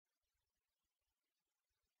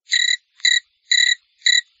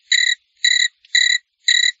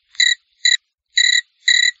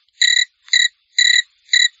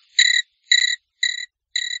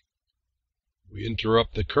We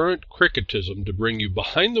interrupt the current cricketism to bring you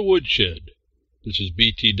Behind the Woodshed. This is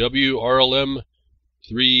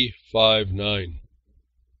BTWRLM359.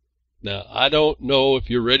 Now, I don't know if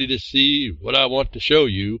you're ready to see what I want to show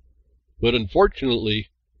you, but unfortunately,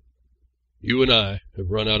 you and I have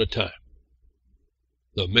run out of time.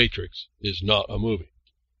 The Matrix is not a movie.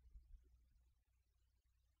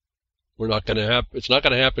 We're not going to happen. It's not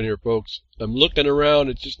going to happen here, folks. I'm looking around.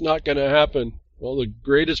 It's just not going to happen. All the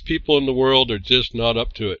greatest people in the world are just not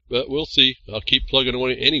up to it. But we'll see. I'll keep plugging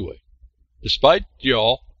away anyway. Despite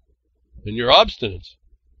y'all and your obstinance.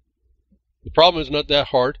 The problem is not that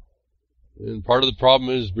hard. And part of the problem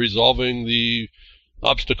is resolving the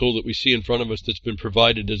obstacle that we see in front of us that's been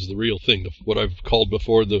provided as the real thing. What I've called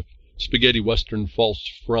before the spaghetti western false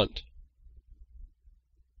front.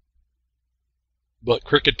 But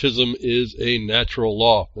cricketism is a natural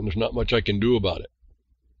law, and there's not much I can do about it.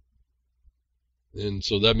 And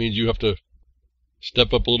so that means you have to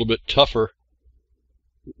step up a little bit tougher,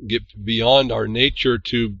 get beyond our nature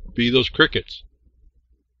to be those crickets.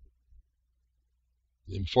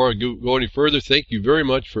 And before I go any further, thank you very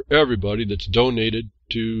much for everybody that's donated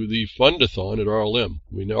to the Fundathon at RLM.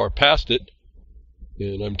 We now are past it,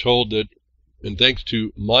 and I'm told that, and thanks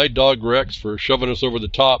to my dog Rex for shoving us over the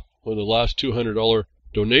top with the last $200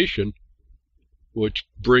 donation, which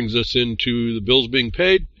brings us into the bills being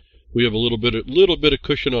paid. We have a little bit of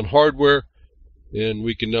cushion on hardware, and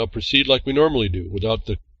we can now proceed like we normally do without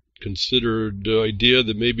the considered idea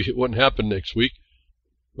that maybe it wouldn't happen next week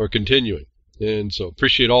or continuing. And so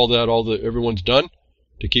appreciate all that everyone's done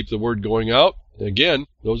to keep the word going out. Again,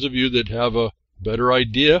 those of you that have a better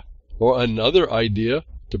idea or another idea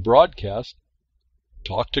to broadcast,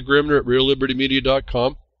 talk to Grimner at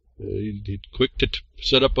reallibertymedia.com. He's quick to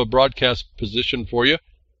set up a broadcast position for you.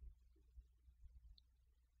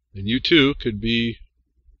 And you too could be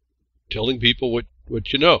telling people what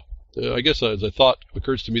you know. I guess as a thought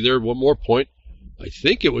occurs to me there, one more point. I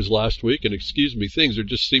think it was last week, and excuse me, things are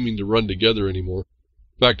just seeming to run together anymore.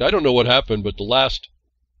 In fact, I don't know what happened, but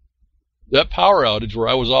that power outage where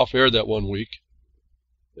I was off air that one week,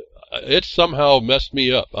 it somehow messed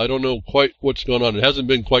me up. I don't know quite what's going on. It hasn't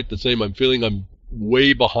been quite the same. I'm feeling I'm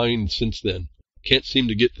way behind since then. Can't seem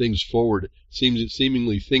to get things forward.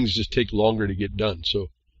 Seemingly things just take longer to get done. So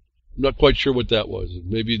I'm not quite sure what that was.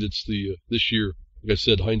 Maybe that's this year. Like I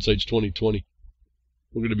said, hindsight's 20/20.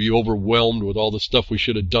 We're going to be overwhelmed with all the stuff we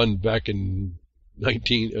should have done back in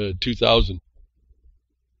 2000.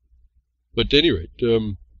 But at any rate,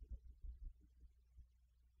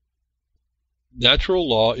 natural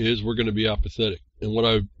law is we're going to be apathetic. And what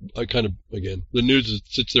I kind of, again, the news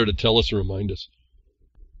sits there to tell us and remind us.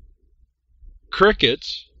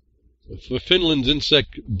 Crickets, Finland's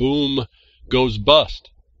insect boom goes bust.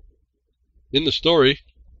 In the story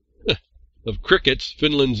of crickets,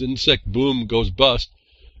 Finland's insect boom goes bust.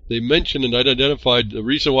 They mentioned and identified the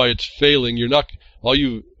reason why it's failing. You're not, all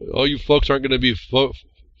you folks aren't going to be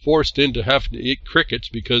forced into having to eat crickets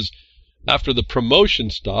because after the promotion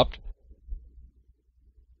stopped,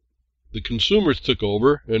 the consumers took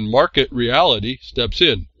over and market reality steps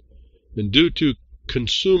in. And due to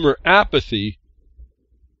consumer apathy,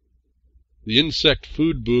 the insect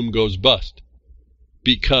food boom goes bust.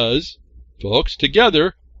 Because, folks,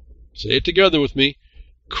 together, say it together with me,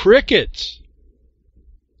 crickets.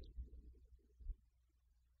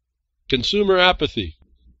 Consumer apathy.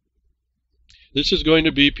 This is going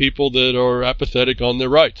to be people that are apathetic on their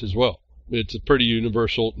rights as well. It's a pretty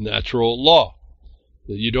universal natural law.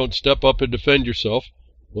 That you don't step up and defend yourself.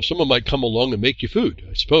 Well, someone might come along and make you food,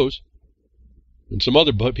 I suppose. And some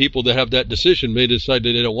other people that have that decision may decide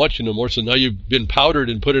that they don't want you no more, so now you've been powdered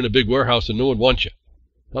and put in a big warehouse and no one wants you.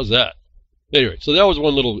 How's that? Anyway, so that was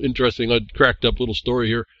one little interesting, cracked up little story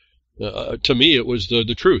here. To me, it was the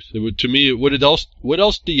truth. To me, what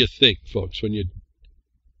else do you think, folks, when you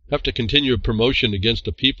have to continue a promotion against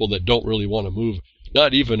the people that don't really want to move,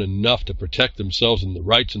 not even enough to protect themselves and the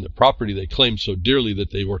rights and the property they claim so dearly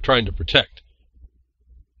that they were trying to protect?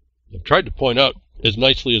 I've tried to point out as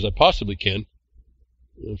nicely as I possibly can,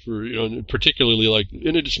 for particularly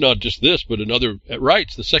and it's not just this, but in other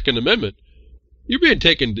rights, the Second Amendment. You're being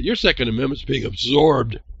taken, your Second Amendment's being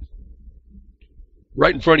absorbed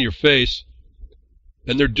right in front of your face,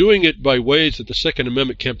 and they're doing it by ways that the Second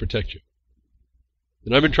Amendment can't protect you.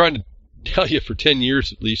 And I've been trying to tell you for 10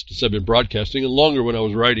 years at least, since I've been broadcasting, and longer when I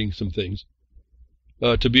was writing some things,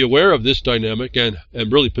 to be aware of this dynamic and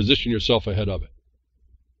really position yourself ahead of it.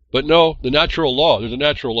 But no, the natural law, there's a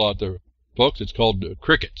natural law out there, folks. It's called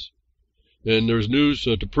crickets. And there's news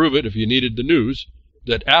to prove it, if you needed the news,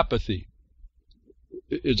 that apathy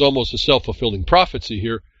is almost a self-fulfilling prophecy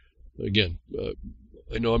here. again,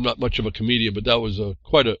 I know I'm not much of a comedian, but that was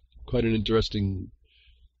quite an interesting,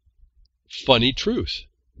 funny truth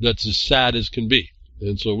that's as sad as can be.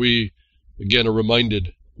 And so we, again, are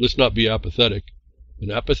reminded, let's not be apathetic.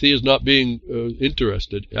 And apathy is not being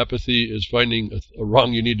interested. Apathy is finding a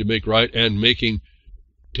wrong you need to make right and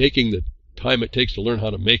taking the time it takes to learn how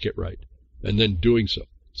to make it right, and then doing so.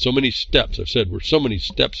 So many steps, I've said, we're so many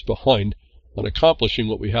steps behind on accomplishing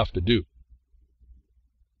what we have to do.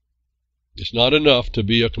 It's not enough to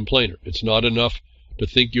be a complainer. It's not enough to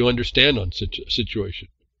think you understand on a situation.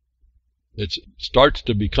 It starts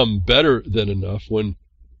to become better than enough when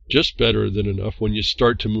you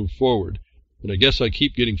start to move forward. And I guess I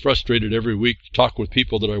keep getting frustrated every week to talk with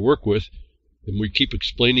people that I work with, and we keep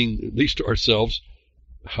explaining, at least to ourselves,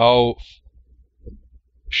 how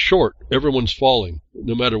short everyone's falling,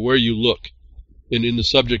 no matter where you look, and in the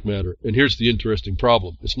subject matter. And here's the interesting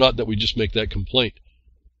problem. It's not that we just make that complaint.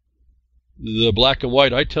 The black and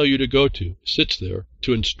white I tell you to go to sits there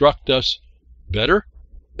to instruct us better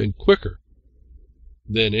and quicker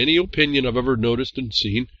than any opinion I've ever noticed and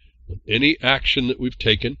seen, any action that we've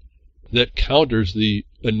taken that counters the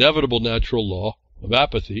inevitable natural law of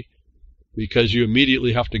apathy, because you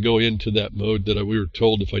immediately have to go into that mode that we were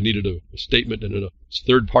told if I needed a statement and a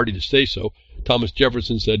third party to say so. Thomas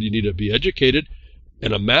Jefferson said you need to be educated,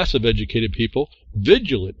 and a mass of educated people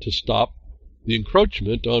vigilant to stop the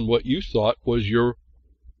encroachment on what you thought was your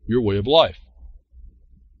way of life.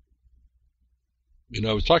 And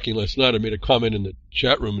I was talking last night, I made a comment in the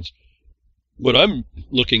chat room. What I'm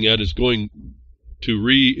looking at is going to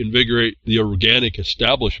reinvigorate the organic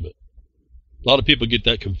establishment. A lot of people get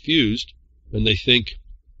that confused, and they think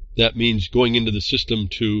that means going into the system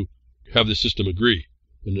to have the system agree.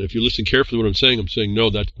 And if you listen carefully to what I'm saying,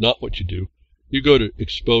 no, that's not what you do. You go to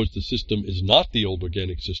expose the system is not the old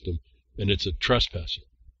organic system, and it's a trespasser.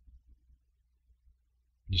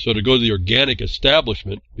 So to go to the organic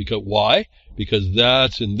establishment, because why? Because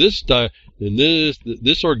that's in this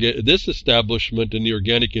establishment in the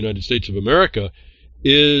organic United States of America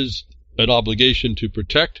is an obligation to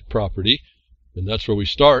protect property, and that's where we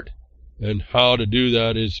start. And how to do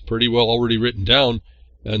that is pretty well already written down.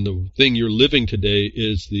 And the thing you're living today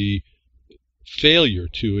is the failure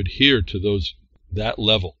to adhere to that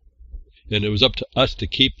level. And it was up to us to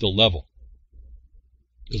keep the level.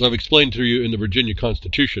 As I've explained to you in the Virginia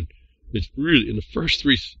Constitution, it's really in the first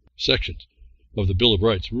 3 sections of the Bill of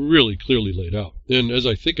Rights, really clearly laid out. And as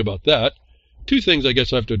I think about that, 2 things I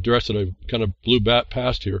guess I have to address that I kind of blew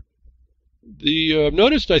past here. I've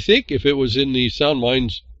noticed, I think, if it was in the Sound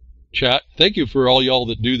Minds chat, thank you for all y'all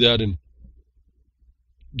that do that and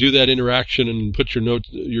do that interaction and put your notes,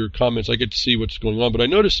 your comments. I get to see what's going on. But I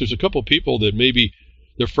noticed there's a couple people that maybe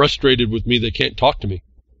they're frustrated with me. They can't talk to me.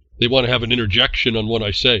 They want to have an interjection on what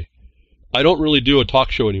I say. I don't really do a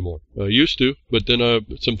talk show anymore. I used to, but then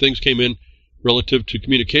some things came in relative to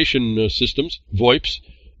communication systems, VoIPs,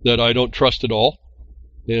 that I don't trust at all.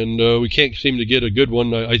 And we can't seem to get a good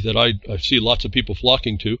one that I see lots of people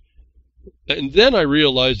flocking to. And then I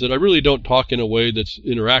realized that I really don't talk in a way that's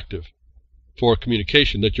interactive for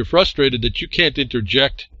communication, that you're frustrated that you can't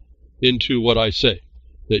interject into what I say,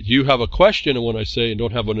 that you have a question on what I say and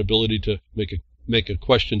don't have an ability to make a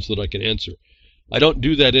question so that I can answer. I don't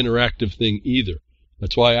do that interactive thing either.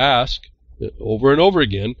 That's why I ask over and over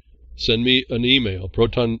again, send me an email,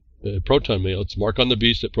 Proton Mail. It's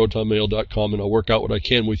markonthebeast@protonmail.com, and I'll work out what I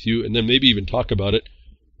can with you, and then maybe even talk about it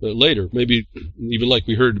later. Maybe even like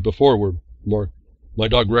we heard before, where my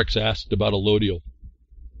dog Rex asked about a lodial,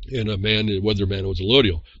 and a weatherman was a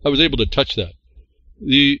lodial. I was able to touch that.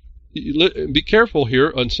 Be careful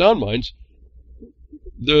here on Sound Minds.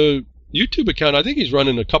 The YouTube account, I think he's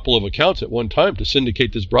running a couple of accounts at one time to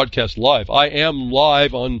syndicate this broadcast live. I am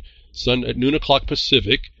live on at noon o'clock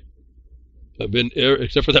Pacific. I've been,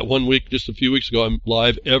 except for that 1 week, just a few weeks ago, I'm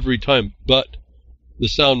live every time. But the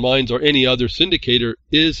Sound Minds or any other syndicator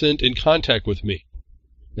isn't in contact with me.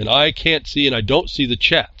 And I can't see, and I don't see the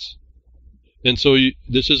chats. And so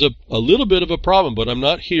this is a little bit of a problem, but I'm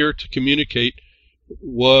not here to communicate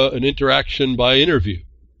an interaction by interview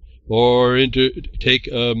or take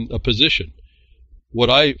a position. What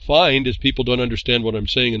I find is people don't understand what I'm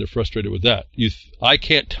saying, and they're frustrated with that. I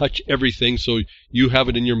can't touch everything, so you have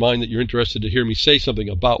it in your mind that you're interested to hear me say something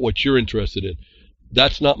about what you're interested in.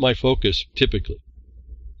 That's not my focus, typically.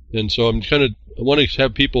 And so I want to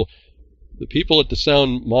have people, the people at the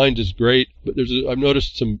Sound Minds is great, but I've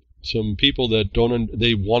noticed some people that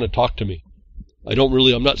they want to talk to me.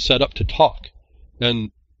 I'm not set up to talk.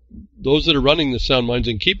 And those that are running the Sound Minds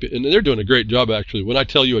and keep it, and they're doing a great job, actually. When I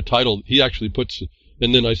tell you a title, he actually puts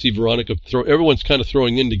And then I see Veronica everyone's kind of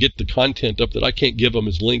throwing in to get the content up that I can't give them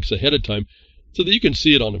as links ahead of time so that you can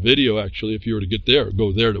see it on a video, actually, if you were to get there,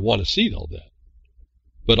 go there to want to see all that.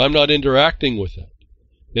 But I'm not interacting with that.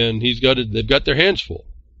 And they've got their hands full.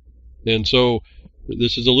 And so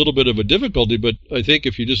this is a little bit of a difficulty, but I think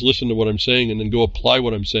if you just listen to what I'm saying and then go apply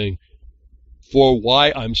what I'm saying for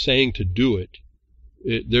why I'm saying to do it,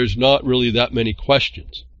 there's not really that many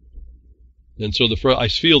questions. And so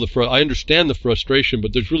I understand the frustration,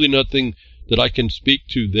 but there's really nothing that I can speak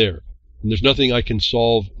to there. And there's nothing I can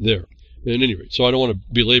solve there. At any rate, so I don't want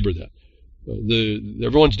to belabor that.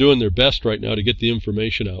 Everyone's doing their best right now to get the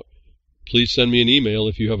information out. Please send me an email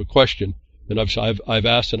if you have a question. And I've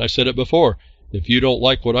asked, and I said it before, if you don't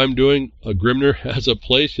like what I'm doing, a Grimner has a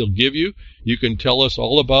place he'll give you. You can tell us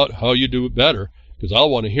all about how you do it better, because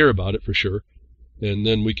I'll want to hear about it for sure. And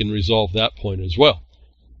then we can resolve that point as well.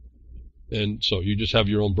 And so you just have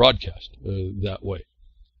your own broadcast that way.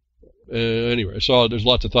 Anyway, so there's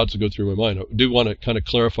lots of thoughts that go through my mind. I do want to kind of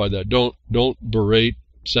clarify that. Don't berate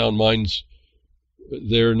sound minds.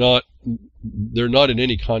 They're not in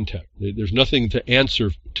any contact. There's nothing to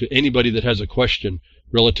answer to anybody that has a question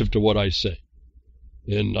relative to what I say.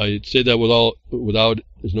 And I say that without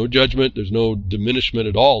there's no judgment, there's no diminishment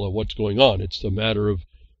at all of what's going on. It's a matter of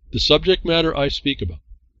the subject matter I speak about.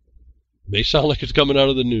 It may sound like it's coming out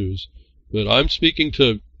of the news, but I'm speaking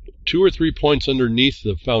to 2 or 3 points underneath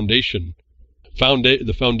the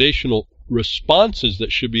the foundational responses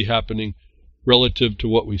that should be happening relative to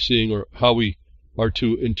what we're seeing, or how we are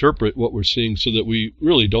to interpret what we're seeing, so that we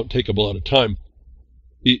really don't take up a lot of time,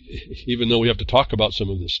 even though we have to talk about some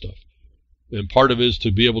of this stuff. And part of it is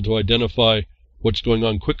to be able to identify what's going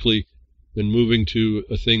on quickly and moving to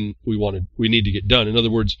a thing we need to get done. In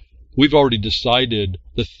other words, we've already decided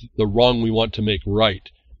the wrong we want to make right.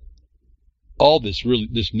 All this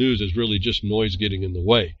news is really just noise getting in the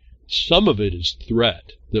way. Some of it is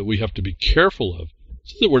threat that we have to be careful of,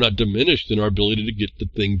 so that we're not diminished in our ability to get the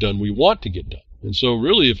thing done we want to get done. And so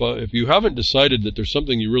really, if you haven't decided that there's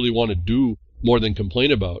something you really want to do more than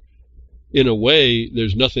complain about, in a way,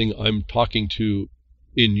 there's nothing I'm talking to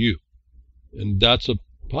in you. And that's a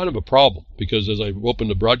kind of a problem, because as I open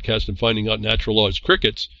the broadcast and finding out natural law is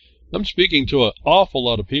crickets, I'm speaking to an awful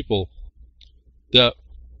lot of people that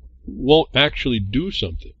won't actually do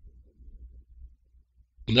something.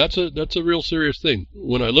 And that's a real serious thing.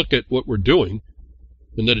 When I look at what we're doing,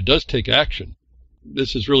 and that it does take action,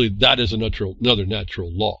 that is another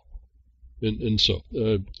natural law. And so,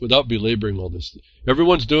 without belaboring all this,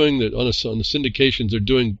 everyone's doing that on the syndications. They're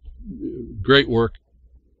doing great work.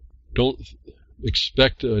 Don't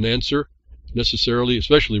expect an answer necessarily,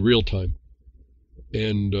 especially real time.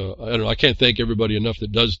 And I don't know. I can't thank everybody enough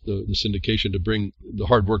that does the syndication to bring the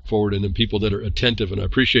hard work forward, and then people that are attentive. And I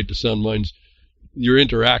appreciate the sound minds. Your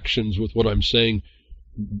interactions with what I'm saying,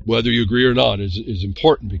 whether you agree or not, is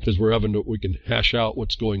important, because we can hash out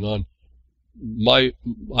what's going on.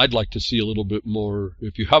 I'd like to see a little bit more.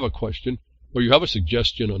 If you have a question or you have a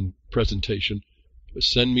suggestion on presentation,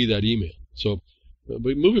 send me that email. So,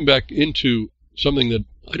 but moving back into something that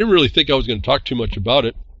I didn't really think I was going to talk too much about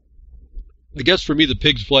it. I guess for me, the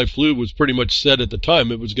pigs fly flu was pretty much said at the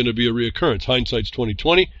time. It was going to be a reoccurrence. Hindsight's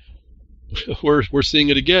 20/20. We're seeing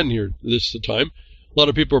it again here this time. A lot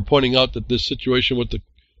of people are pointing out that this situation with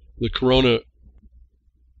the corona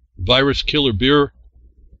virus killer beer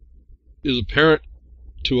is apparent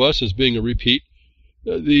to us as being a repeat.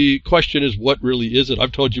 The question is, what really is it?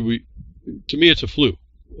 I've told you, to me, it's a flu.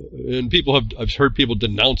 And I've heard people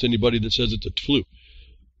denounce anybody that says it's a flu.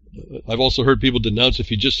 I've also heard people denounce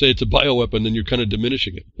if you just say it's a bioweapon, then you're kind of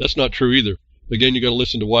diminishing it. That's not true either. Again, you got to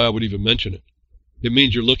listen to why I would even mention it. It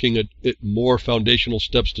means you're looking at more foundational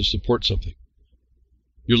steps to support something.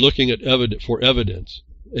 You're looking at evidence,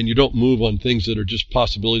 and you don't move on things that are just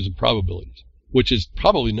possibilities and probabilities, which is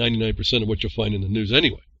probably 99% of what you'll find in the news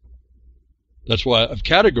anyway. That's why I've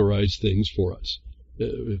categorized things for us,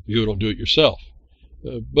 if you don't do it yourself.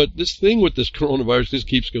 But this thing with this coronavirus just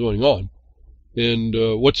keeps going on. And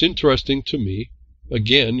what's interesting to me,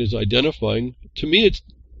 again, is identifying. To me, it's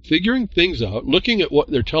figuring things out, looking at what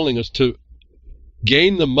they're telling us to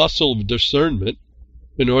gain the muscle of discernment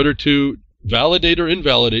in order to validate or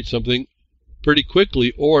invalidate something pretty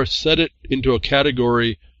quickly, or set it into a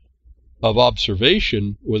category of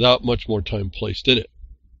observation without much more time placed in it.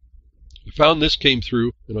 I found this came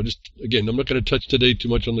through, and I'm not going to touch today too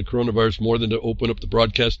much on the coronavirus more than to open up the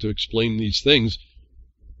broadcast to explain these things,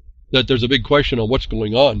 that there's a big question on what's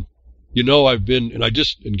going on. You know,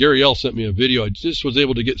 and Gary L. sent me a video. I just was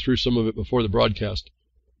able to get through some of it before the broadcast.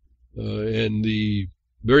 And the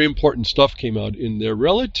very important stuff came out in there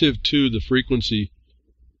relative to the frequency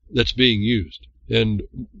that's being used. And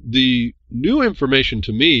the new information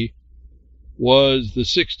to me was the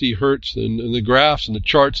 60 hertz and the graphs and the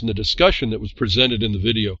charts and the discussion that was presented in the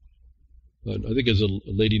video. I think it's a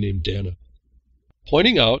lady named Dana,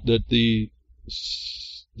 pointing out that the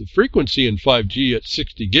frequency in 5G at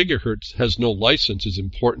 60 gigahertz has no license is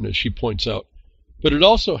important, as she points out. But it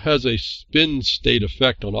also has a spin state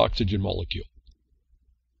effect on oxygen molecule.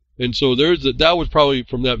 And so that was probably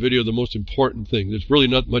from that video the most important thing. There's really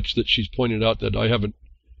not much that she's pointed out that I haven't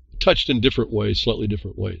touched in different ways, slightly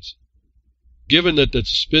different ways. Given that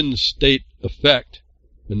that's spin state effect,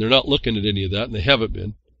 and they're not looking at any of that, and they haven't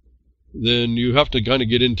been, then you have to kind of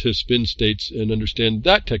get into spin states and understand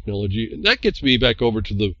that technology. And that gets me back over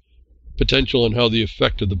to the potential and how the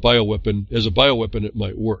effect of the bioweapon, as a bioweapon, it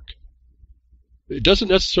might work. It doesn't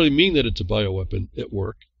necessarily mean that it's a bioweapon at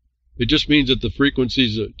work. It just means that the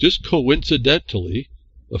frequencies just coincidentally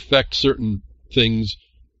affect certain things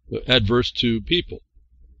adverse to people.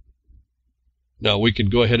 Now, we can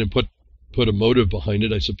go ahead and put a motive behind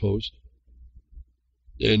it, I suppose.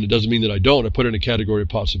 And it doesn't mean that I don't. I put it in a category of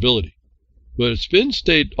possibility. But a spin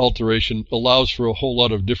state alteration allows for a whole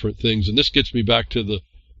lot of different things. And this gets me back to the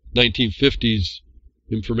 1950s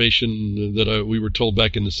information that we were told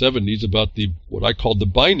back in the 70s about what I called the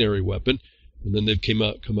binary weapon. And then they've come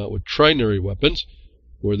out with trinary weapons,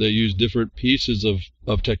 where they use different pieces of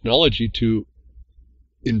technology to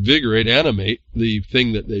invigorate, animate the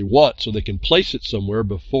thing that they want, so they can place it somewhere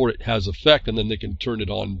before it has effect, and then they can turn it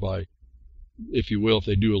on by, if you will, if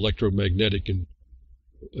they do electromagnetic and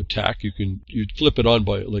attack, you flip it on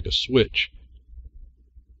by like a switch.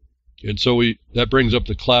 And so that brings up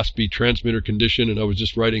the Class B transmitter condition, and I was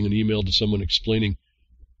just writing an email to someone explaining,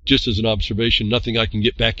 just as an observation, nothing I can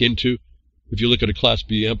get back into. If you look at a Class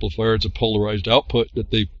B amplifier, it's a polarized output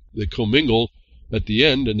that they commingle at the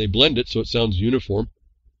end, and they blend it so it sounds uniform.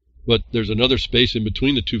 But there's another space in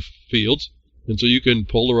between the two fields, and so you can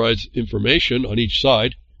polarize information on each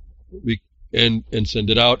side and send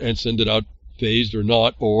it out phased or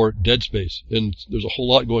not, or dead space. And there's a whole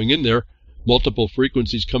lot going in there, multiple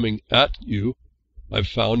frequencies coming at you. I've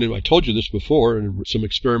found, and I told you this before in some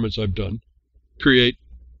experiments I've done, I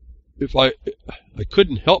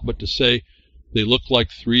couldn't help but to say they look like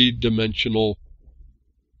three-dimensional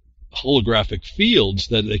holographic fields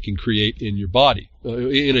that they can create in your body,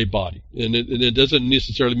 in a body. And it doesn't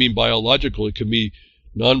necessarily mean biological. It can be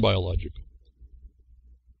non-biological.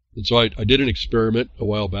 And so I did an experiment a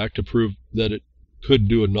while back to prove that it could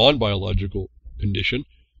do a non-biological condition.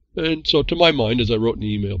 And so to my mind, as I wrote in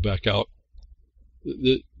the email back out,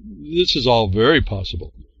 this is all very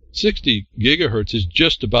possible. 60 gigahertz is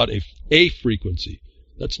just about a frequency.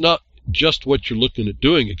 That's not just what you're looking at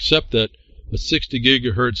doing, except that a 60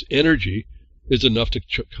 gigahertz energy is enough to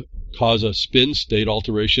cause a spin state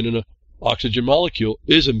alteration in an oxygen molecule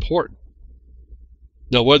is important.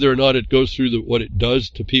 Now, whether or not it goes through what it does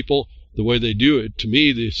to people, the way they do it, to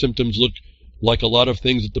me, the symptoms look like a lot of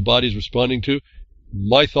things that the body's responding to.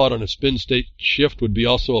 My thought on a spin state shift would be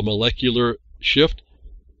also a molecular shift,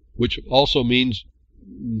 which also means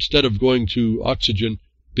instead of going to oxygen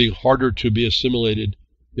being harder to be assimilated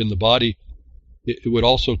in the body, it would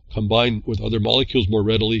also combine with other molecules more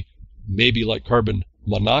readily, maybe like carbon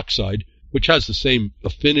monoxide, which has the same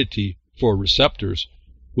affinity for receptors,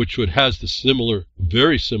 which has the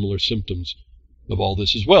very similar symptoms of all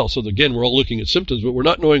this as well. So again, we're all looking at symptoms, but we're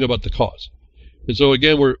not knowing about the cause. And so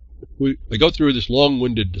again, I go through this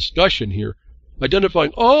long-winded discussion here,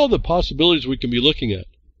 identifying all the possibilities we can be looking at.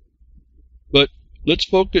 But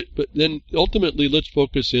then ultimately let's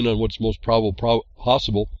focus in on what's most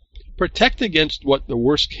possible. Protect against what the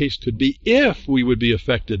worst case could be if we would be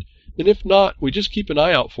affected. And if not, we just keep an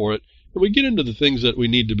eye out for it. And we get into the things that we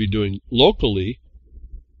need to be doing locally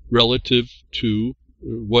relative to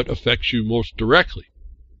what affects you most directly.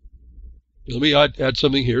 Let me add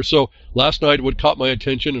something here. So last night, what caught my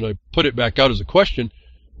attention, and I put it back out as a question,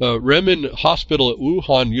 Renmin Hospital at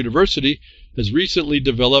Wuhan University has recently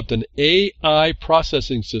developed an AI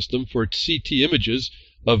processing system for CT images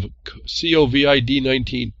of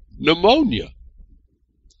COVID-19 pneumonia,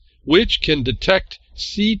 which can detect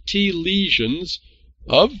CT lesions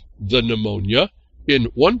of the pneumonia in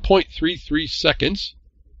 1.33 seconds.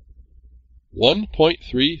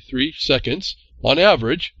 1.33 seconds on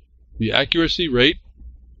average. The accuracy rate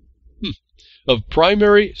of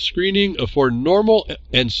primary screening for normal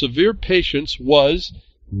and severe patients was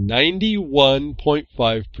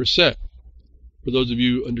 91.5%. For those of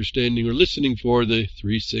you understanding or listening for the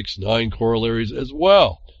 369 corollaries as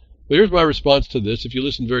well. But here's my response to this. If you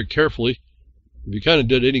listen very carefully, if you kind of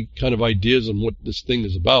did any kind of ideas on what this thing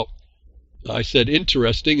is about, I said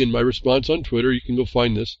interesting in my response on Twitter. You can go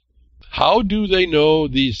find this. How do they know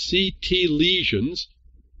these CT lesions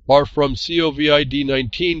are from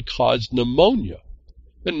COVID-19 caused pneumonia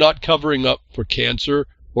and not covering up for cancer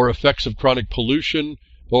or effects of chronic pollution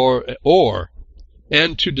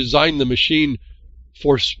and to design the machine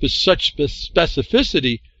for such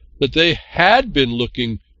specificity that they had been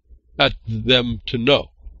looking at them to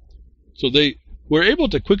know. So they were able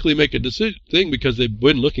to quickly make a decision because they've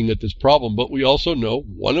been looking at this problem, but we also know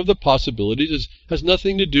one of the possibilities has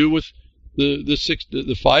nothing to do with the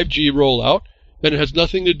 5G rollout, and it has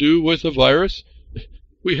nothing to do with a virus.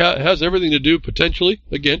 It has everything to do potentially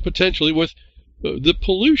with the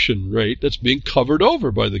pollution rate that's being covered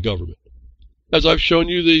over by the government. As I've shown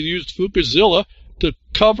you, they used Fukushima to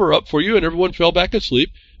cover up for you, and everyone fell back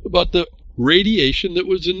asleep about the radiation that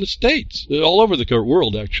was in the States, all over the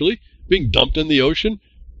world actually, being dumped in the ocean.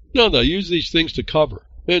 No, use these things to cover.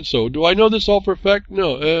 And so, do I know this all for a fact?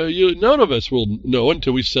 No, none of us will know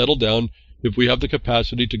until we settle down if we have the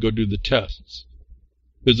capacity to go do the tests.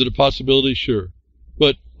 Is it a possibility? Sure.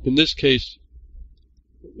 But in this case,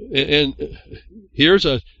 and here's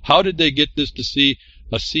how did they get this to see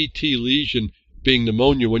a CT lesion being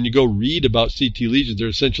pneumonia? When you go read about CT lesions, they're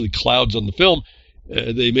essentially clouds on the film.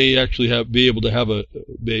 They may actually be able to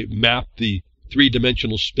they map the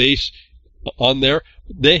three-dimensional space on there.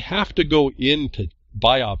 They have to go in to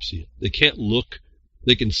biopsy it. They can't look.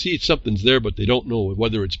 They can see something's there, but they don't know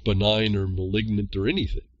whether it's benign or malignant or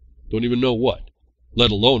anything. Don't even know what,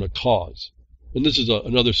 let alone a cause. And this is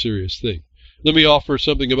another serious thing. Let me offer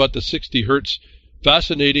something about the 60 hertz.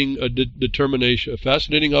 Fascinating determination, a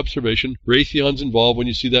fascinating observation. Raytheon's involved when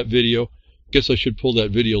you see that video. Guess I should pull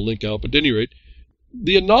that video link out. But at any rate,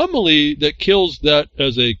 the anomaly that kills that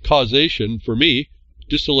as a causation for me,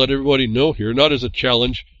 just to let everybody know here, not as a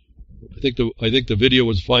challenge, I think the video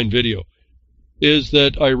was a fine video, is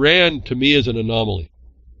that Iran to me is an anomaly.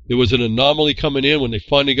 It was an anomaly coming in when they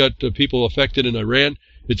finally got people affected in Iran.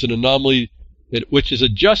 It's an anomaly which is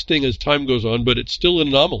adjusting as time goes on, but it's still an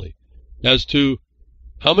anomaly as to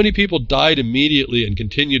how many people died immediately and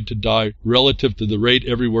continued to die relative to the rate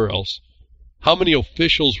everywhere else. How many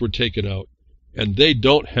officials were taken out, and they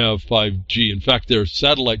don't have 5G. In fact, their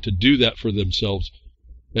satellite to do that for themselves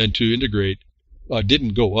and to integrate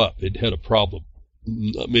didn't go up. It had a problem,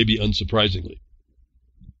 maybe unsurprisingly.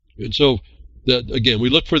 And so, that again, we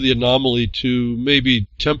look for the anomaly to maybe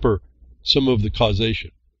temper some of the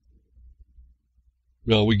causation.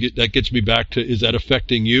 Now, that gets me back to, is that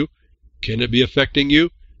affecting you? Can it be affecting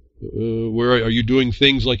you? Where are you doing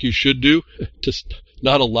things like you should do to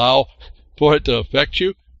not allow for it to affect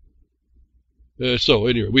you? So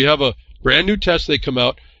anyway, we have a brand new test. They come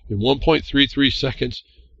out in 1.33 seconds.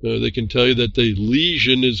 They can tell you that the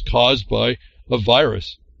lesion is caused by a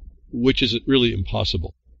virus, which is really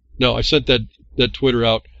impossible. Now, I sent that Twitter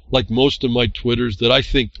out, like most of my Twitters that I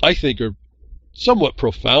think are somewhat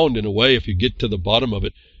profound in a way if you get to the bottom of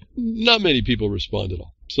it. Not many people respond at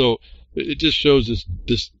all. So it just shows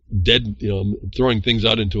this dead, throwing things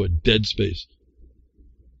out into a dead space.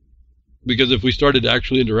 Because if we started to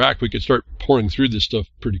actually interact, we could start pouring through this stuff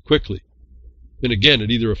pretty quickly. And again,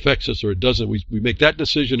 it either affects us or it doesn't. We make that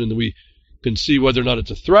decision, and then we can see whether or not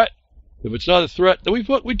it's a threat. If it's not a threat, then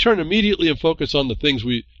we turn immediately and focus on the things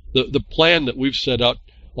the plan that we've set out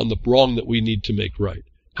on the wrong that we need to make right.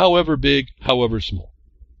 However big, however small.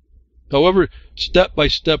 However, step by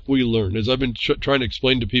step we learn. As I've been trying to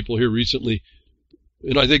explain to people here recently,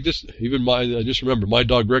 and I think I just remember my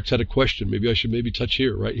dog Rex had a question. Maybe I should touch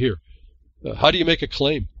here, right here. How do you make a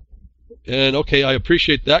claim? And okay, I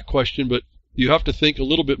appreciate that question, but you have to think a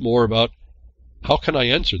little bit more about how can I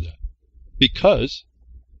answer that? Because,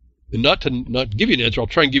 and not give you an answer, I'll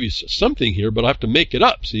try and give you something here, but I have to make it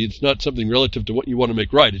up. See, it's not something relative to what you want to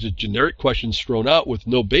make right. It's just generic questions thrown out with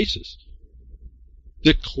no basis.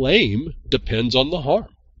 The claim depends on the harm,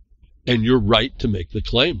 and you're right to make the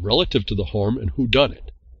claim relative to the harm and who done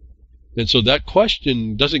it. And so that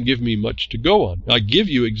question doesn't give me much to go on. I give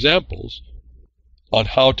you examples on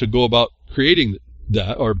how to go about creating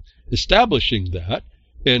that or establishing that.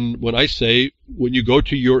 And when I say, when you go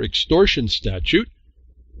to your extortion statute,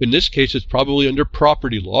 in this case it's probably under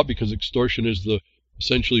property law, because extortion is the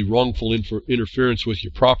essentially wrongful interference with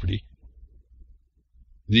your property.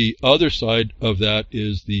 The other side of that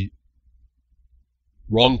is the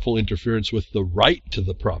wrongful interference with the right to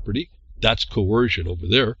the property. That's coercion over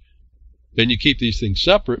there. And you keep these things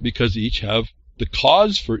separate because the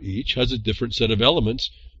cause for each has a different set of elements,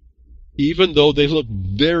 even though they look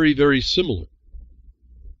very, very similar.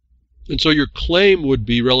 And so your claim would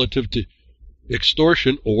be relative to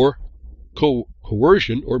extortion or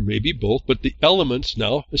coercion, or maybe both, but the elements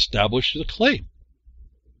now establish the claim.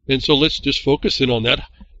 And so let's just focus in on that.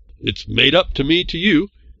 It's made up to me, to you.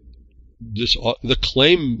 The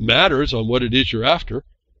claim matters on what it is you're after.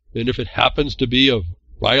 And if it happens to be a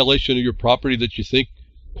violation of your property that you think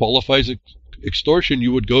qualifies extortion,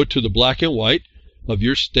 you would go to the black and white of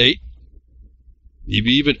your state.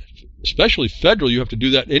 Even especially federal, you have to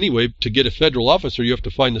do that anyway. To get a federal officer, you have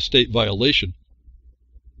to find the state violation.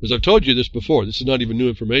 As I've told you this before, this is not even new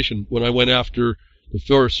information. When I went after the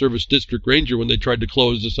Forest Service District Ranger when they tried to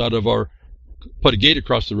close us out of put a gate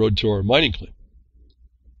across the road to our mining claim.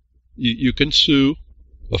 You can sue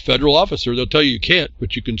a federal officer. They'll tell you can't,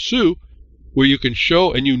 but you can sue where you can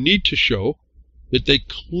show, and you need to show, that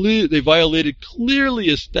they violated clearly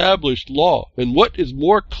established law. And what is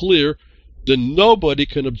more clear than nobody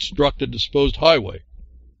can obstruct a disposed highway,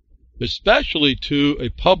 especially to a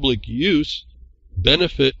public use,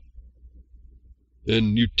 benefit,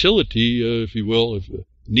 and utility, if you will,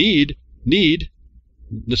 need,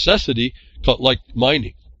 necessity, like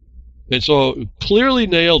mining. And so clearly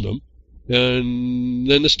nailed them. And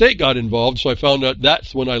then the state got involved, so I found out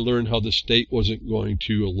that's when I learned how the state wasn't going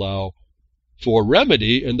to allow for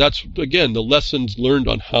remedy. And that's, again, the lessons learned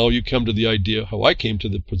on how you come to the idea, how I came to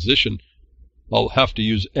the position I'll have to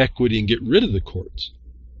use equity and get rid of the courts.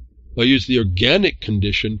 I'll use the organic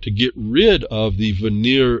condition to get rid of the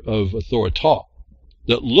veneer of authority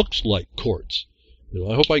that looks like courts.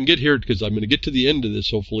 I hope I can get here, because I'm going to get to the end of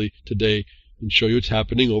this hopefully today and show you what's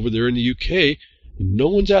happening over there in the UK. And no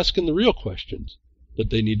one's asking the real questions that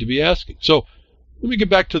they need to be asking. So let me get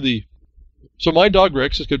back to so my dog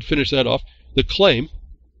Rex, is going to finish that off. The claim,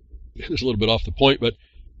 it's a little bit off the point, but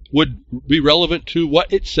would be relevant to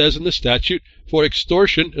what it says in the statute for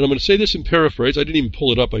extortion. And I'm going to say this in paraphrase. I didn't even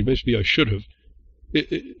pull it up. Maybe I should have.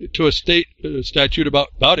 To a state statute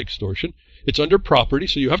about extortion. It's under property,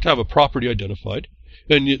 so you have to have a property identified.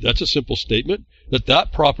 And that's a simple statement,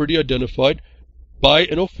 that property identified by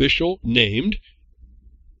an official named,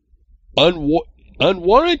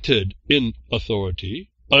 unwarranted in authority,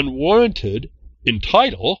 unwarranted in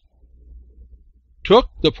title, took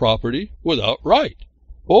the property without right.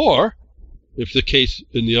 Or, if the case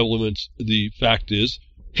in the elements, the fact is,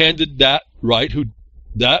 handed that right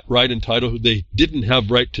and title who they didn't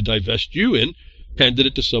have right to divest you in, handed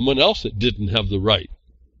it to someone else that didn't have the right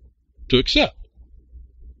to accept.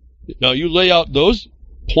 Now you lay out those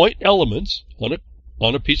point elements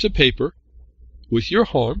on a piece of paper with your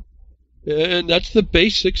harm, and that's the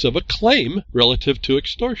basics of a claim relative to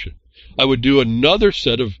extortion. I would do another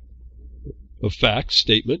set of fact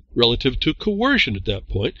statement relative to coercion at that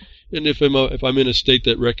point. And if I'm in a state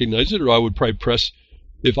that recognizes it, or I would probably press,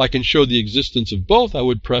 if I can show the existence of both, I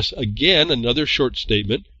would press again another short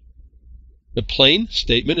statement, a plain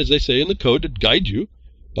statement, as they say in the code, to guide you,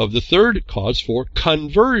 of the third cause for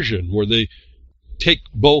conversion, where they take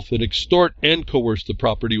both and extort and coerce the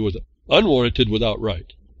property with unwarranted without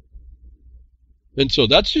right. And so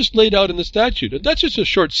that's just laid out in the statute. And that's just a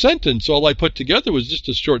short sentence. All I put together was just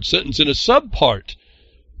a short sentence in a subpart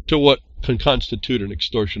to what can constitute an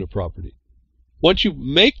extortion of property. Once you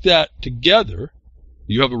make that together,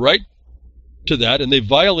 you have a right to that, and they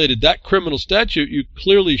violated that criminal statute. You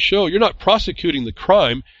clearly show you're not prosecuting the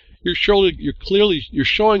crime. You're showing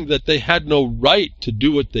that they had no right to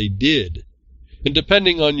do what they did. And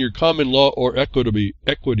depending on your common law or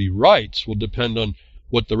equity rights will depend on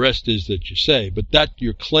what the rest is that you say. But that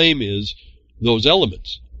your claim is those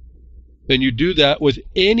elements. And you do that with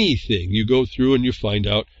anything. You go through and you find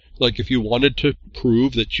out, like if you wanted to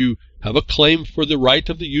prove that you have a claim for the right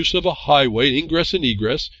of the use of a highway, ingress and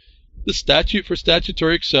egress, the statute for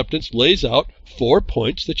statutory acceptance lays out 4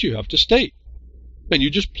 points that you have to state. And you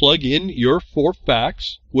just plug in your 4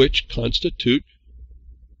 facts, which constitute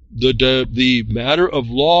the matter of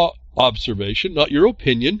law observation, not your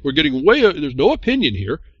opinion. We're getting there's no opinion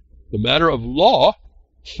here. The matter of law,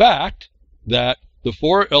 fact, that the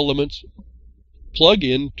 4 elements plug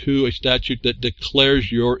into a statute that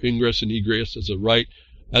declares your ingress and egress as a right,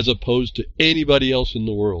 as opposed to anybody else in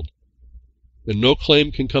the world. And no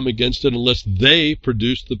claim can come against it unless they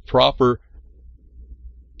produce the proper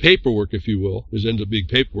paperwork, if you will. It ends up being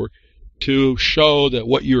paperwork, to show that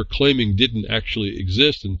what you're claiming didn't actually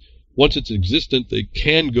exist. And once it's existent, they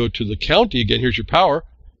can go to the county. Again, here's your power.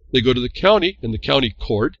 They go to the county and the county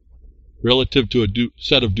court relative to a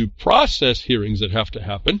set of due process hearings that have to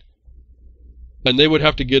happen. And they would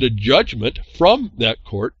have to get a judgment from that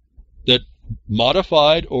court that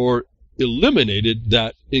modified or eliminated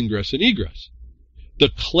that ingress and egress. The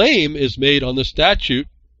claim is made on the statute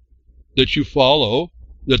that you follow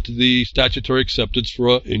that the statutory acceptance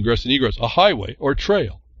for ingress and egress, a highway or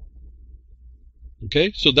trail.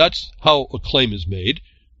 Okay, so that's how a claim is made.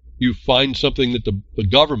 You find something that the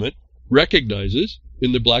government recognizes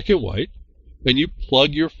in the black and white, and you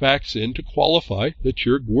plug your facts in to qualify that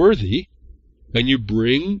you're worthy, and you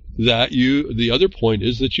bring that the other point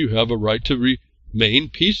is that you have a right to remain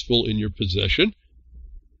peaceful in your possession,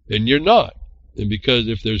 and you're not. And because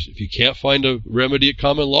if you can't find a remedy at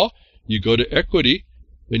common law, you go to equity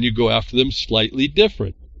and you go after them slightly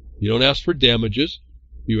different. You don't ask for damages.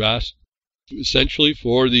 You ask essentially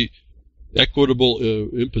for the equitable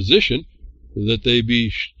imposition that they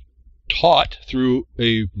be taught through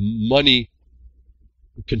a money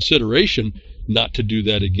consideration not to do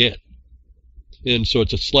that again. And so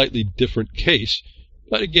it's a slightly different case.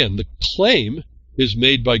 But again, the claim is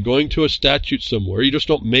made by going to a statute somewhere. You just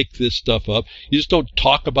don't make this stuff up. You just don't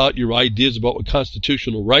talk about your ideas about what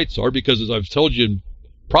constitutional rights are, because as I've told you in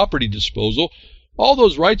property disposal, all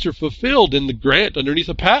those rights are fulfilled in the grant underneath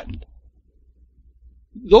a patent.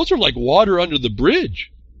 Those are like water under the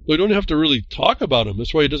bridge. We don't have to really talk about them.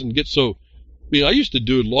 That's why it doesn't get so... I used to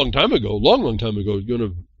do it a long time ago, going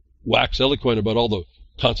to wax eloquent about all the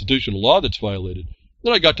constitutional law that's violated.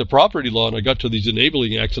 Then I got to property law, and I got to these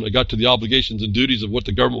enabling acts, and I got to the obligations and duties of what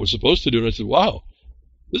the government was supposed to do, and I said, wow,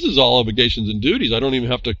 this is all obligations and duties. I don't even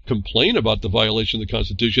have to complain about the violation of the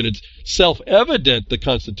Constitution. It's self-evident, the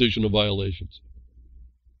constitutional violations.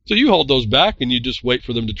 So you hold those back, and you just wait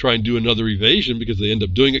for them to try and do another evasion, because they end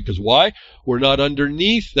up doing it. Because why? We're not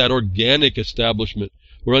underneath that organic establishment.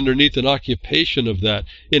 We're underneath an occupation of that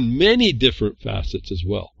in many different facets as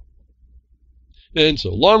well. And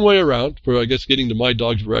so, long way around for, I guess, getting to my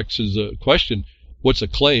dog's Rex's question, what's a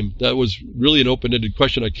claim? That was really an open-ended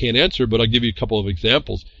question I can't answer, but I'll give you a couple of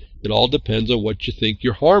examples. It all depends on what you think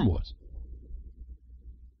your harm was.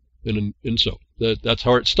 And so, that's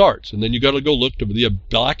how it starts. And then you got to go look to the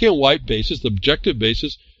black and white basis, the objective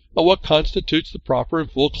basis of what constitutes the proper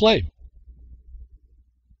and full claim.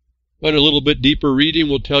 And a little bit deeper reading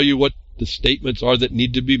will tell you what the statements are that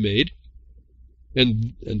need to be made.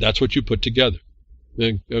 And that's what you put together.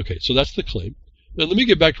 Okay, so that's the claim. Now let me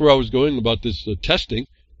get back to where I was going about this testing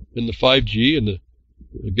and the 5G and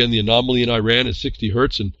the anomaly in Iran is 60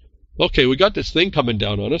 hertz. And okay, we got this thing coming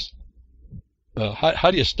down on us. How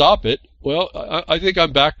do you stop it? Well, I think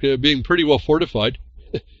I'm back to being pretty well fortified.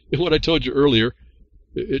 And what I told you earlier,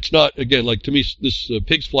 it's not, again, like to me, this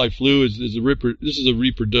pig's fly flu this is a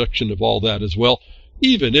reproduction of all that as well.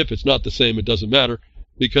 Even if it's not the same, it doesn't matter,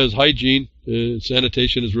 because hygiene,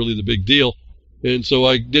 sanitation is really the big deal. And so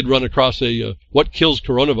I did run across a what kills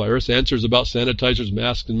coronavirus, answers about sanitizers,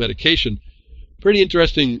 masks, and medication. Pretty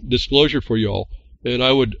interesting disclosure for you all. And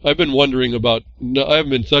I've been wondering about, I haven't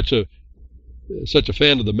been such a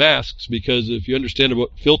fan of the masks, because if you understand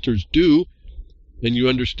what filters do, and you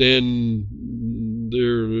understand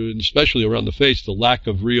especially around the face, the lack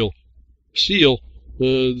of real seal,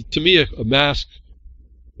 to me a mask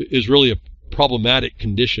is really a problematic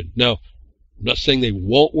condition. Now, I'm not saying they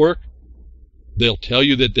won't work. They'll tell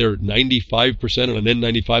you that they're 95% on an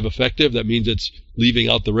N95 effective. That means it's leaving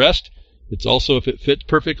out the rest. It's also if it fits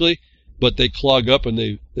perfectly, but they clog up and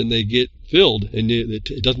they get filled, and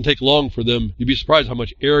it doesn't take long for them. You'd be surprised how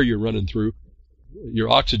much air you're running through. Your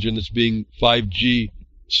oxygen that's being 5G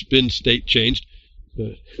spin state changed.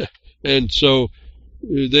 And so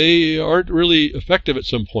they aren't really effective at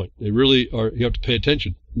some point. They really are. You have to pay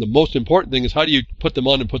attention. And the most important thing is, how do you put them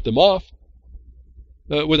on and put them off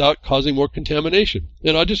without causing more contamination?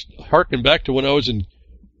 And I'll just harken back to when I was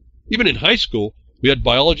even in high school, we had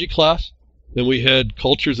biology class, and we had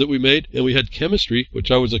cultures that we made, and we had chemistry,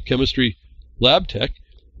 which I was a chemistry lab tech.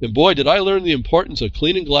 And boy, did I learn the importance of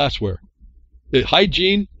cleaning glassware.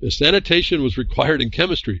 Hygiene, sanitation was required in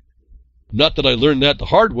chemistry. Not that I learned that the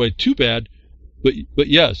hard way, too bad, but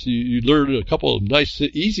yes, you learn a couple of nice,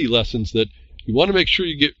 easy lessons that you want to make sure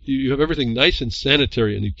you have everything nice and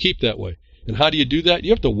sanitary, and you keep that way. And how do you do that?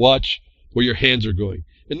 You have to watch where your hands are going,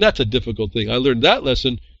 and that's a difficult thing. I learned that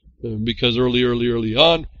lesson because early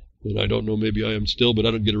on, and I don't know, maybe I am still, but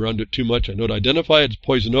I don't get around to it too much. I know to identify it as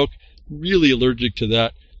poison oak. Really allergic to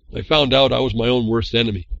that. I found out I was my own worst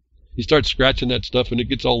enemy. You start scratching that stuff, and it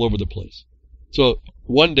gets all over the place. So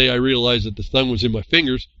one day I realized that the thing was in my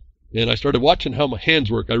fingers, and I started watching how my hands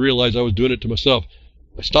work. I realized I was doing it to myself.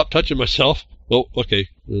 I stopped touching myself. Oh, okay.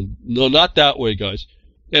 No, not that way, guys.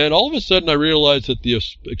 And all of a sudden I realized that the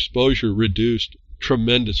exposure reduced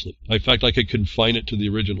tremendously. In fact, I could confine it to the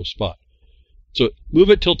original spot. So move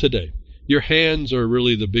it till today. Your hands are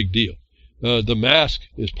really the big deal. The mask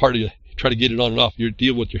is part of you. Try to get it on and off. You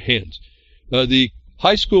deal with your hands. The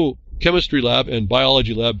high school chemistry lab and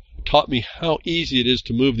biology lab taught me how easy it is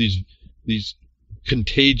to move these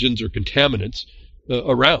contagions or contaminants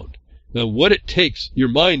around. Now, what it takes, your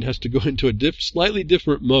mind has to go into a slightly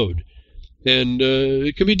different mode, and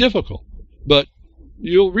it can be difficult. But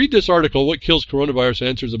you'll read this article, What Kills Coronavirus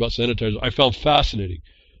Answers About Sanitizers. I found fascinating.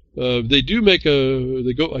 They do make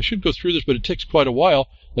I should go through this, but it takes quite a while,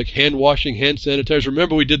 like hand washing, hand sanitizer.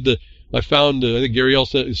 Remember I think Gary L.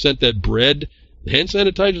 sent that bread. The hand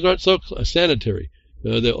sanitizers aren't so sanitary.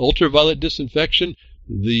 The ultraviolet disinfection,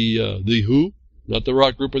 the WHO, not the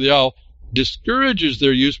rock group or the owl, discourages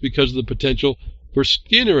their use because of the potential for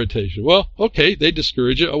skin irritation. Well, okay, they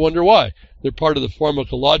discourage it. I wonder why. They're part of the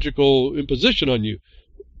pharmacological imposition on you.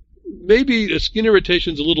 Maybe skin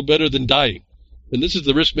irritation is a little better than dying. And this is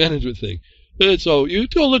the risk management thing. And so you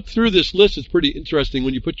go look through this list. It's pretty interesting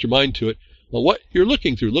when you put your mind to it. What you're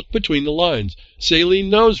looking through. Look between the lines. Saline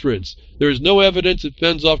nose rinse. There is no evidence it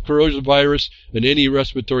fends off coronavirus and any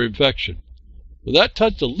respiratory infection. Well, that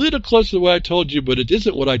touched a little close to the way I told you, but it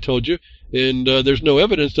isn't what I told you. And there's no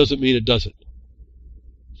evidence doesn't mean it doesn't.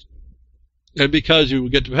 And because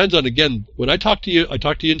it depends on, again, when I talk to you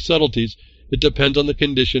in subtleties. It depends on the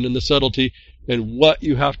condition and the subtlety and what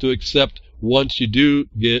you have to accept once you do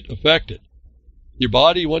get affected. Your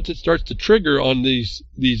body, once it starts to trigger on these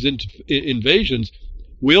invasions,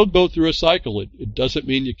 will go through a cycle. It doesn't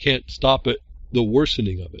mean you can't stop it, the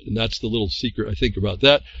worsening of it. And that's the little secret, I think, about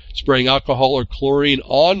that. Spraying alcohol or chlorine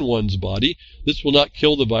on one's body. This will not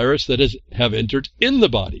kill the virus that have entered in the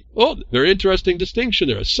body. Oh, very interesting distinction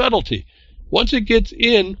there, a subtlety. Once it gets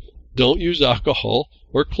in, don't use alcohol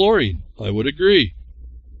or chlorine. I would agree.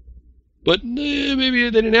 But maybe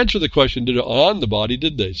they didn't answer the question on the body,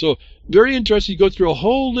 did they? So, very interesting. You go through a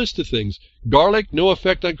whole list of things. Garlic, no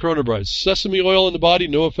effect on coronavirus. Sesame oil in the body,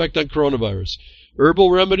 no effect on coronavirus.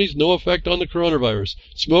 Herbal remedies, no effect on the coronavirus.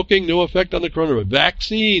 Smoking, no effect on the coronavirus.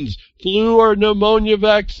 Vaccines, flu or pneumonia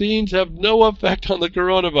vaccines have no effect on the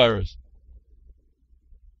coronavirus.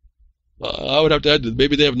 I would have to add that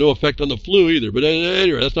maybe they have no effect on the flu either. But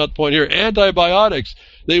anyway, that's not the point here. Antibiotics,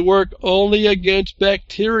 they work only against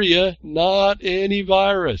bacteria, not any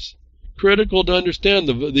virus. Critical to understand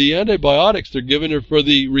the antibiotics they're given are for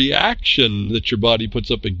the reaction that your body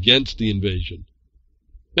puts up against the invasion.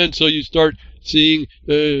 And so you start seeing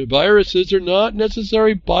viruses are not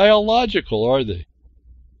necessarily biological, are they?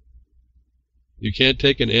 You can't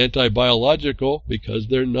take an antibiological because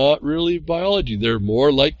they're not really biology. They're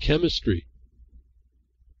more like chemistry.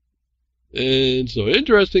 And so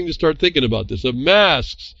interesting to start thinking about this. Of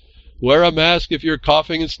masks. Wear a mask if you're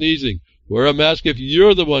coughing and sneezing. Wear a mask if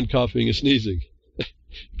you're the one coughing and sneezing.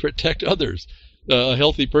 Protect others. A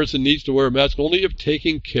healthy person needs to wear a mask only if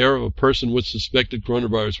taking care of a person with suspected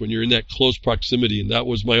coronavirus when you're in that close proximity. And that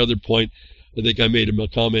was my other point. I think I made him a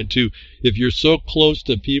comment too. If you're so close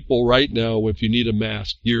to people right now, if you need a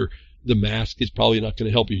mask, the mask is probably not going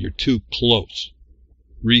to help you. You're too close.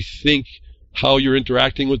 Rethink how you're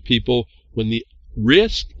interacting with people when the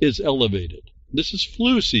risk is elevated. This is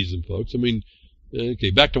flu season, folks. I mean,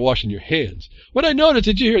 okay, back to washing your hands. What I noticed,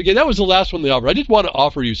 did you hear again? That was the last one they offered. I just want to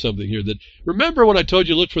offer you something here. That remember when I told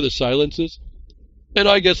you look for the silences? And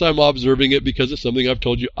I guess I'm observing it because it's something I've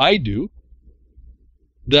told you I do.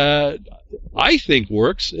 That I think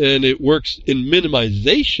works, and it works in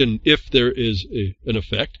minimization if there is an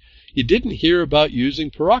effect. You didn't hear about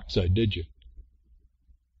using peroxide, did you?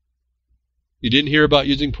 You didn't hear about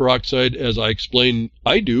using peroxide, as I explained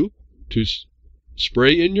I do, to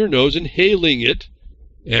spray in your nose, inhaling it,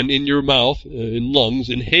 and in your mouth, in lungs,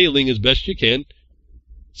 inhaling as best you can.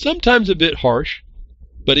 Sometimes a bit harsh,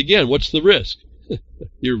 but again, what's the risk?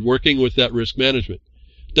 You're working with that risk management.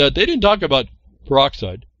 They didn't talk about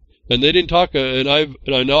peroxide, and they didn't talk, and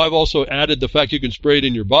I know I've also added the fact you can spray it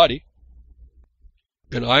in your body,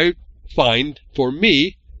 and I find, for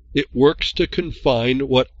me, it works to confine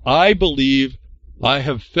what I believe I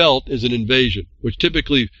have felt is an invasion, which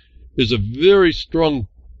typically is a very strong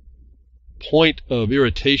point of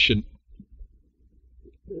irritation.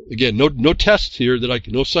 Again, no tests here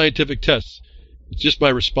no scientific tests. It's just my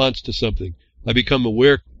response to something. I become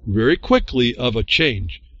aware very quickly of a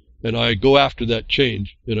change, and I go after that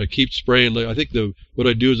change, and I keep spraying. I think what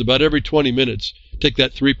I do is about every 20 minutes, take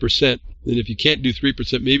that 3%, and if you can't do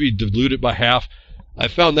 3%, maybe dilute it by half. I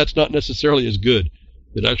found that's not necessarily as good.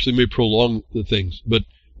 It actually may prolong the things. But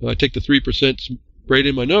I take the 3%, spray it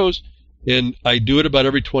in my nose, and I do it about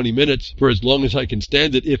every 20 minutes for as long as I can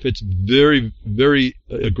stand it if it's very, very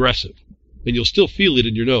aggressive. And you'll still feel it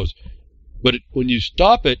in your nose. But when you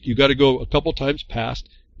stop it, you got to go a couple times past,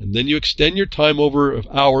 and then you extend your time over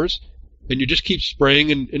hours, and you just keep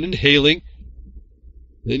spraying and inhaling.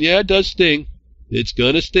 And yeah, it does sting. It's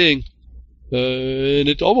going to sting. And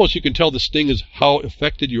it's almost, you can tell the sting is how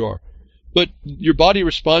affected you are. But your body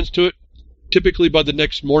responds to it. Typically by the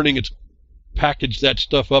next morning, it's packaged that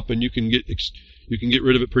stuff up and you can get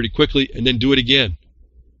rid of it pretty quickly and then do it again.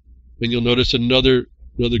 And you'll notice another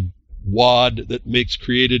wad that makes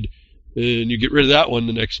created, and you get rid of that one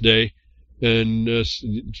the next day. And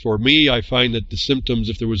for me, I find that the symptoms,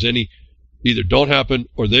 if there was any, either don't happen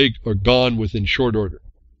or they are gone within short order.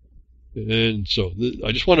 And so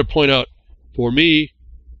I just want to point out, for me,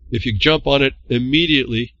 if you jump on it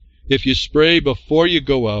immediately, if you spray before you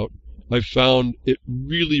go out, I've found it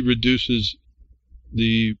really reduces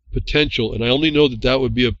the potential. And I only know that that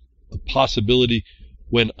would be a possibility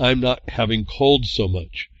when I'm not having colds so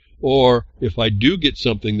much. Or if I do get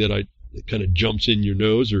something that kind of jumps in your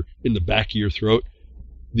nose or in the back of your throat,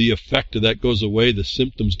 the effect of that goes away. The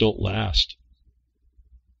symptoms don't last.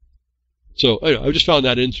 So I just found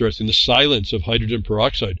that interesting. The silence of hydrogen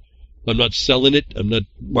peroxide. I'm not selling it. I'm not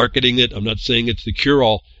marketing it. I'm not saying it's the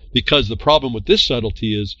cure-all, because the problem with this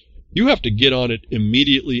subtlety is you have to get on it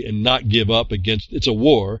immediately and not give up against, it's a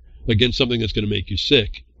war against something that's going to make you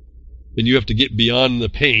sick. And you have to get beyond the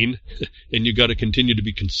pain and you got to continue to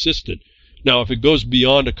be consistent. Now, if it goes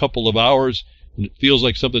beyond a couple of hours and it feels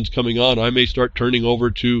like something's coming on, I may start turning over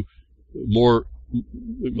to more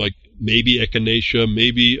like maybe echinacea,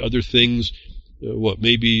 maybe other things,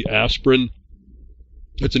 maybe aspirin.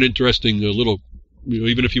 That's an interesting little,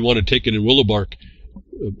 even if you want to take it in willow bark,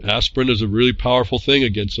 aspirin is a really powerful thing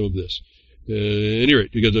against some of this. At any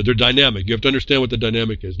rate, because they're dynamic. You have to understand what the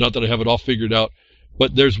dynamic is. Not that I have it all figured out,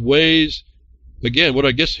 but there's ways, again,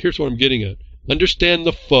 here's what I'm getting at. Understand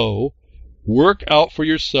the foe, work out for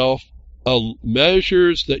yourself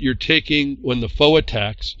measures that you're taking when the foe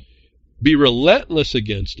attacks, be relentless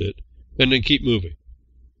against it, and then keep moving.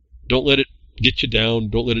 Don't let it get you down.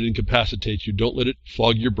 Don't let it incapacitate you. Don't let it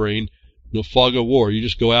fog your brain. No fog of war. You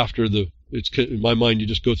just go after in my mind, you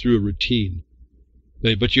just go through a routine.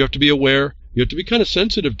 Okay? But you have to be aware. You have to be kind of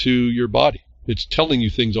sensitive to your body. It's telling you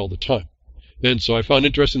things all the time. And so I found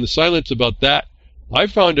interesting the silence about that. I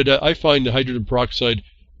find the hydrogen peroxide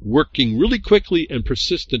working really quickly and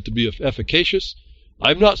persistent to be efficacious.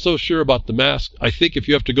 I'm not so sure about the mask. I think if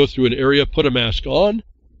you have to go through an area, put a mask on,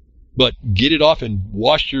 but get it off and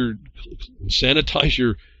sanitize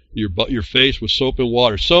your face with soap and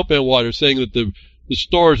water. Soap and water, saying that the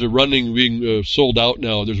stores are being sold out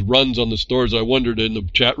now. There's runs on the stores. I wondered in the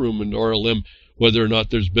chat room in RLM whether or not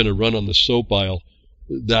there's been a run on the soap aisle.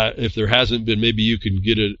 That if there hasn't been, maybe you can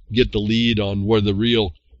get the lead on where the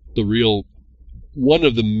real one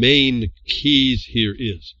of the main keys here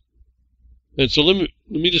is. And so let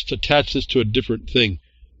me just attach this to a different thing.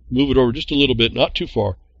 Move it over just a little bit, not too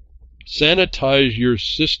far. Sanitize your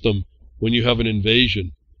system when you have an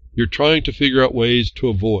invasion. You're trying to figure out ways to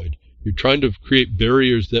avoid. You're trying to create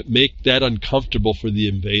barriers that make that uncomfortable for the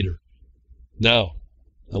invader. Now,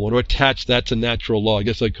 I want to attach that to natural law. I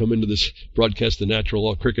guess I come into this broadcast the natural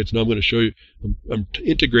law crickets. Now I'm going to show you, I'm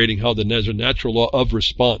integrating how there's a natural law of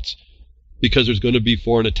response, because there's going to be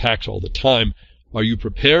foreign attacks all the time. Are you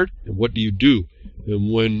prepared? And what do you do?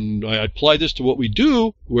 And when I apply this to what we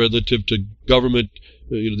do relative to government,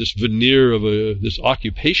 this veneer of this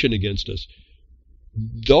occupation against us,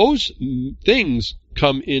 those things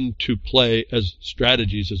come into play as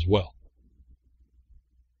strategies as well.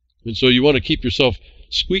 And so you want to keep yourself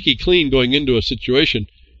squeaky clean going into a situation,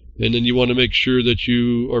 and then you want to make sure that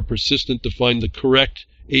you are persistent to find the correct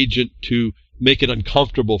agent to make it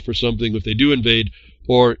uncomfortable for something if they do invade,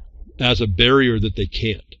 or as a barrier that they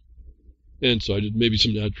can't. And so I did maybe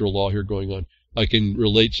some natural law here going on. I can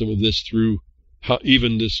relate some of this through how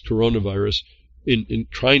even this coronavirus in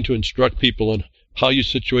trying to instruct people on how you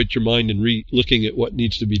situate your mind and looking at what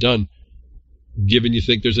needs to be done, given you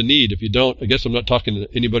think there's a need. If you don't, I guess I'm not talking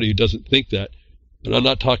to anybody who doesn't think that. And I'm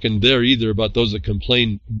not talking there either about those that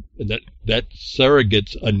complain that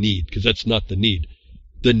surrogates a need, because that's not the need.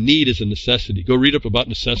 The need is a necessity. Go read up about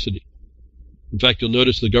necessity. In fact, you'll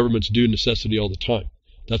notice the governments do necessity all the time.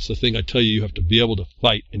 That's the thing I tell you have to be able to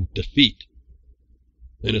fight and defeat.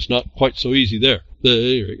 And it's not quite so easy there.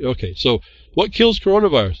 Okay, so what kills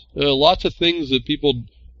coronavirus? Lots of things that people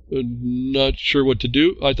are not sure what to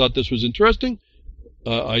do. I thought this was interesting.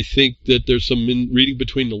 I think that there's some reading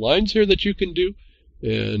between the lines here that you can do.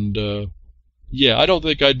 And yeah, I don't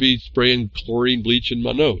think I'd be spraying chlorine bleach in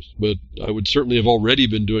my nose, but I would certainly have already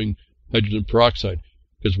been doing hydrogen peroxide,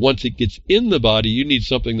 because once it gets in the body, you need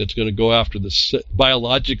something that's going to go after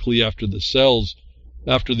biologically after the cells,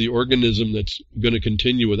 after the organism, that's going to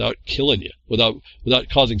continue without killing you, without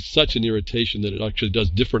causing such an irritation that it actually does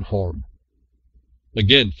different harm.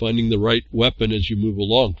 Again, finding the right weapon as you move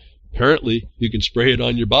along. Apparently, you can spray it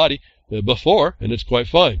on your body before, and it's quite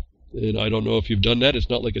fine. And I don't know if you've done that. It's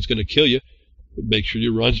not like it's going to kill you. But make sure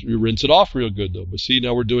you rinse it off real good, though. But see,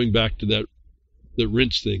 now we're doing back to that the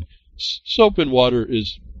rinse thing. Soap and water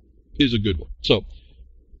is a good one. So,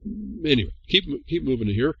 anyway, keep moving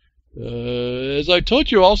in here. As I told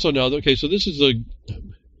you also now, okay, so this is a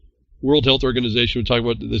World Health Organization. We're talking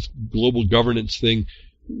about this global governance thing.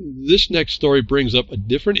 This next story brings up a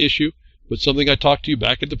different issue, but something I talked to you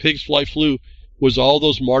back at the Pigs Fly Flu was all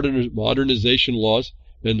those modernization laws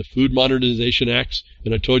and the Food Modernization Acts.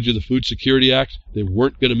 And I told you the Food Security Act, they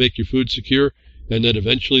weren't going to make your food secure, and that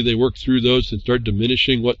eventually they worked through those and started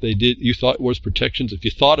diminishing what they did. You thought was protections. If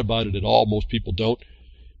you thought about it at all, most people don't.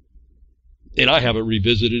 And I haven't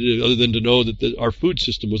revisited it other than to know that our food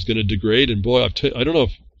system was going to degrade. And boy, I don't know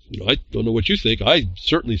if, I don't know what you think. I'm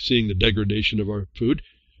certainly seeing the degradation of our food.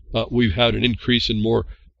 We've had an increase in more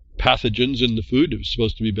pathogens in the food. It was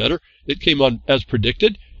supposed to be better. It came on as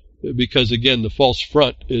predicted because, again, the false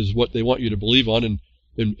front is what they want you to believe on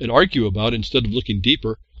and argue about instead of looking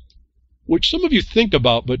deeper, which some of you think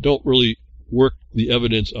about but don't really work the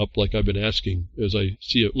evidence up like I've been asking as I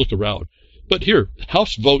see it, look around. But here,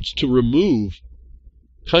 House votes to remove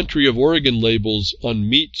country of origin labels on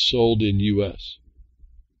meat sold in U.S.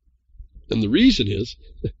 And the reason is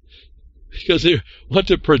because they want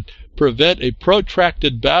to prevent a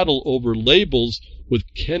protracted battle over labels with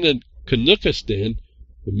Canuckistan,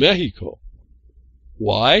 Mexico.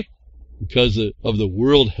 Why? Because of the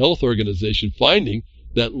World Health Organization finding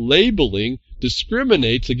that labeling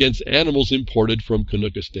discriminates against animals imported from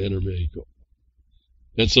Canuckistan or Mexico.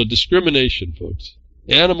 And so discrimination, folks.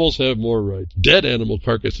 Animals have more rights. Dead animal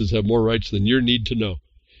carcasses have more rights than your need to know.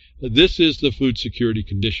 This is the food security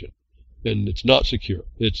condition. And it's not secure.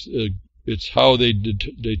 It's how they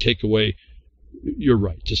take away your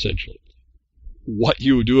rights, essentially. What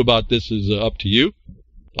you do about this is up to you.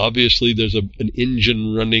 Obviously, there's an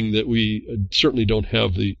engine running that we certainly don't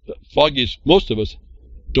have the foggiest, most of us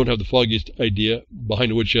don't have the foggiest idea.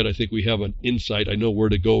 Behind the woodshed, I think we have an insight. I know where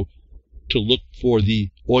to go to look for the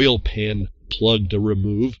oil pan plug to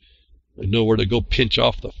remove. I know where to go pinch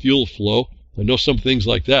off the fuel flow. I know some things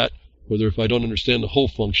like that. Whether if I don't understand the whole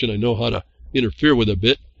function, I know how to interfere with a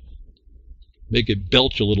bit, make it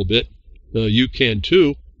belch a little bit. You can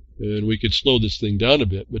too, and we could slow this thing down a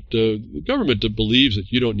bit. But the government believes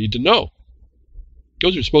that you don't need to know.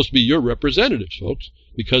 Those are supposed to be your representatives, folks,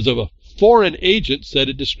 because of a foreign agent said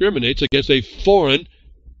it discriminates against a foreign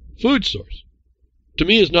food source. To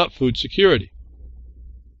me, is not food security.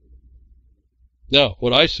 Now,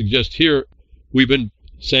 what I suggest here, we've been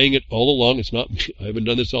saying it all along. It's not, I haven't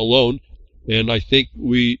done this alone, and I think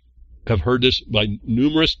we have heard this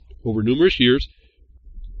over numerous years.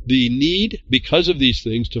 The need, because of these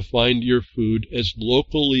things, to find your food as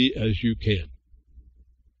locally as you can.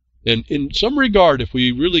 And in some regard, if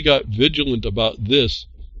we really got vigilant about this,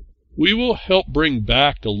 we will help bring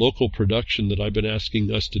back the local production that I've been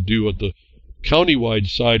asking us to do at the county-wide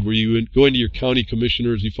side, where you go into your county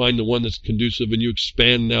commissioners, you find the one that's conducive, and you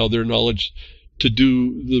expand now their knowledge to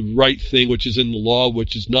do the right thing, which is in the law,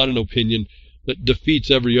 which is not an opinion that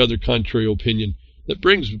defeats every other contrary opinion, that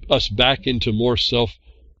brings us back into more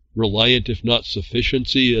self-reliant, if not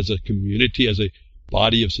sufficiency, as a community, as a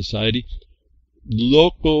body of society.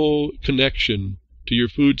 Local connection to your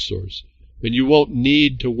food source, and you won't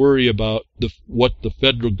need to worry about what the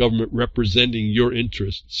federal government representing your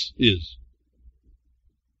interests is.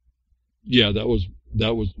 Yeah, that was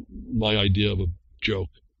my idea of a joke.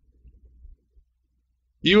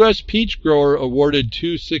 U.S. peach grower awarded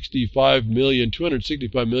 $265 million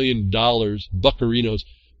buccarinos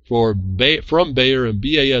from Bayer and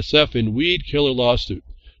BASF in weed killer lawsuit.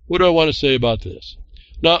 What do I want to say about this?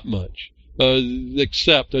 Not much,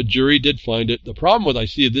 except a jury did find it. The problem with I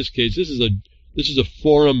see in this case, this is a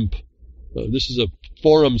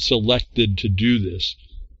forum selected to do this.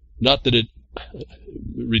 Not that it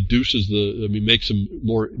reduces makes them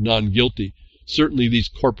more non-guilty. Certainly these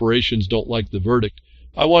corporations don't like the verdict.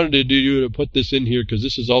 I wanted to put this in here because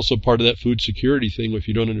this is also part of that food security thing if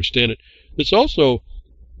you don't understand it. It's also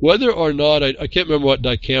whether or not, I can't remember what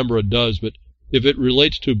dicambra does, but if it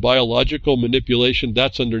relates to biological manipulation,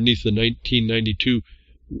 that's underneath the 1992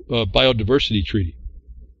 Biodiversity Treaty.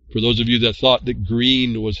 For those of you that thought that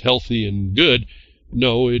green was healthy and good,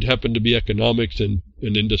 no, it happened to be economics and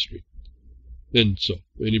industry. And so,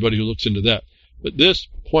 anybody who looks into that. But this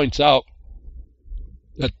points out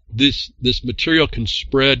that this material can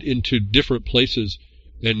spread into different places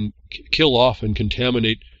and kill off and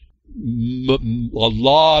contaminate a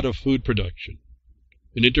lot of food production.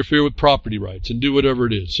 and interfere with property rights and do whatever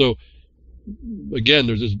it is. So, again,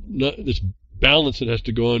 there's this balance that has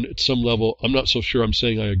to go on at some level. I'm not so sure I'm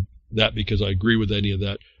saying that because I agree with any of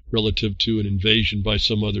that relative to an invasion by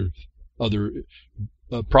some other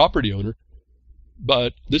property owner.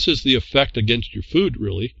 But this is the effect against your food,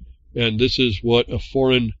 really. And this is what a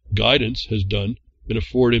foreign guidance has done in a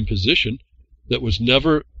foreign imposition that was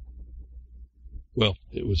never, well,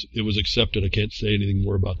 it was accepted. I can't say anything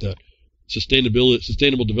more about that.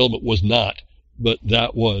 Sustainable development was not, but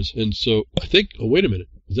that was. And so I think, oh, wait a minute.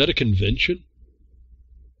 Is that a convention?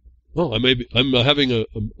 Oh, I'm having a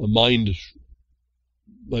mind,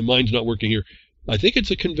 my mind's not working here. I think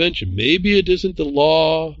it's a convention. Maybe it isn't the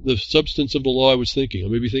law, the substance of the law I was thinking. I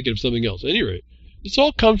may be thinking of something else. At any rate, this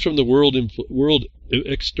all comes from the world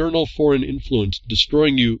external foreign influence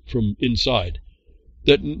destroying you from inside.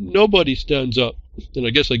 That nobody stands up. And I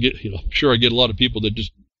guess I get, I'm sure I get a lot of people that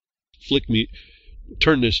just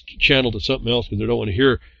turn this channel to something else because they don't want to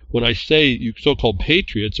hear when I say you so-called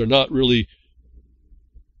patriots are not really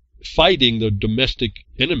fighting the domestic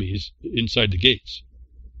enemies inside the gates.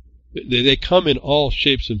 They come in all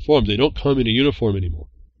shapes and forms. They don't come in a uniform anymore,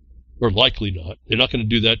 or likely not. They're not going to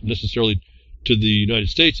do that necessarily to the United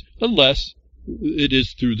States unless it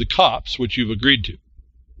is through the cops, which you've agreed to.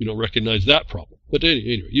 You don't recognize that problem. But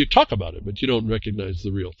anyway, you talk about it, but you don't recognize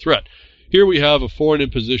the real threat. Here we have a foreign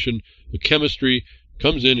imposition. The chemistry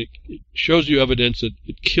comes in. It shows you evidence that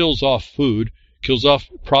it kills off food, kills off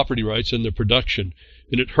property rights and their production,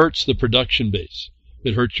 and it hurts the production base.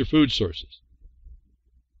 It hurts your food sources.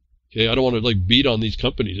 Okay, I don't want to beat on these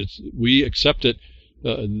companies. We accept it.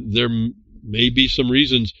 There may be some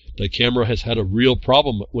reasons that camera has had a real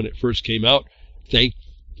problem when it first came out.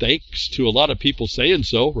 Thanks to a lot of people saying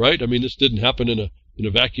so, right? I mean, this didn't happen in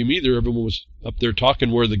a vacuum either. Everyone was up there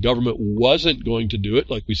talking where the government wasn't going to do it,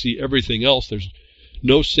 like we see everything else. There's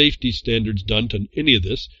no safety standards done to any of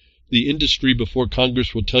this. The industry before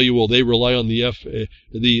Congress will tell you, well, they rely on the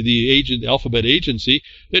Alphabet Agency,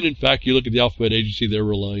 and in fact, you look at the Alphabet Agency, they're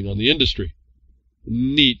relying on the industry.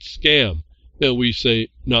 Neat scam. And we say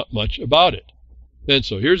not much about it. And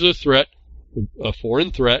so here's a threat, a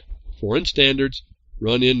foreign threat, foreign standards,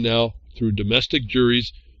 run in now through domestic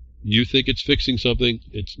juries. You think it's fixing something,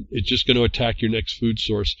 it's just going to attack your next food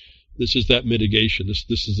source. This is that mitigation.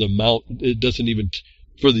 This is amount. It doesn't even,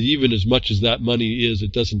 even as much as that money is,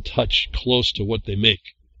 it doesn't touch close to what they make.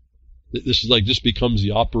 This is this becomes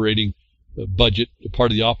the operating budget,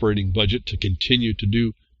 part of the operating budget to continue to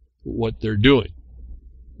do what they're doing.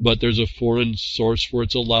 But there's a foreign source for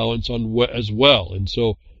its allowance as well. And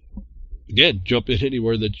so, again, jump in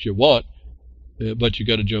anywhere that you want, but you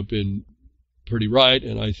got to jump in pretty right.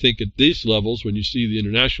 And I think at these levels, when you see the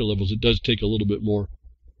international levels, it does take a little bit more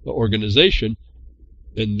organization.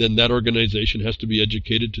 And then that organization has to be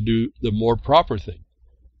educated to do the more proper thing.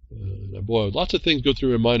 Boy, lots of things go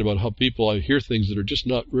through my mind about how I hear things that are just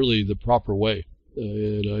not really the proper way.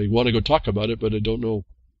 And I want to go talk about it, but I don't know.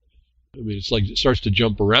 I mean, it's like it starts to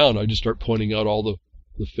jump around. I just start pointing out all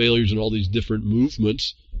the failures and all these different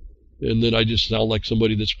movements. And then I just sound like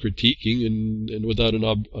somebody that's critiquing and without an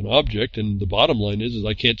object. And the bottom line is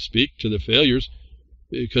I can't speak to the failures,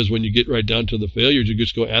 because when you get right down to the failures, you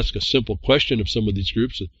just go ask a simple question of some of these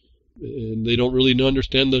groups, and they don't really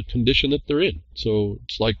understand the condition that they're in. So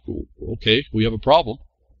it's like, okay, we have a problem.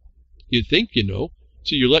 You think you know.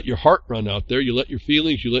 So you let your heart run out there. You let your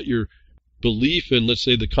feelings, you let your belief in, let's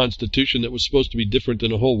say, the Constitution that was supposed to be different than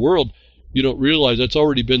the whole world. You don't realize that's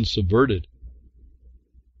already been subverted.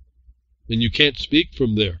 And you can't speak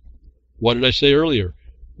from there. What did I say earlier?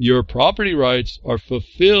 Your property rights are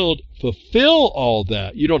fulfilled. Fulfill all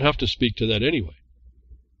that. You don't have to speak to that anyway.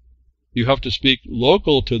 You have to speak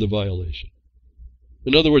local to the violation.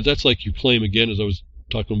 In other words, that's like you claim, again, as I was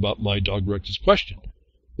talking about my dog Rex's question.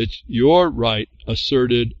 It's your right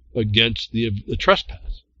asserted against the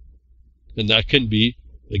trespass. And that can be,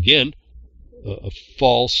 again, a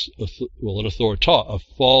false, an authority, a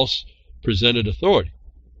false presented authority.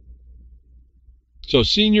 So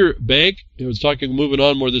senior bank, I was moving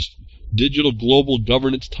on more this digital global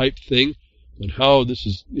governance type thing, and how this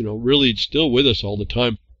is, really still with us all the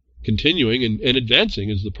time, continuing and advancing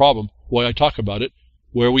is the problem. Why I talk about it,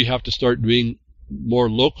 where we have to start being more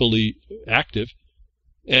locally active,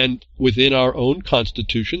 and within our own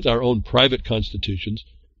constitutions, our own private constitutions,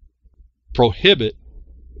 prohibit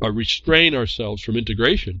or restrain ourselves from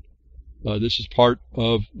integration. This is part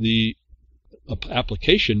of the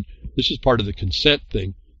application. This is part of the consent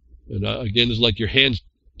thing. And again, it's like your hands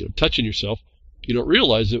touching yourself. You don't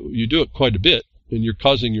realize that you do it quite a bit, and you're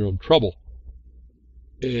causing your own trouble.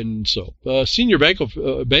 And so, senior Bank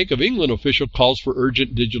of England official calls for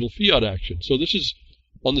urgent digital fiat action. So this is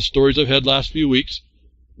on the stories I've had last few weeks,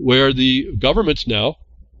 where the governments now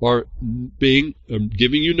are giving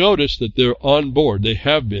you notice that they're on board. They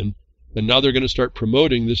have been, and now they're going to start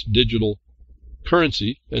promoting this digital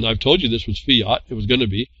currency. And I've told you this was fiat. It was going to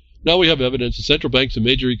be. Now we have evidence that central banks and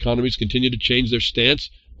major economies continue to change their stance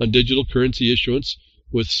on digital currency issuance,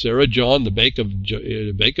 with Sarah John, the Bank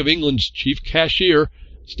of England's chief cashier,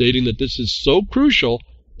 stating that this is so crucial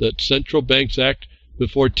that central banks act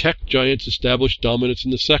before tech giants establish dominance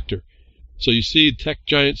in the sector. So you see, tech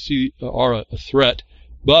giants are a threat,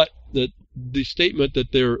 but the statement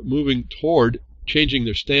that they're moving toward changing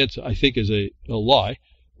their stance, I think, is a lie,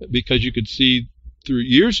 because you could see through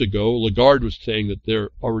years ago, Lagarde was saying that they're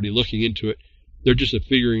already looking into it. They're just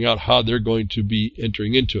figuring out how they're going to be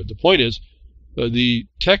entering into it. The point is, the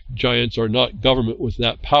tech giants are not government with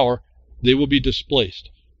that power. They will be displaced.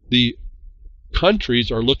 The countries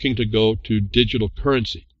are looking to go to digital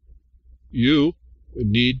currency. You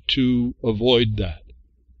need to avoid that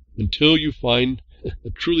until you find a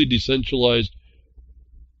truly decentralized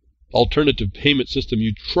alternative payment system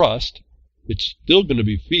you trust. It's still going to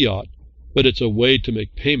be fiat, but it's a way to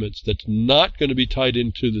make payments that's not going to be tied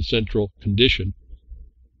into the central condition.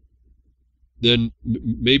 Then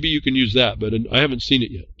maybe you can use that, but I haven't seen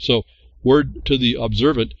it yet. So, word to the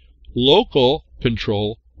observant, local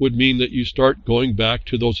control would mean that you start going back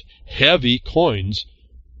to those heavy coins,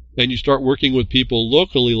 and you start working with people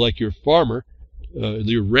locally, like your farmer,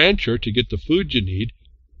 your rancher, to get the food you need,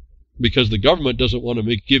 because the government doesn't want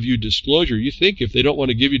to give you disclosure. You think if they don't want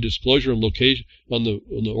to give you disclosure on location, on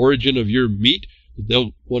the origin of your meat,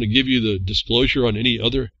 they'll want to give you the disclosure on any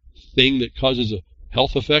other thing that causes a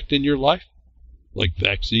health effect in your life? Like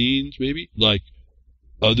vaccines, maybe? Like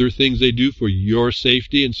other things they do for your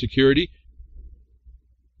safety and security?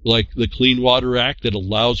 Like the Clean Water Act that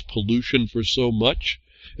allows pollution for so much,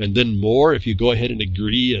 and then more if you go ahead and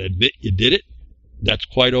agree and admit you did it? That's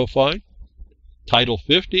quite fine. Title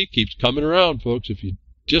 50 keeps coming around, folks. If you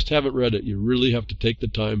just haven't read it, you really have to take the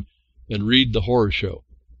time and read the horror show.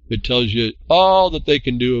 It tells you all that they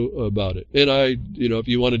can do about it. And if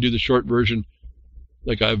you want to do the short version,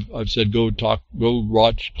 like I've said, go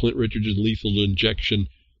watch Clint Richards' Lethal Injection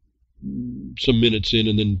some minutes in,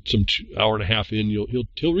 and then some hour and a half in,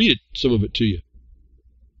 he'll read some of it to you.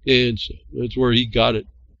 And so that's where he got it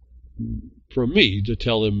from me, to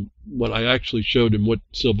tell him when I actually showed him what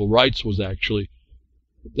civil rights was actually.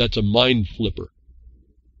 That's a mind flipper,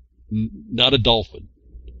 not a dolphin.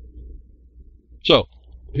 So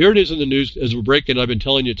here it is in the news as we're breaking. I've been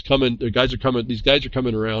telling you it's coming. These guys are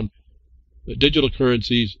coming around. Digital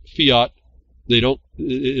currencies, fiat.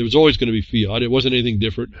 It was always going to be fiat. It wasn't anything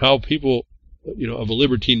different. How people, of a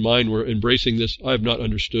libertine mind were embracing this, I have not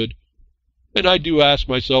understood. And I do ask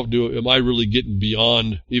myself, am I really getting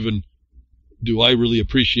beyond even, do I really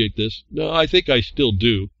appreciate this? No, I think I still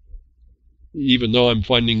do, even though I'm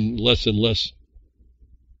finding less and less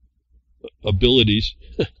abilities.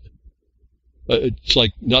 It's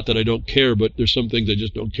like, not that I don't care, but there's some things I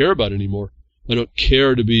just don't care about anymore. I don't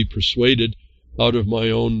care to be persuaded out of my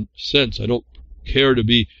own sense. I don't care to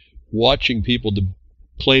be watching people to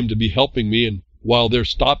claim to be helping me, and while they're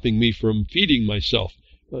stopping me from feeding myself.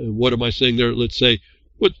 What am I saying there? Let's say,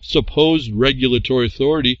 with supposed regulatory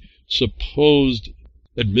authority, supposed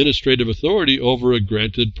administrative authority over a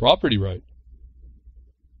granted property right.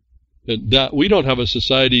 And that we don't have a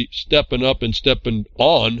society stepping up and stepping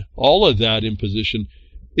on all of that imposition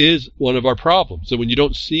is one of our problems. So when you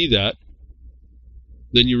don't see that,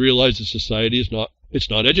 then you realize the society is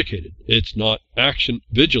not educated. It's not action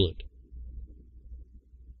vigilant.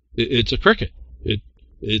 It's a cricket.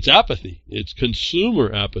 It's apathy. It's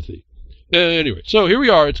consumer apathy. Anyway, so here we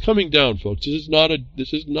are. It's coming down, folks. This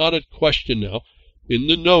is not a question now. In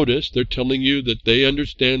the notice, they're telling you that they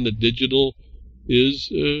understand that digital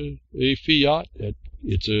is a fiat.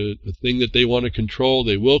 It's a thing that they want to control.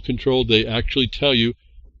 They will control. They actually tell you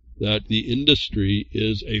that the industry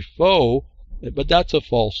is a foe, but that's a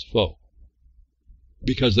false foe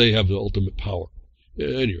because they have the ultimate power.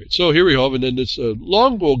 Anyway, so here we have, and then this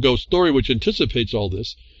long ago story which anticipates all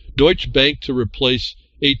this. Deutsche Bank to replace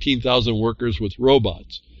 18,000 workers with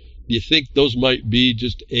robots. Do you think those might be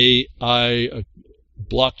just AI,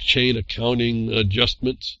 blockchain accounting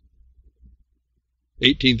adjustments?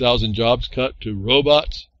 18,000 jobs cut to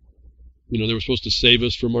robots? They were supposed to save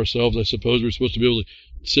us from ourselves, I suppose. We were supposed to be able to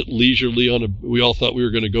sit leisurely we all thought we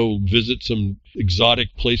were going to go visit some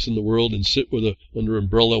exotic place in the world and sit under an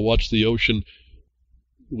umbrella, watch the ocean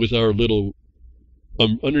with our little,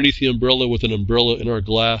 underneath the umbrella with an umbrella in our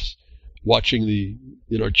glass, watching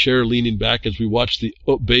in our chair, leaning back as we watched the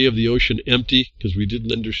bay of the ocean empty, because we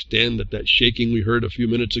didn't understand that shaking we heard a few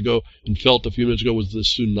minutes ago and felt a few minutes ago was the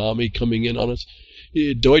tsunami coming in on us.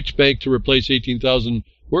 Deutsche Bank to replace 18,000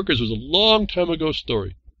 workers was a long time ago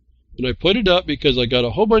story. And I put it up because I got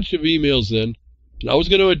a whole bunch of emails then, and I was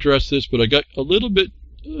going to address this, but I got a little bit,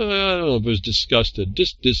 I don't know if it was disgusted,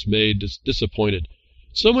 dismayed, disappointed.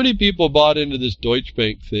 So many people bought into this Deutsche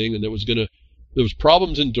Bank thing, and there was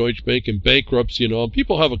problems in Deutsche Bank and bankruptcy and all.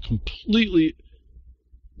 People have a completely,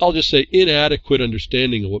 I'll just say, inadequate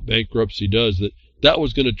understanding of what bankruptcy does, that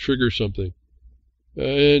was going to trigger something.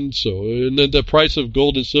 And then the price of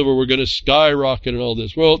gold and silver were going to skyrocket and all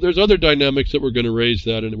this. Well, there's other dynamics that were going to raise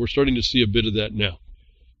that, and we're starting to see a bit of that now.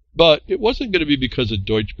 But it wasn't going to be because of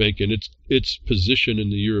Deutsche Bank and its position in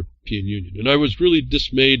the European Union. And I was really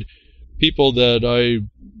dismayed. People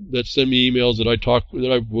that send me emails that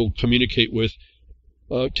I will communicate with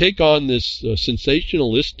take on this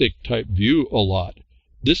sensationalistic type view a lot.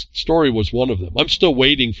 This story was one of them. I'm still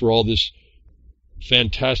waiting for all this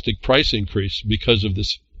fantastic price increase because of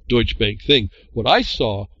this Deutsche Bank thing. What I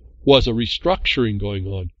saw was a restructuring going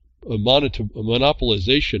on, a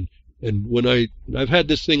monopolization. And when I've had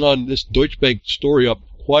this thing on this Deutsche Bank story up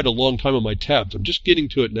quite a long time on my tabs. I'm just getting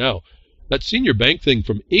to it now. That senior bank thing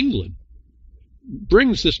from England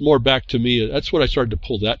brings this more back to me. That's what I started to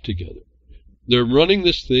pull that together. They're running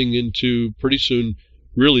this thing into pretty soon,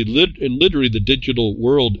 really, and literally the digital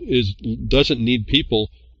world doesn't need people.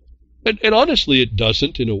 And honestly, it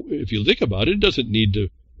doesn't. If you think about it, it doesn't need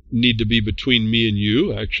to be between me and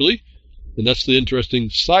you, actually. And that's the interesting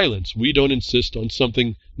silence. We don't insist on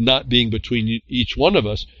something not being between each one of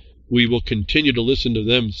us. We will continue to listen to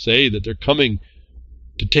them say that they're coming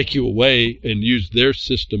to take you away and use their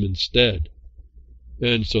system instead.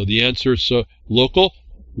 And so the answer is local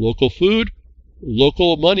food,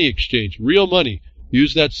 local money exchange, real money.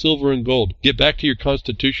 Use that silver and gold. Get back to your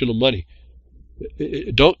constitutional money.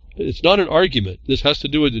 It's not an argument. This has to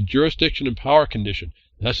do with the jurisdiction and power condition.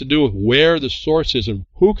 It has to do with where the source is and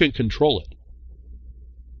who can control it.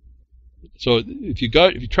 So if you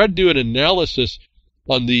try to do an analysis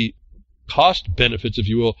on the cost benefits, if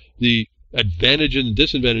you will, the advantages and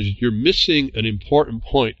disadvantages, you're missing an important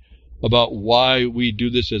point about why we do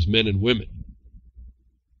this as men and women.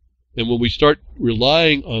 And when we start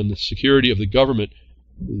relying on the security of the government,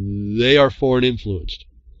 they are foreign influenced.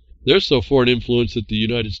 They're so foreign influenced that the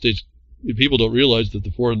United States, people don't realize that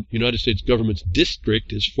the United States government's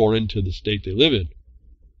district is foreign to the state they live in.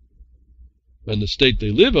 And the state they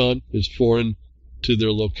live on is foreign to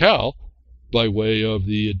their locale by way of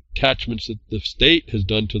the attachments that the state has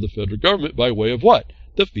done to the federal government by way of what?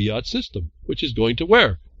 The Fiat system, which is going to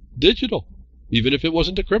where? Digital, even if it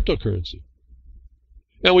wasn't a cryptocurrency.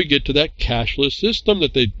 And we get to that cashless system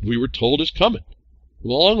that we were told is coming. How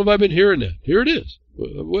long have I been hearing that? Here it is.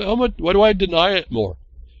 Why do I deny it more?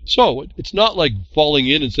 So it's not like falling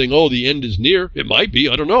in and saying, oh, the end is near. It might be,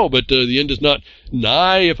 I don't know, but the end is not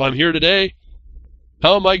nigh if I'm here today.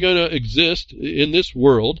 How am I going to exist in this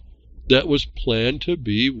world that was planned to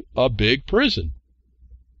be a big prison?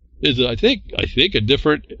 Is I think a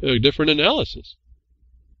different analysis.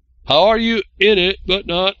 How are you in it but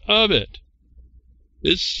not of it?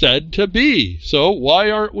 It's said to be. So why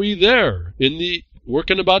aren't we there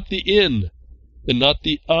working about the in and not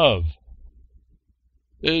the of?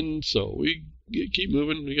 And so we keep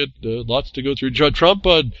moving. We got lots to go through.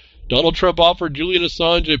 Donald Trump offered Julian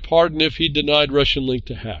Assange a pardon if he denied Russian link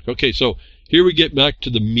to hack. Okay, so here we get back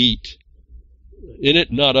to the meat. In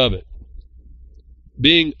it, not of it.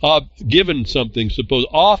 Being given something,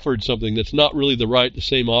 offered something that's not really the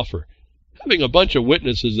same offer. Having a bunch of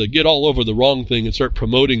witnesses that get all over the wrong thing and start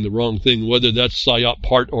promoting the wrong thing, whether that's PSYOP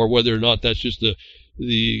part or whether or not that's just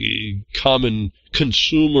the common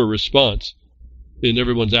consumer response in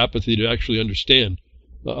everyone's apathy to actually understand.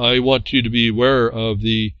 I want you to be aware of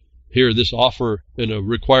this offer and a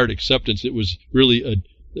required acceptance. It was really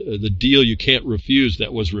the deal you can't refuse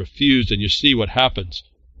that was refused, and you see what happens.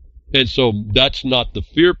 And so that's not the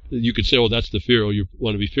fear. You could say, oh, that's the fear. Oh, you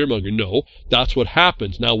want to be fearmonger. No, that's what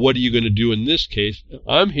happens. Now, what are you going to do in this case?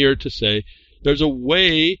 I'm here to say there's a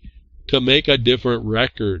way to make a different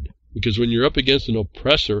record, because when you're up against an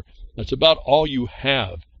oppressor, that's about all you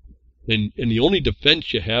have. And the only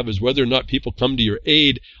defense you have is whether or not people come to your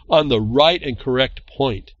aid on the right and correct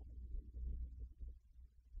point.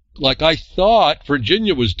 Like I thought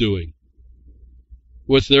Virginia was doing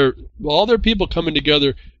with all their people coming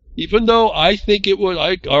together. Even though I think it was,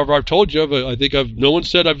 I've told you, no one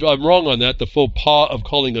said I'm wrong on that, the faux pas of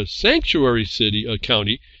calling a sanctuary city a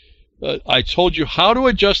county. I told you how to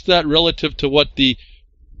adjust that relative to what the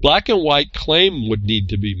black and white claim would need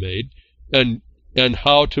to be made, and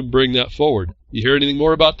how to bring that forward. You hear anything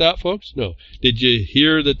more about that, folks? No. Did you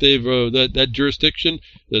hear that they've that jurisdiction,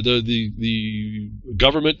 the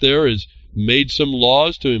government there has made some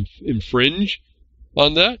laws to infringe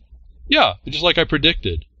on that? Yeah, just like I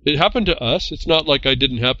predicted. It happened to us. It's not like it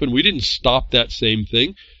didn't happen. We didn't stop that same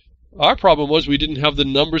thing. Our problem was we didn't have the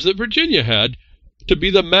numbers that Virginia had to be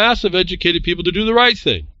the mass of educated people to do the right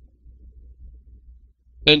thing.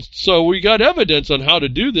 And so we got evidence on how to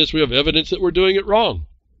do this. We have evidence that we're doing it wrong.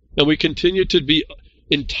 And we continue to be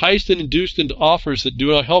enticed and induced into offers that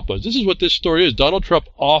do not help us. This is what this story is. Donald Trump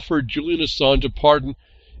offered Julian Assange a pardon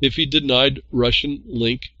if he denied Russian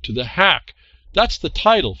link to the hack. That's the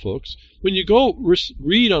title, folks. When you go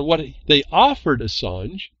read on what they offered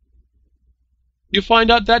Assange, you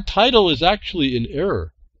find out that title is actually in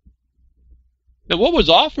error. And what was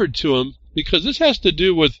offered to him, because this has to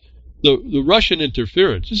do with the Russian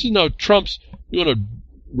interference. This is now Trump's, you want to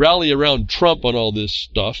rally around Trump on all this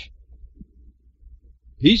stuff.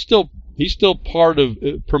 He's still part of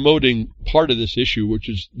promoting part of this issue, which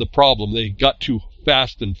is the problem. They got too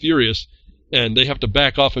fast and furious, and they have to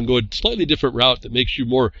back off and go a slightly different route that makes you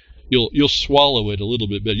more, you'll swallow it a little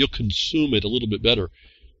bit better. You'll consume it a little bit better.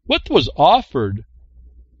 What was offered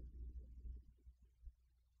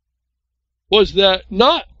was that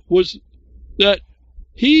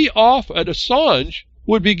Assange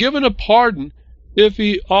would be given a pardon if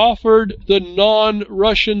he offered the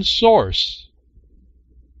non-Russian source.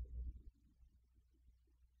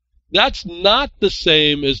 That's not the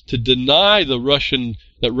same as to deny that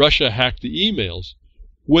Russia hacked the emails,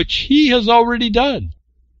 which he has already done.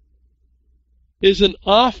 Is an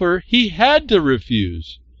offer he had to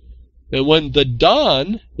refuse. And when the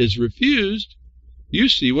Don is refused, you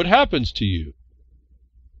see what happens to you.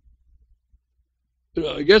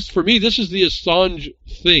 I guess for me, this is the Assange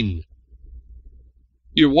thing.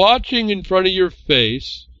 You're watching in front of your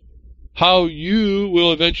face how you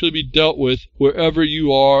will eventually be dealt with wherever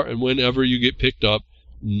you are and whenever you get picked up.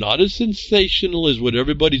 Not as sensational as what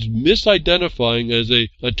everybody's misidentifying as an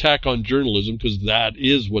attack on journalism, because that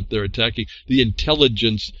is what they're attacking. The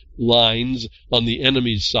intelligence lines on the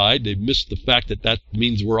enemy's side. They've missed the fact that that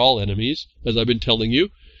means we're all enemies, as I've been telling you.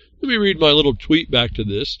 Let me read my little tweet back to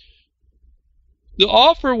this. The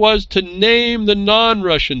offer was to name the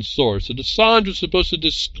non-Russian source that Assange was supposed to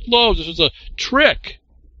disclose. This was a trick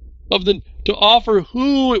to offer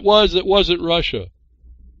who it was that wasn't Russia.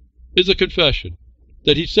 Is a confession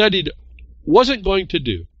that he said he wasn't going to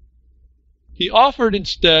do. He offered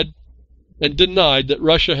instead and denied that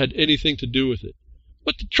Russia had anything to do with it.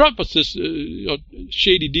 But the Trump assists,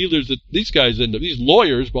 shady dealers that these guys end up, these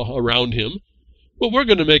lawyers around him, well, we're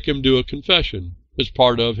going to make him do a confession as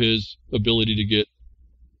part of his ability to get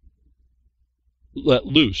let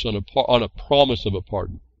loose on a promise of a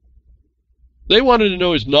pardon. They wanted to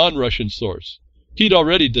know his non-Russian source. He'd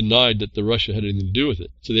already denied that the Russia had anything to do with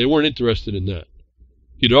it, so they weren't interested in that.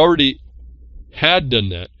 He'd already had done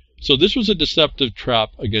that. So this was a deceptive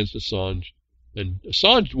trap against Assange, and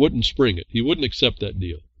Assange wouldn't spring it. He wouldn't accept that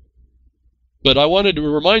deal. But I wanted to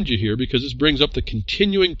remind you here, because this brings up the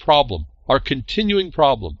continuing problem, our continuing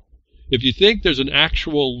problem. If you think there's an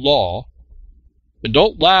actual law, and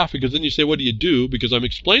don't laugh, because then you say, what do you do? Because I've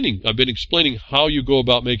been explaining how you go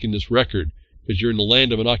about making this record, because you're in the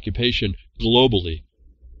land of an occupation globally.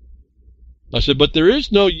 I said, but there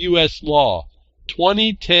is no U.S. law.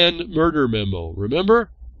 2010 murder memo.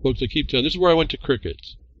 Remember? Folks, I keep telling you, this is where I went to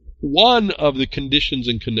crickets. One of the conditions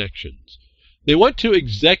and connections. They went to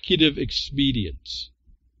executive expedience.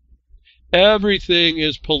 Everything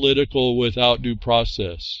is political without due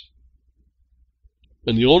process.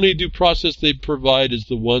 And the only due process they provide is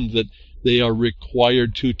the one that they are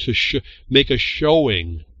required to make a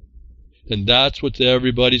showing. And that's what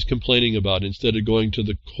everybody's complaining about, instead of going to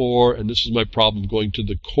the core, and this is my problem, going to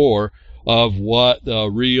the core of what the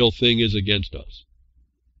real thing is against us.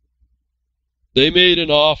 They made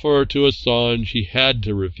an offer to Assange he had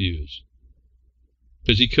to refuse,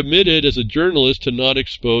 because he committed as a journalist to not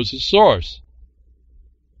expose his source.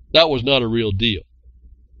 That was not a real deal.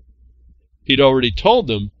 He'd already told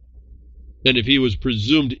them that if he was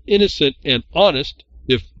presumed innocent and honest,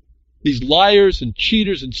 if these liars and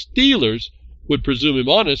cheaters and stealers would presume him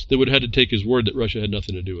honest, they would have had to take his word that Russia had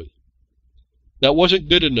nothing to do with it. That wasn't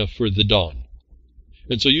good enough for the Don.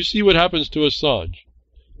 And so you see what happens to Assange.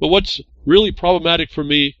 But what's really problematic for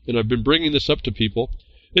me, and I've been bringing this up to people,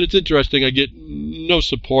 and it's interesting, I get no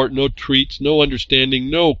support, no tweets, no understanding,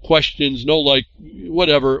 no questions, no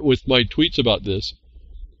whatever with my tweets about this.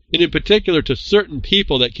 And in particular to certain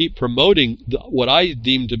people that keep promoting what I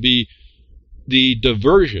deem to be the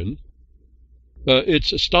diversion,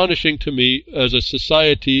 it's astonishing to me as a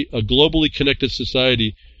society, a globally connected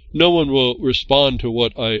society, no one will respond to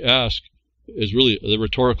what I ask is really the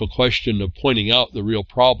rhetorical question of pointing out the real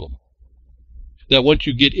problem. That once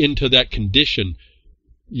you get into that condition,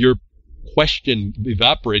 your question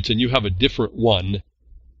evaporates and you have a different one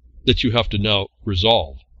that you have to now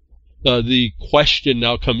resolve. The question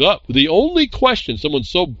now comes up. The only question, someone's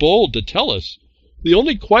so bold to tell us, the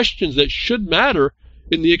only questions that should matter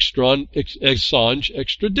in the Assange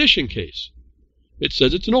extradition case. It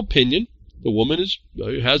says it's an opinion. The woman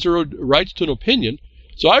has her rights to an opinion.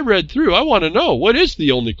 So I read through. I want to know, what is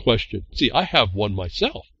the only question? See, I have one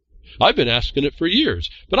myself. I've been asking it for years.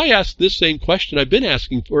 But I ask this same question I've been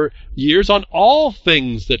asking for years on all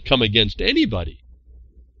things that come against anybody.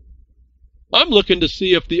 I'm looking to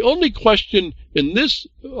see if the only question in this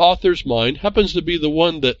author's mind happens to be the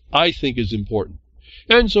one that I think is important.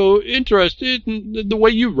 And so, interested in the way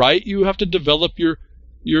you write, you have to develop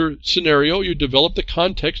your scenario. You develop the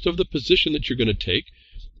context of the position that you're going to take.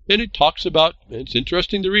 And it talks about, it's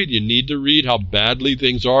interesting to read. You need to read how badly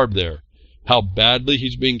things are there, how badly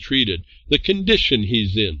he's being treated, the condition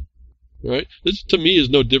he's in. Right? This, to me, is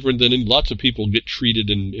no different than lots of people get treated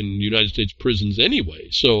in United States prisons anyway.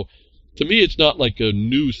 So, to me, it's not like a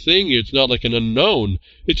new thing. It's not like an unknown.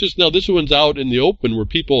 It's just now this one's out in the open where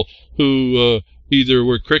people who either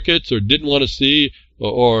were crickets or didn't want to see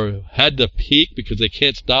or had to peek because they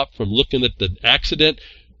can't stop from looking at the accident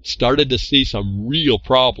started to see some real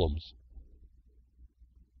problems.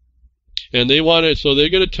 And they want it, so they're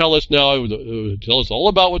going to tell us now, tell us all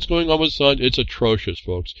about what's going on with Assange. It's atrocious,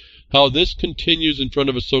 folks. How this continues in front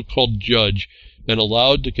of a so-called judge and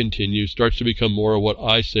allowed to continue starts to become more of what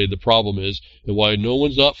I say the problem is, and why no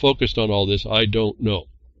one's not focused on all this, I don't know.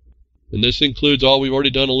 And this includes we've already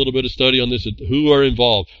done a little bit of study on this, who are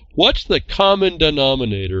involved. What's the common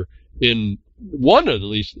denominator in one, at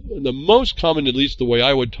least, the most common, at least the way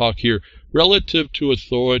I would talk here, relative to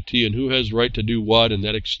authority and who has right to do what and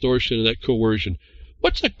that extortion and that coercion?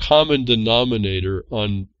 What's the common denominator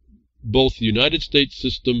on both the United States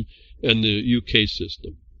system and the UK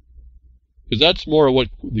system? Because that's more of what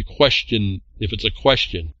the question, if it's a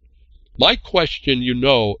question. My question,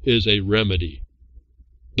 is a remedy,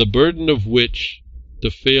 the burden of which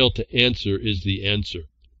to fail to answer is the answer,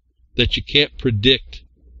 that you can't predict,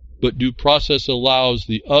 but due process allows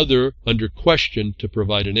the other under question to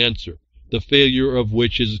provide an answer, the failure of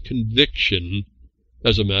which is conviction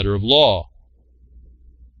as a matter of law.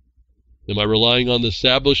 Am I relying on the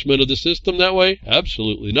establishment of the system that way?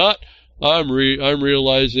 Absolutely not. I'm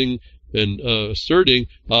realizing and asserting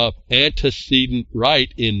antecedent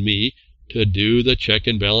right in me to do the check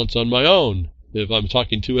and balance on my own. If I'm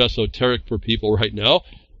talking too esoteric for people right now,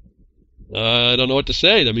 I don't know what to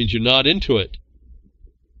say. That means you're not into it.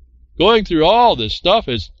 Going through all this stuff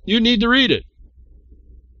is, you need to read it.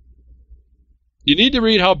 You need to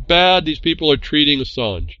read how bad these people are treating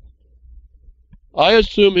Assange. I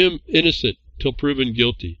assume him innocent till proven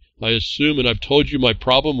guilty. I assume, and I've told you my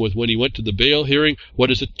problem with when he went to the bail hearing, what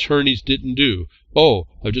his attorneys didn't do. Oh,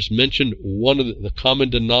 I just mentioned one of the common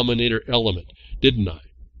denominator element, didn't I?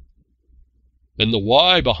 And the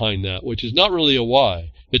why behind that, which is not really a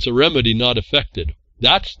why. It's a remedy not effected.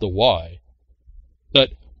 That's the why.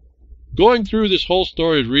 That going through this whole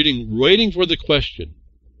story is waiting for the question.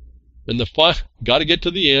 And got to get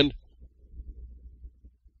to the end.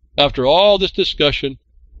 After all this discussion,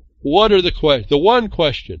 what are the one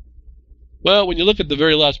question? Well, when you look at the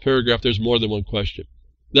very last paragraph, there's more than one question.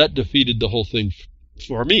 That defeated the whole thing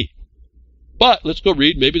for me. But let's go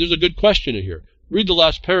read. Maybe there's a good question in here. Read the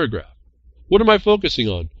last paragraph. What am I focusing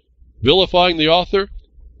on? Vilifying the author?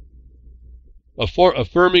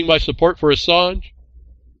 Affirming my support for Assange?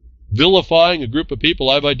 Vilifying a group of people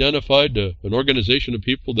I've identified, an organization of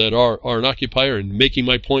people that are an occupier, and making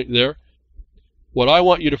my point there? What I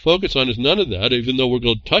want you to focus on is none of that, even though we're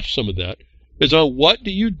going to touch some of that, is on what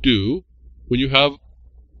do you do when you have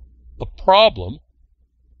a problem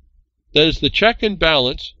that is the check and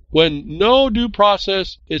balance when no due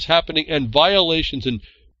process is happening and violations and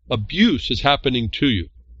abuse is happening to you.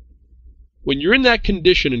 When you're in that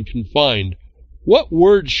condition and confined, what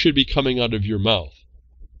words should be coming out of your mouth?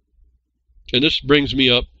 And this brings me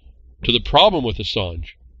up to the problem with Assange.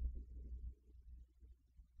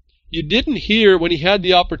 You didn't hear when he had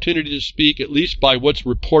the opportunity to speak, at least by what's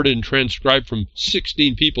reported and transcribed from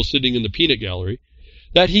 16 people sitting in the peanut gallery,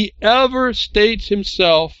 that he ever states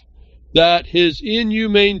himself that his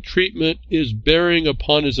inhumane treatment is bearing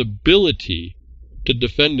upon his ability to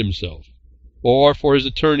defend himself, or for his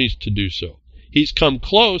attorneys to do so. He's come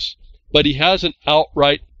close, but he hasn't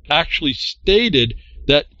outright actually stated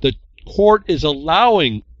that the court is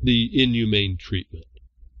allowing the inhumane treatment.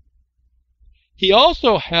 He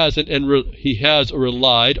also hasn't, he has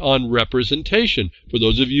relied on representation. For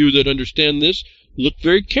those of you that understand this, look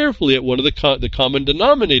very carefully at one of the common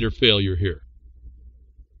denominator failure here.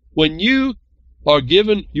 When you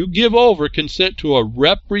give over consent to a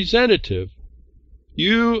representative,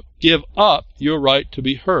 you give up your right to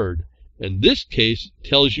be heard. And this case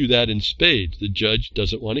tells you that in spades. The judge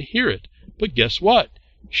doesn't want to hear it. But guess what?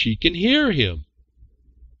 She can hear him.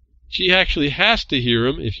 She actually has to hear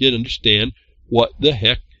him if you understand what the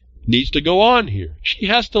heck needs to go on here. She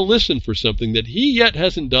has to listen for something that he yet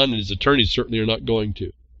hasn't done, and his attorneys certainly are not going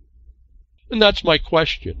to. And that's my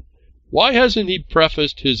question. Why hasn't he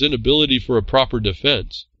prefaced his inability for a proper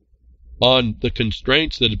defense on the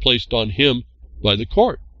constraints that are placed on him by the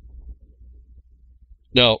court?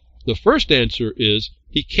 Now, the first answer is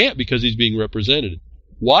he can't because he's being represented.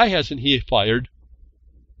 Why hasn't he fired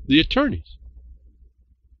the attorneys?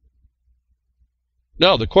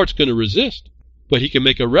 Now, the court's going to resist, but he can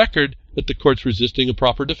make a record that the court's resisting a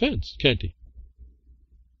proper defense, can't he?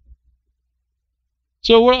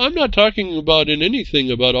 So I'm not talking about in anything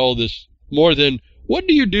about all this more than what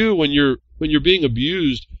do you do when you're being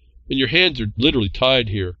abused and your hands are literally tied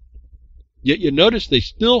here, yet you notice they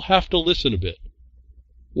still have to listen a bit.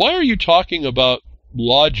 Why are you talking about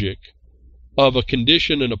logic of a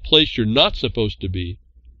condition in a place you're not supposed to be?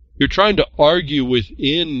 You're trying to argue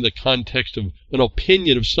within the context of an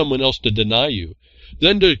opinion of someone else to deny you.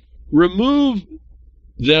 Then to remove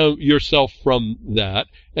yourself from that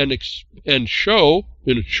and show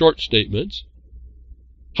in short statements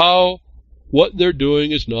how what they're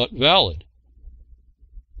doing is not valid.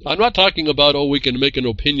 I'm not talking about, we can make an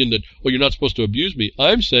opinion that, you're not supposed to abuse me.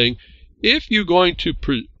 I'm saying if you're going to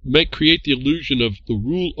create the illusion of the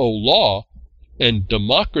rule of law and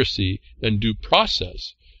democracy and due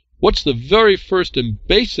process, what's the very first and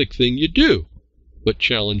basic thing you do but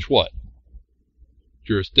challenge what?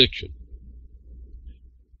 Jurisdiction.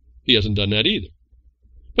 He hasn't done that either.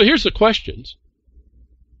 But here's the questions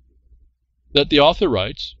that the author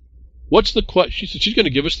writes. What's the question? She's going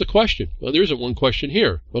to give us the question. Well, there isn't one question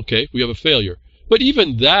here. Okay, we have a failure. But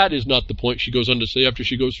even that is not the point. She goes on to say after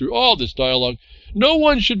she goes through all this dialogue, no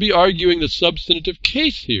one should be arguing the substantive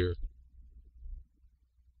case here.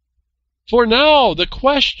 For now, the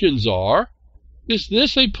questions are, is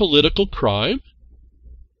this a political crime?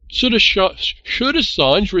 Should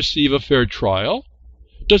Assange receive a fair trial?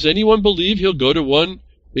 Does anyone believe he'll go to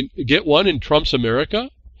get one in Trump's America?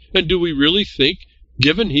 And do we really think,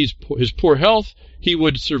 given his poor health, he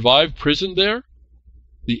would survive prison there?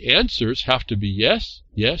 The answers have to be yes,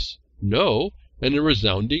 yes, no, and a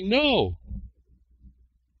resounding no.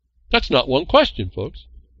 That's not one question, folks.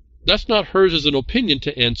 That's not hers as an opinion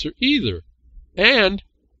to answer either. And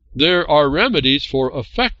there are remedies for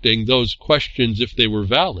affecting those questions if they were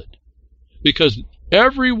valid. Because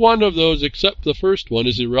every one of those except the first one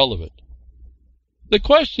is irrelevant. The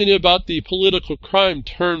question about the political crime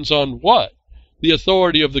turns on what? The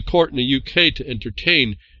authority of the court in the UK to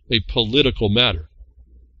entertain a political matter.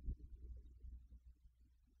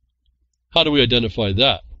 How do we identify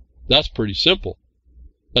that? That's pretty simple.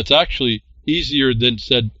 That's actually easier than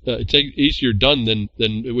said. It's easier done than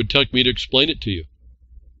it would take me to explain it to you.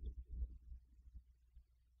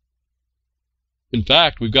 In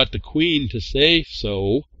fact, we've got the Queen to say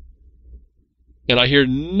so, and I hear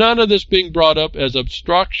none of this being brought up as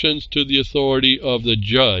obstructions to the authority of the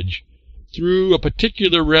judge through a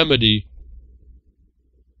particular remedy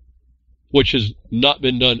which has not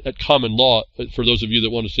been done at common law. For those of you that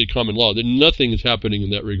want to say common law, then nothing is happening in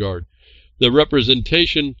that regard. The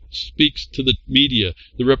representation speaks to the media.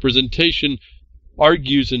 The representation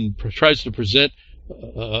argues and tries to present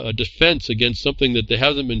a defense against something that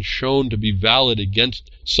hasn't been shown to be valid against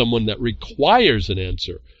someone that requires an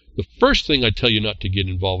answer. The first thing I tell you not to get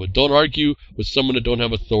involved with, don't argue with someone that don't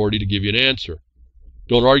have authority to give you an answer.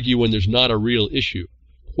 Don't argue when there's not a real issue.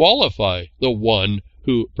 Qualify the one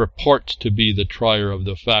who purports to be the trier of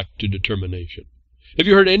the fact to determination. Have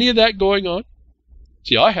you heard any of that going on?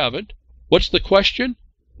 See, I haven't. What's the question?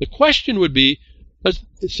 The question would be,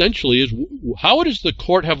 essentially, is how does the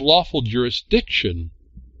court have lawful jurisdiction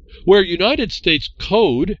where United States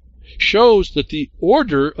Code shows that the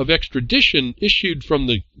order of extradition issued from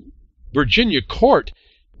the Virginia court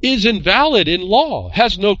is invalid in law,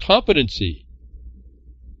 has no competency?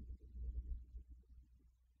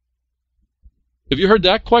 Have you heard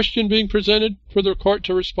that question being presented for the court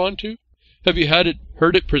to respond to? Have you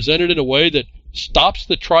heard it presented in a way that stops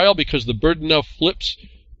the trial because the burden now flips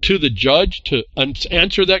to the judge to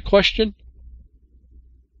answer that question?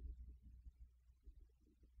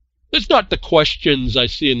 It's not the questions I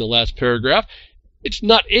see in the last paragraph. It's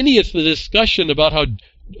not any of the discussion about how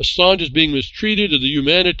Assange is being mistreated, or the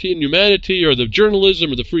humanity, or the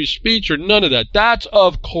journalism, or the free speech, or none of that. That's,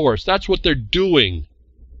 of course, that's what they're doing.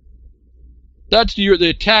 That's the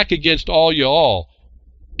attack against all y'all.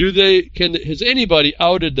 Has anybody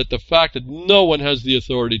outed that the fact that no one has the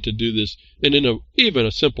authority to do this, and in even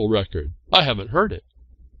a simple record? I haven't heard it.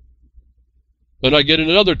 And I get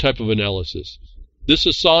another type of analysis. This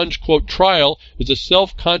Assange, quote, trial is a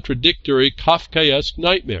self-contradictory Kafkaesque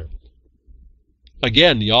nightmare.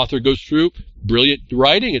 Again, the author goes through brilliant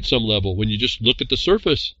writing at some level. When you just look at the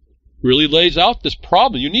surface, really lays out this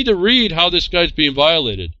problem. You need to read how this guy's being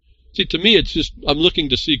violated. See, to me, it's just, I'm looking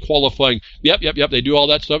to see qualifying. Yep, they do all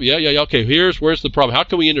that stuff. Yeah, okay, where's the problem? How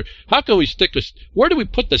can we stick this? Where do we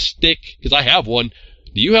put the stick? Because I have one.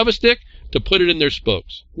 Do you have a stick? To put it in their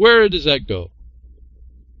spokes. Where does that go?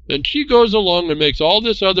 And she goes along and makes all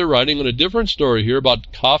this other writing on a different story here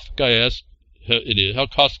about Kafkaesque. How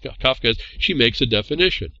Kafkaesque. She makes a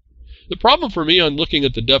definition. The problem for me on looking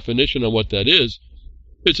at the definition on what that is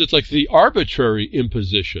it's like the arbitrary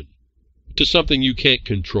imposition to something you can't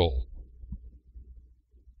control.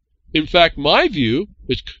 In fact, my view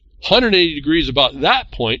is 180 degrees about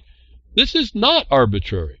that point. This is not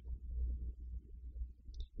arbitrary.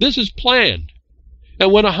 This is planned.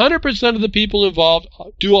 And when 100% of the people involved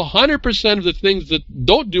do 100% of the things that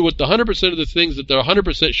don't do what the 100% of the things that the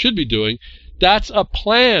 100% should be doing, that's a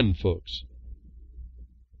plan, folks.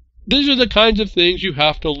 These are the kinds of things you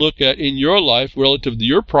have to look at in your life relative to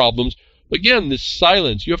your problems. Again, this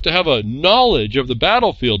silence. You have to have a knowledge of the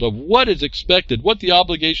battlefield, of what is expected, what the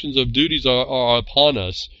obligations of duties are upon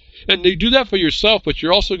us. And you do that for yourself, but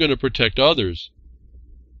you're also going to protect others.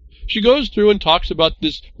 She goes through and talks about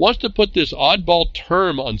this, wants to put this oddball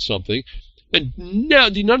term on something. And now,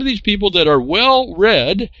 none of these people that are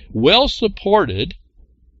well-read, well-supported,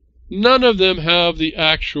 none of them have the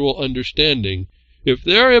actual understanding. If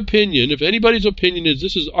anybody's opinion is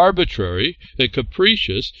this is arbitrary and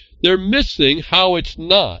capricious, they're missing how it's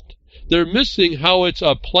not. They're missing how it's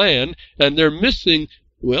a plan, and they're missing,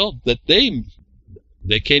 that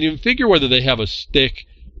they can't even figure whether they have a stick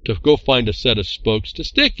to go find a set of spokes to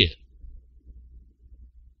stick in.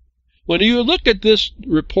 When you look at this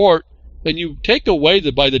report and you take away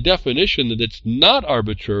by the definition that it's not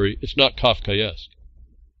arbitrary, it's not Kafkaesque.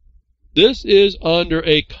 This is under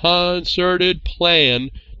a concerted plan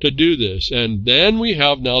to do this. And then we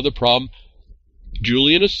have now the problem.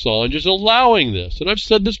 Julian Assange is allowing this. And I've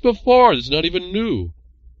said this before. It's not even new.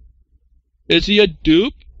 Is he a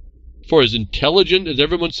dupe for as intelligent as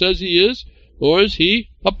everyone says he is? Or is he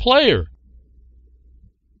a player?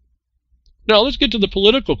 Now, let's get to the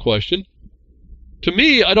political question. To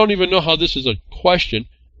me, I don't even know how this is a question.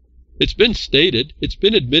 It's been stated. It's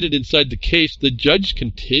been admitted inside the case. The judge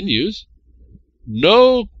continues.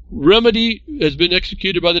 No remedy has been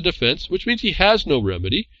executed by the defense, which means he has no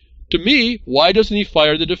remedy. To me, why doesn't he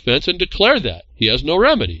fire the defense and declare that he has no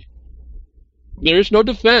remedy? There is no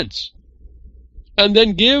defense. And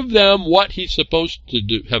then give them what he's supposed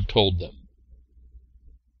to have told them.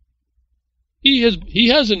 He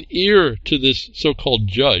has an ear to this so-called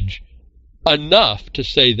judge, enough to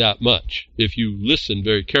say that much, if you listen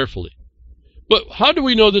very carefully. But how do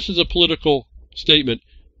we know this is a political statement?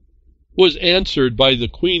 Was answered by the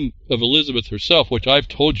Queen of Elizabeth herself, which I've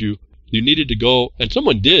told you needed to go, and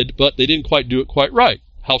someone did, but they didn't quite do it quite right.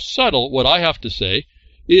 How subtle what I have to say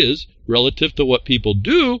is relative to what people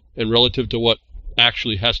do and relative to what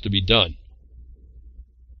actually has to be done.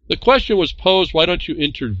 The question was posed, why don't you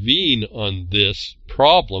intervene on this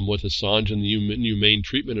problem with Assange and the inhumane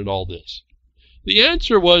treatment and all this? The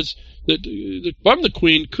answer was that the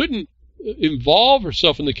Queen couldn't involve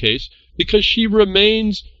herself in the case because she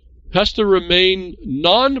has to remain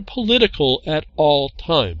non-political at all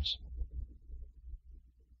times.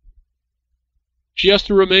 She has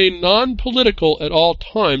to remain non-political at all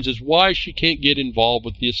times is why she can't get involved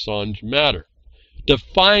with the Assange matter.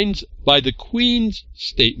 Defines by the Queen's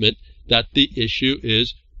statement that the issue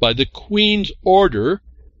is by the Queen's order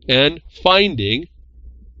and finding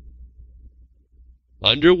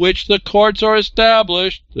under which the courts are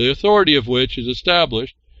established, the authority of which is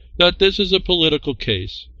established, that this is a political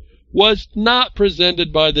case, was not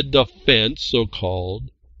presented by the defense,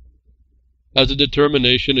 so-called, as a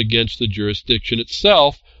determination against the jurisdiction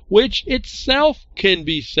itself, which itself can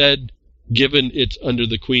be said, given it's under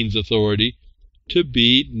the Queen's authority, to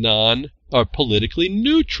be politically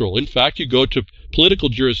neutral. In fact, you go to political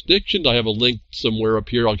jurisdiction. I have a link somewhere up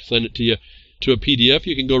here. I'll send it to you to a PDF.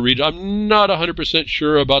 You can go read it. I'm not 100%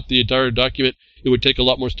 sure about the entire document. It would take a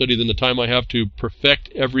lot more study than the time I have to perfect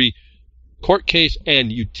every court case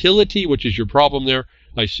and utility, which is your problem there.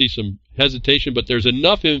 I see some hesitation, but there's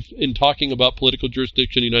enough in talking about political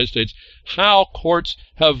jurisdiction in the United States, how courts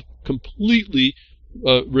have completely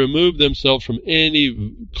removed themselves from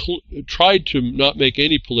tried to not make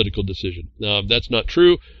any political decision. Now, if that's not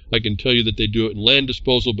true, I can tell you that they do it in land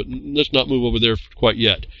disposal, but let's not move over there quite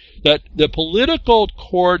yet. That the political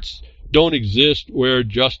courts don't exist where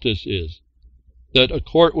justice is. That a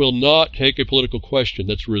court will not take a political question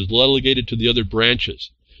that's relegated to the other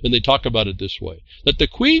branches. And they talk about it this way. That the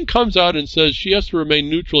Queen comes out and says she has to remain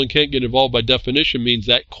neutral and can't get involved by definition means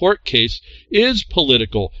that court case is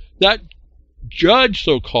political. That judge,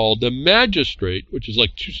 so-called, the magistrate, which is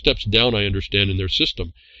like 2 steps down, I understand, in their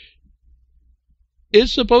system,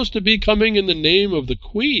 is supposed to be coming in the name of the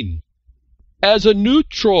Queen as a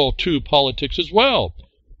neutral to politics as well.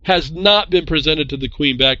 Has not been presented to the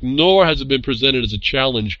Queen back, nor has it been presented as a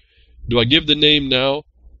challenge. Do I give the name now?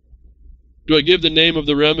 Do I give the name of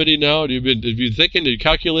the remedy now? Have you been thinking, did you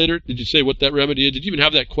calculator? Did you say what that remedy is? Did you even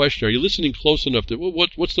have that question? Are you listening close enough to,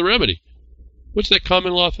 what's the remedy? What's that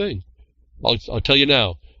common law thing? I'll tell you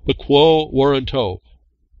now. The quo warranto.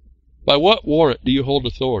 By what warrant do you hold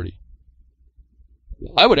authority?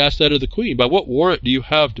 I would ask that of the Queen. By what warrant do you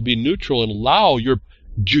have to be neutral and allow your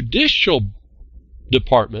judicial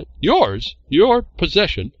department, your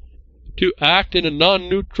possession, to act in a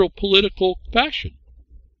non-neutral political fashion?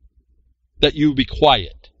 That you be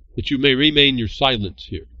quiet, that you may remain your silence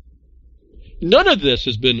here. None of this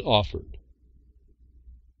has been offered.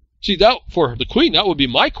 See, that for the Queen, that would be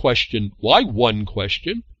my question. Why one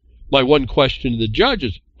question? My one question to the judge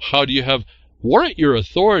is, how do you warrant your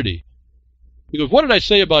authority? Because what did I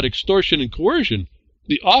say about extortion and coercion?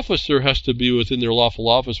 The officer has to be within their lawful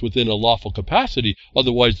office, within a lawful capacity.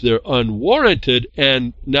 Otherwise, they're unwarranted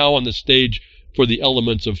and now on the stage for the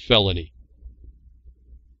elements of felony.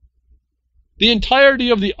 The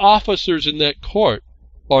entirety of the officers in that court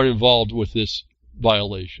are involved with this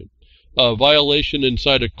violation. A violation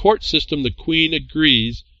inside a court system, the Queen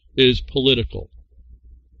agrees, is political.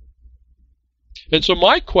 And so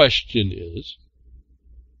my question is,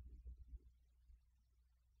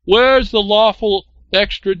 where's the lawful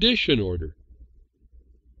extradition order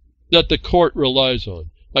that the court relies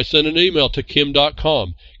on? I sent an email to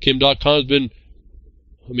Kim.com. Kim.com has been,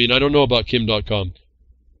 I don't know about Kim.com.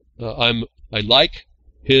 I like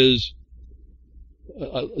his,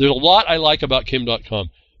 there's a lot I like about Kim.com.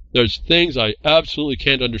 There's things I absolutely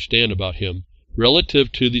can't understand about him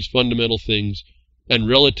relative to these fundamental things and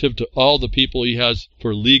relative to all the people he has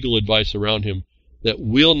for legal advice around him that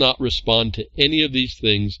will not respond to any of these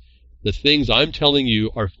things. The things I'm telling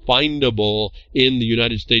you are findable in the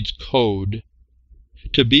United States Code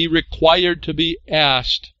to be required to be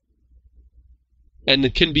asked, and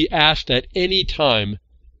it can be asked at any time.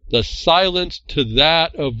 The silence to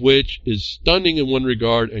that of which is stunning in one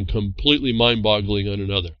regard and completely mind-boggling on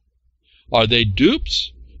another. Are they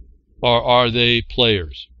dupes or are they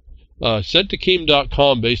players? Sent to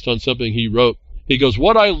Kim.com based on something he wrote. He goes,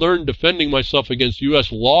 what I learned defending myself against U.S.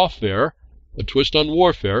 lawfare, a twist on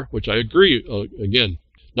warfare, which I agree, again,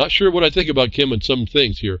 not sure what I think about Kim on some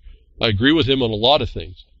things here. I agree with him on a lot of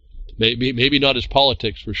things. Maybe not his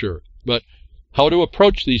politics for sure. But how to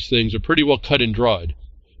approach these things are pretty well cut and dried.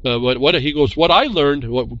 He goes, what I learned,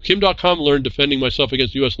 what Kim.com learned defending myself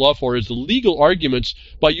against U.S. lawfare is the legal arguments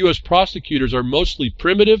by U.S. prosecutors are mostly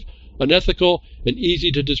primitive, unethical, and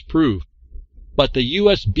easy to disprove. But the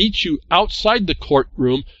U.S. beats you outside the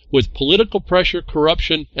courtroom with political pressure,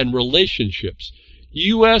 corruption, and relationships.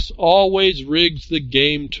 U.S. always rigs the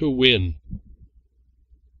game to win.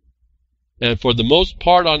 And for the most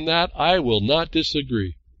part on that, I will not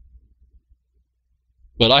disagree.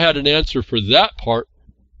 But I had an answer for that part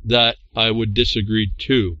that I would disagree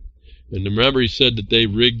too. And remember, he said that they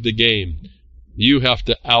rigged the game. You have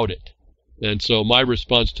to out it. And so my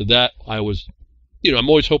response to that, I'm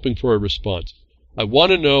always hoping for a response. I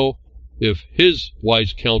want to know if his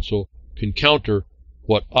wise counsel can counter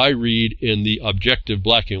what I read in the objective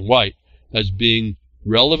black and white as being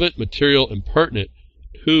relevant, material, and pertinent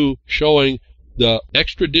to showing the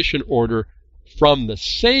extradition order from the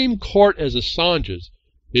same court as Assange's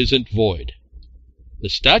isn't void. The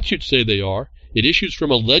statutes say they are. It issues from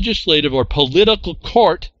a legislative or political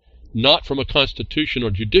court, not from a constitutional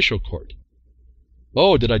or judicial court.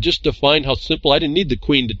 Oh, did I just define how simple? I didn't need the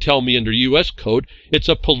Queen to tell me under U.S. code. It's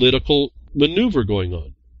a political maneuver going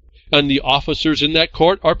on. And the officers in that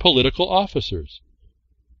court are political officers.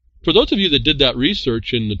 For those of you that did that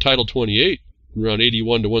research in the Title 28, around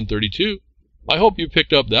 81 to 132, I hope you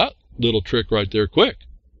picked up that little trick right there quick.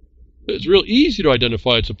 It's real easy to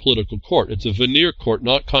identify it's a political court. It's a veneer court,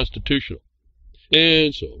 not constitutional.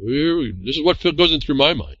 And so this is what goes in through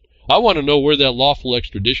my mind. I want to know where that lawful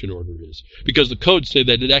extradition order is, because the codes say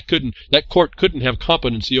that that court couldn't have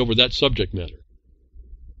competency over that subject matter.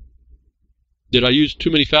 Did I use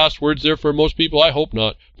too many fast words there for most people? I hope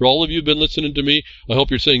not. For all of you who've been listening to me, I hope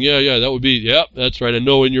you're saying, yeah, that would be, yeah, that's right. I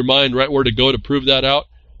know in your mind right where to go to prove that out.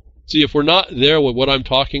 See, if we're not there with what I'm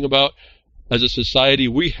talking about, as a society,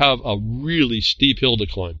 we have a really steep hill to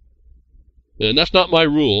climb. And that's not my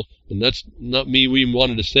rule, and that's not me. We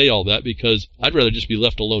wanted to say all that because I'd rather just be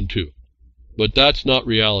left alone too. But that's not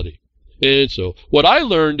reality. And so what I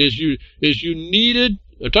learned is you needed,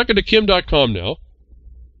 I'm talking to Kim.com now,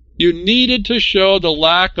 you needed to show the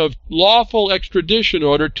lack of lawful extradition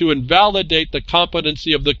order to invalidate the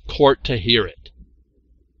competency of the court to hear it.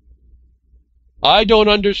 I don't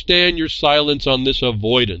understand your silence on this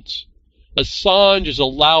avoidance. Assange is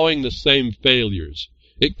allowing the same failures.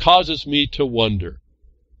 It causes me to wonder.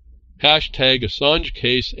 Hashtag Assange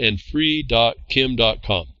case and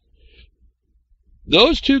free.kim.com.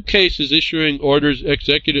 Those two cases issuing orders,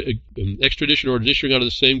 extradition orders issuing out of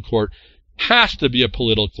the same court, has to be a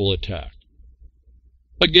political attack.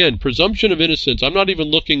 Again, presumption of innocence. I'm not even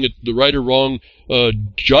looking at the right or wrong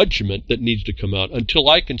judgment that needs to come out until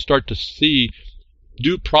I can start to see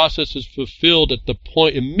due process is fulfilled at the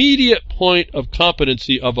immediate point of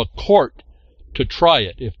competency of a court to try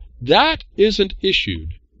it. If that isn't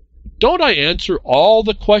issued, don't I answer all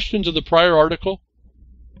the questions of the prior article?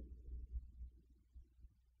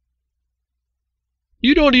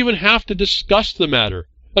 You don't even have to discuss the matter.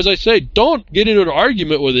 As I say, don't get into an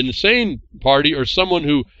argument with an insane party or someone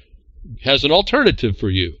who has an alternative for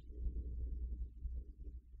you.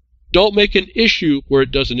 Don't make an issue where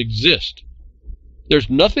it doesn't exist. There's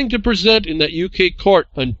nothing to present in that UK court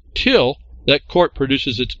until that court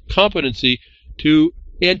produces its competency to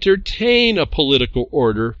entertain a political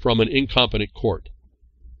order from an incompetent court.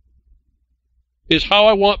 Is how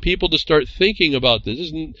I want people to start thinking about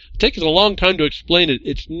this. It takes a long time to explain it.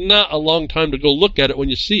 It's not a long time to go look at it when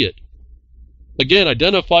you see it. Again,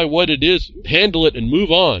 identify what it is, handle it, and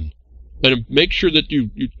move on. And make sure that you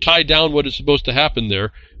tie down what is supposed to happen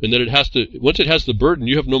there, and that it has to, once it has the burden,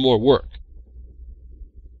 you have no more work.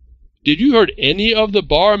 Did you heard any of the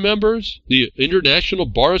bar members, the International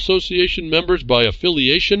Bar Association members by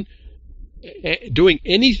affiliation, doing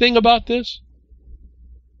anything about this?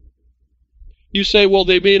 You say, well,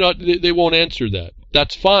 they may not, they won't answer that.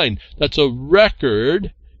 That's fine. That's a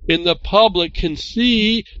record in the public can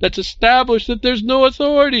see that's established that there's no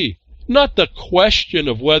authority. Not the question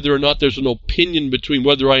of whether or not there's an opinion between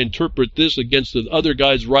whether I interpret this against the other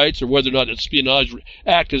guy's rights or whether or not Espionage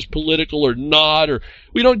Act is political or not. Or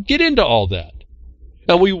we don't get into all that.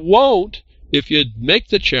 And we won't if you make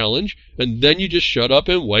the challenge and then you just shut up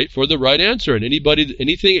and wait for the right answer. And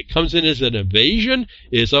anything that comes in as an evasion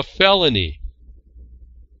is a felony.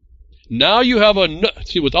 Now you have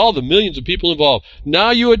with all the millions of people involved, now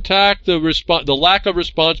you attack the lack of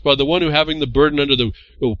response by the one who having the burden under the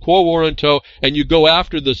quo warranto, and you go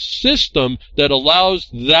after the system that allows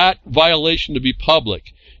that violation to be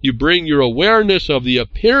public. You bring your awareness of the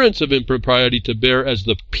appearance of impropriety to bear as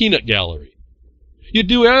the peanut gallery. You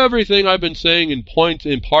do everything I've been saying in points,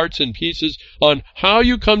 in parts and pieces on how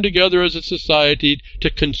you come together as a society to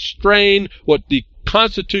constrain what the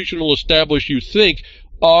constitutional established you think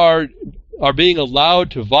are being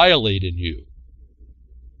allowed to violate in you.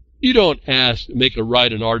 You don't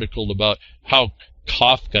write an article about how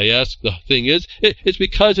Kafkaesque the thing is. It's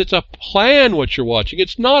because it's a plan what you're watching.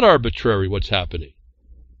 It's not arbitrary what's happening.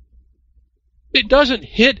 It doesn't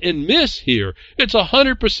hit and miss here. It's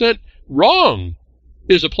 100% wrong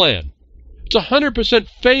is a plan. It's 100%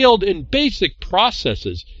 failed in basic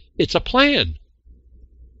processes. It's a plan.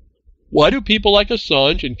 Why do people like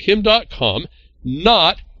Assange and Kim.com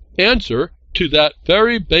not answer to that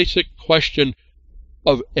very basic question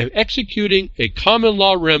of executing a common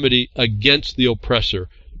law remedy against the oppressor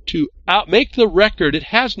to make the record it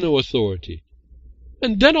has no authority?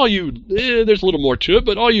 And then there's a little more to it,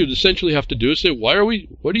 but all you essentially have to do is say, what are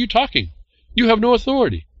you talking? You have no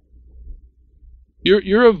authority.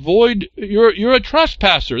 You're a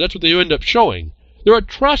trespasser. That's what they end up showing. They're a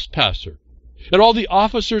trespasser. And all the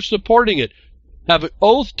officers supporting it have an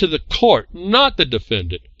oath to the court, not the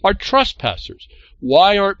defendant, are trespassers.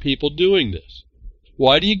 Why aren't people doing this?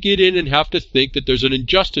 Why do you get in and have to think that there's an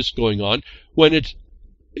injustice going on when it's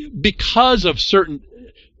because of certain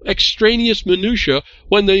extraneous minutia,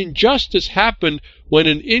 when the injustice happened when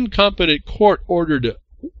an incompetent court ordered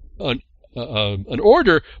an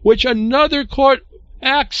order which another court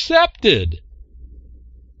accepted?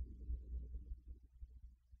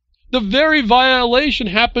 The very violation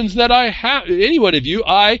happens that I have, any one of you,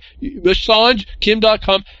 Assange,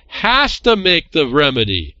 Kim.com, has to make the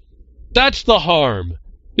remedy. That's the harm.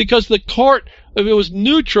 Because the court, if it was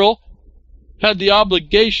neutral, had the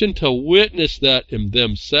obligation to witness that in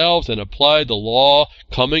themselves and apply the law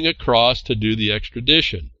coming across to do the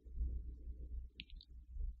extradition.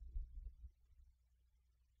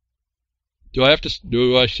 Do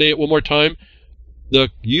I say it one more time? The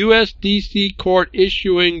USDC court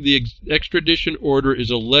issuing the extradition order is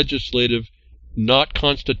a legislative, not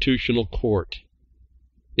constitutional court.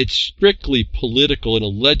 It's strictly political in a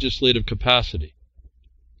legislative capacity.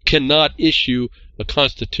 Cannot issue a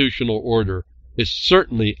constitutional order. Is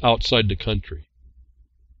certainly outside the country.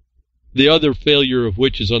 The other failure of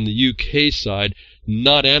which is on the UK side,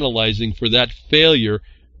 not analyzing for that failure,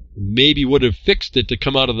 maybe would have fixed it to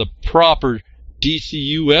come out of the proper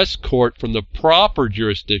DCUS court from the proper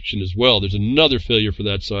jurisdiction as well. There's another failure for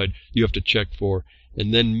that side you have to check for,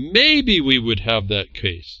 and then maybe we would have that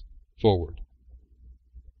case forward.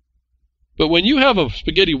 But when you have a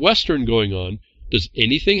spaghetti western going on, does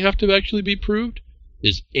anything have to actually be proved?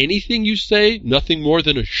 Is anything you say nothing more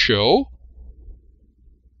than a show?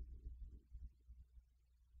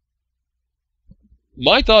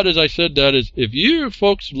 My thought as I said that is, if you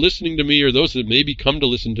folks listening to me or those that maybe come to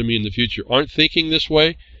listen to me in the future aren't thinking this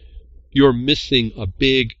way, you're missing a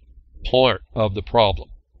big part of the problem.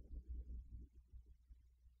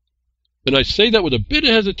 And I say that with a bit of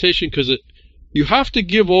hesitation because you have to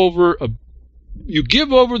give over, you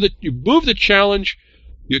move the challenge,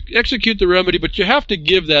 you execute the remedy, but you have to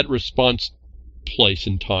give that response place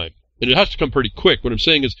and time. And it has to come pretty quick. What I'm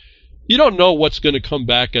saying is, you don't know what's going to come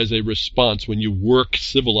back as a response when you work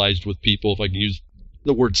civilized with people, if I can use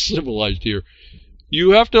the word civilized here.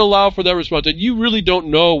 You have to allow for that response, and you really don't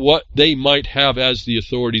know what they might have as the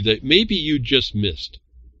authority that maybe you just missed.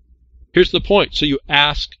 Here's the point. So you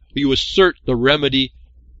assert the remedy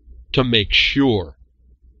to make sure.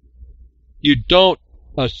 You don't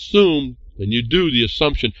assume, and you do the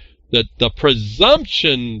assumption, that the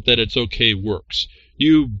presumption that it's okay works.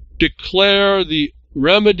 You declare the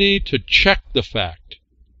remedy to check the fact.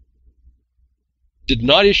 Did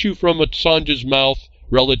not issue from Assange's mouth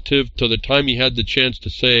relative to the time he had the chance to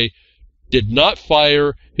say, did not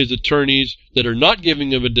fire his attorneys that are not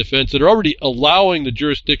giving him a defense, that are already allowing the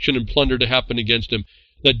jurisdiction and plunder to happen against him,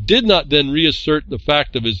 that did not then reassert the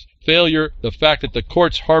fact of his failure, the fact that the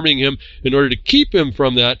court's harming him in order to keep him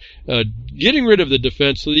from that, getting rid of the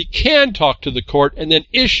defense so that he can talk to the court and then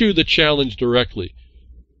issue the challenge directly.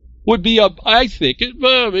 Would be, I think,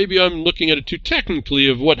 maybe I'm looking at it too technically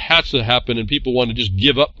of what has to happen and people want to just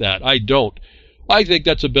give up that. I don't. I think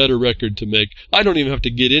that's a better record to make. I don't even have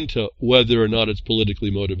to get into whether or not it's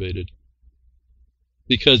politically motivated.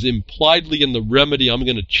 Because impliedly in the remedy, I'm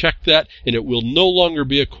going to check that, and it will no longer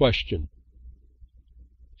be a question.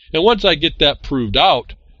 And once I get that proved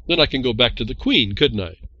out, then I can go back to the Queen, couldn't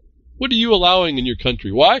I? What are you allowing in your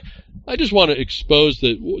country? Why? I just want to expose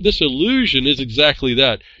that this illusion is exactly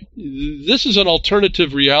that. This is an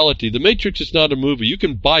alternative reality. The Matrix is not a movie. You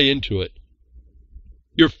can buy into it.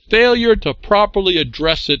 Your failure to properly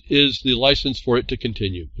address it is the license for it to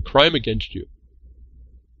continue. The crime against you.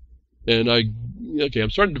 And I'm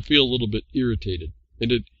starting to feel a little bit irritated.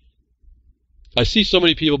 And I see so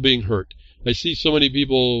many people being hurt. I see so many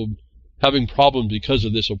people having problems because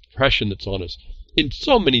of this oppression that's on us in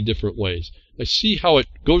so many different ways. I see how it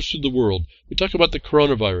goes through the world. We talk about the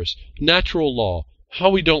coronavirus, natural law, how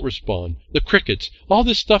we don't respond, the crickets, all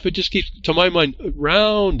this stuff. It just keeps, to my mind,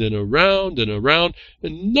 around and around and around,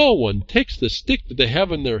 and no one takes the stick that they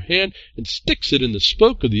have in their hand and sticks it in the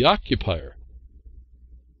spoke of the occupier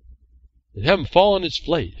and have him fall on his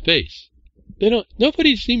face.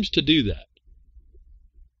 Nobody seems to do that.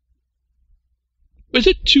 Is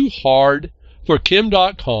it too hard for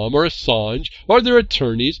Kim.com or Assange or their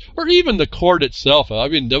attorneys or even the court itself? I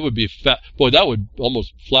mean, that would be that would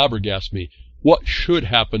almost flabbergast me. What should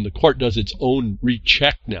happen? The court does its own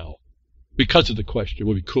recheck now because of the question. It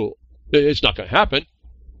would be cool. It's not going to happen.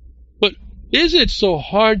 But is it so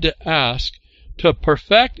hard to ask to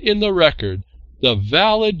perfect in the record the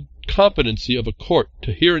valid competency of a court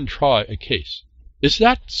to hear and try a case? Is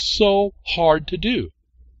that so hard to do?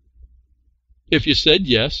 If you said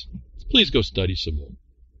yes, please go study some more.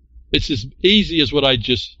 It's as easy as what I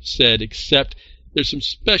just said, except there's some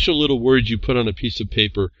special little words you put on a piece of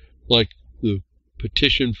paper, like the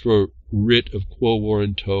petition for writ of quo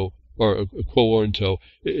warranto, or a quo warranto.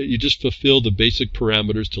 You just fulfill the basic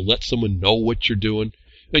parameters to let someone know what you're doing,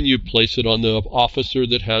 and you place it on the officer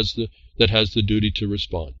that has the duty to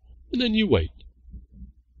respond. And then you wait.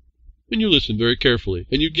 And you listen very carefully.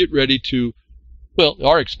 And you get ready to, well,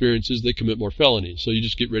 our experience is they commit more felonies. So you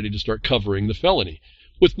just get ready to start covering the felony.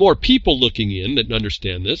 With more people looking in that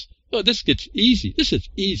understand this, oh, this gets easy. This is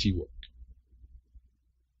easy work.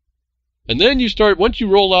 And then you start, once you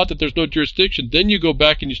roll out that there's no jurisdiction, then you go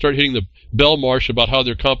back and you start hitting the bell marsh about how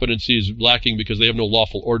their competency is lacking because they have no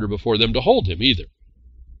lawful order before them to hold him either.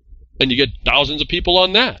 And you get thousands of people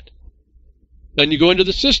on that. And you go into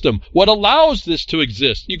the system. What allows this to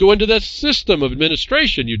exist? You go into that system of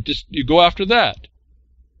administration. You go after that.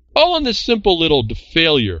 All on this simple little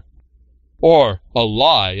failure or a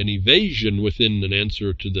lie, an evasion within an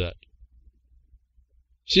answer to that.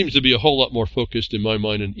 Seems to be a whole lot more focused in my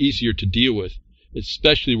mind and easier to deal with,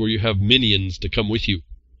 especially where you have minions to come with you.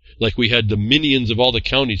 Like we had the minions of all the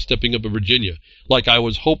counties stepping up in Virginia. Like I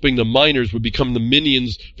was hoping the miners would become the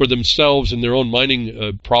minions for themselves and their own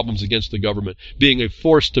mining problems against the government, being a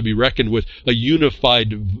force to be reckoned with, a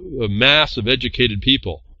unified mass of educated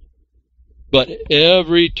people. But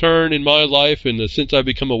every turn in my life, and since I've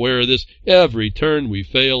become aware of this, every turn we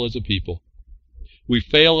fail as a people. We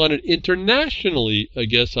fail on it internationally, I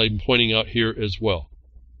guess I'm pointing out here as well.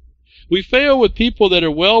 We fail with people that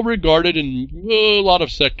are well regarded in a lot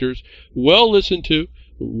of sectors, well listened to,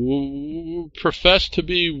 profess to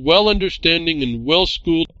be well understanding and well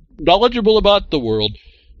schooled, knowledgeable about the world,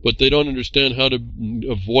 but they don't understand how to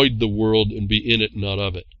avoid the world and be in it, not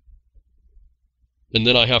of it. And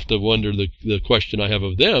then I have to wonder, the question I have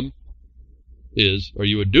of them is, are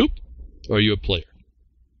you a dupe or are you a player?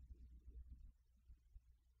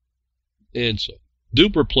 And so,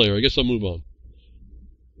 dupe or player, I guess I'll move on.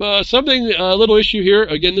 A little issue here.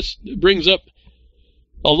 Again, this brings up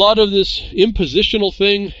a lot of this impositional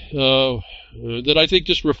thing that I think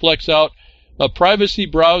just reflects out a privacy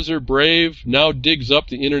browser, Brave, now digs up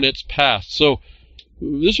the internet's past. So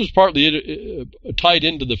this was partly tied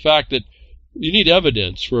into the fact that you need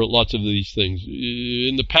evidence for lots of these things.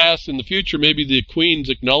 In the past, in the future, maybe the Queen's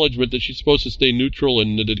acknowledgement that she's supposed to stay neutral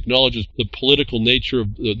and that it acknowledges the political nature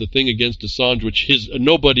of the thing against Assange, which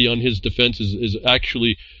nobody on his defense is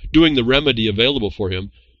actually doing the remedy available for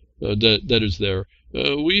him that is there.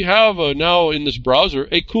 We have now in this browser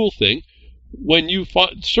a cool thing. When you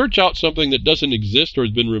search out something that doesn't exist or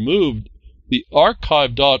has been removed, the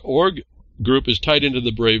archive.org group is tied into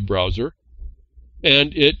the Brave browser.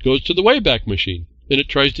 And it goes to the Wayback Machine, and it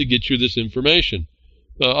tries to get you this information.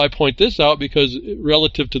 I point this out because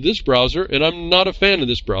relative to this browser, and I'm not a fan of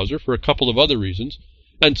this browser for a couple of other reasons,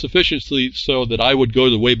 and sufficiently so that I would go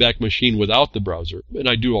to the Wayback Machine without the browser, and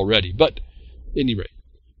I do already. But, at any rate,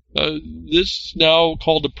 this now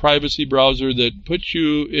called a privacy browser that puts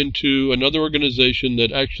you into another organization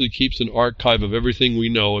that actually keeps an archive of everything we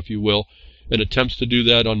know, if you will, and attempts to do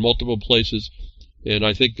that on multiple places. And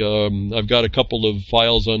I think I've got a couple of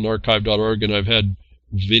files on archive.org, and I've had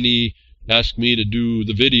Vinny ask me to do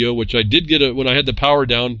the video, which I did get when I had the power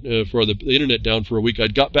down for the internet down for a week. I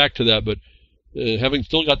got back to that, but having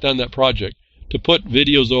still got down that project, to put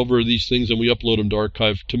videos over these things and we upload them to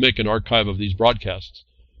archive, to make an archive of these broadcasts,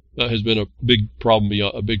 has been a big problem,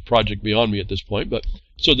 a big project beyond me at this point. But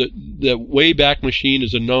so the Wayback Machine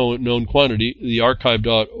is a known quantity. The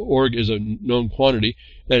archive.org is a known quantity,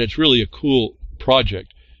 and it's really a cool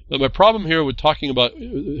project. Now, my problem here with talking about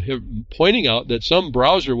pointing out that some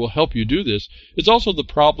browser will help you do this is also the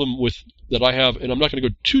problem that I have, and I'm not going to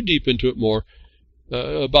go too deep into it more,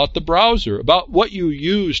 about the browser, about what you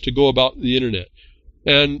use to go about the internet.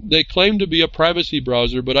 And they claim to be a privacy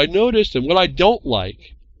browser, but I noticed, and what I don't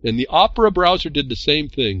like, and the Opera browser did the same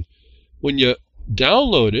thing, when you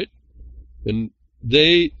download it, and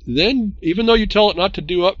they then, even though you tell it not to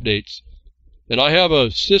do updates, and I have a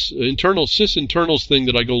sysinternals thing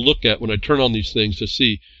that I go look at when I turn on these things to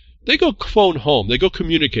see. They go phone home. They go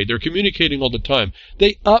communicate. They're communicating all the time.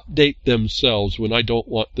 They update themselves when I don't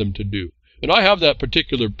want them to do. And I have that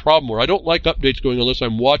particular problem where I don't like updates going unless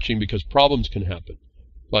I'm watching because problems can happen.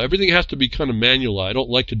 Well, everything has to be kind of manual. I don't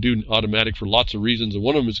like to do automatic for lots of reasons. And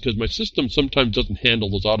one of them is because my system sometimes doesn't handle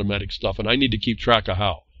those automatic stuff, and I need to keep track of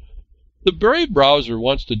how. The Brave browser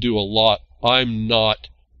wants to do a lot I'm not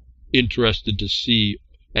interested to see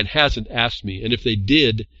and hasn't asked me, and if they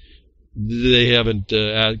did, they haven't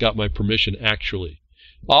got my permission actually.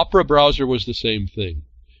 Opera browser was the same thing.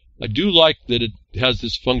 I do like that it has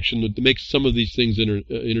this function that makes some of these things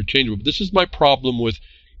interchangeable, but this is my problem with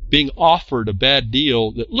being offered a bad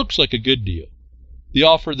deal that looks like a good deal. The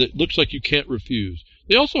offer that looks like you can't refuse.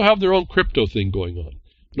 They also have their own crypto thing going on.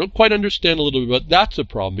 I don't quite understand a little bit, but that's a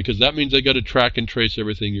problem because that means they got to track and trace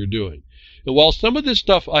everything you're doing. And while some of this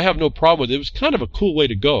stuff I have no problem with, it was kind of a cool way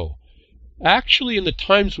to go. Actually, in the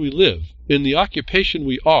times we live, in the occupation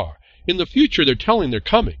we are, in the future they're telling they're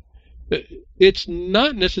coming. It's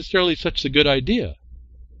not necessarily such a good idea.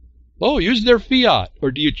 Oh, use their fiat,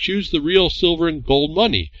 or do you choose the real silver and gold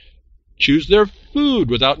money? Choose their food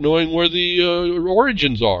without knowing where the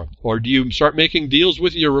origins are, or do you start making deals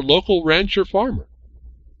with your local rancher farmer?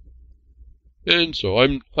 And so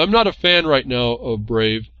I'm not a fan right now of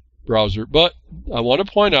Brave browser, but I want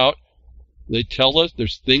to point out they tell us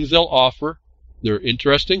there's things they'll offer. They're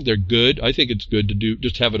interesting. They're good. I think it's good to do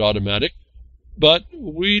just have it automatic. But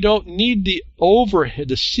we don't need the overhead,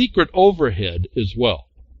 the secret overhead as well.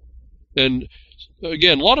 And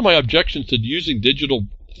again, a lot of my objections to using digital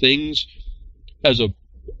things as a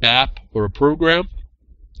app or a program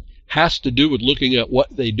has to do with looking at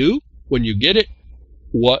what they do when you get it,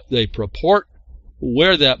 what they purport,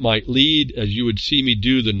 where that might lead, as you would see me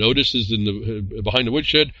do the notices in the behind the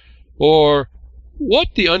woodshed, or what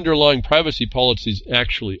the underlying privacy policies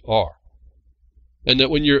actually are. And that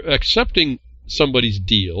when you're accepting somebody's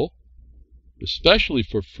deal, especially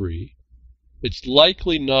for free, it's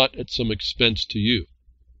likely not at some expense to you.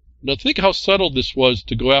 Now think how subtle this was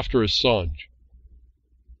to go after Assange.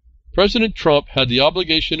 President Trump had the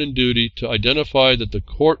obligation and duty to identify that the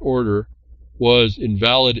court order was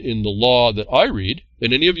invalid in the law that I read,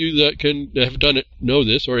 and any of you that have done it know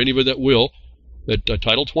this, or anybody that will, that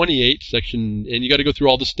Title 28, section, and you got to go through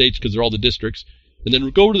all the states because they're all the districts, and then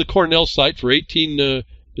go to the Cornell site for 28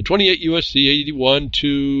 USC 81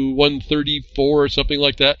 to 134 or something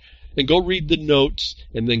like that, and go read the notes,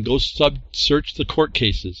 and then go search the court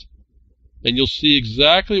cases, and you'll see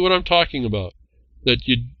exactly what I'm talking about. That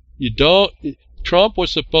you don't. Trump was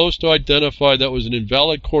supposed to identify that was an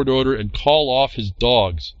invalid court order and call off his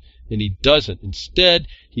dogs, and he doesn't. Instead,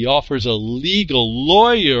 he offers a legal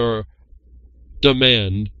lawyer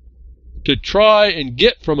demand to try and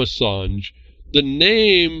get from Assange the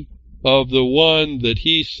name of the one that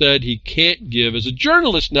he said he can't give. As a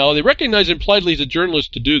journalist now, they recognize impliedly he's a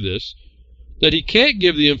journalist to do this, that he can't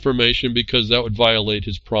give the information because that would violate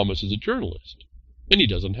his promise as a journalist. And he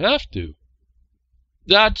doesn't have to.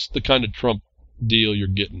 That's the kind of Trump deal you're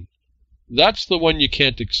getting. That's the one you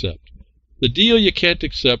can't accept. The deal you can't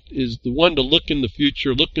accept is the one to look in the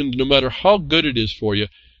future, look into no matter how good it is for you.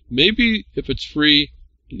 Maybe if it's free,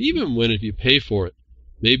 and even if you pay for it,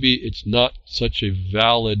 maybe it's not such a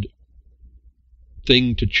valid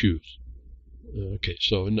thing to choose. Okay,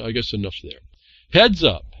 so I guess enough there. Heads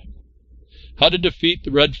up. How to defeat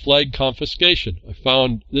the red flag confiscation. I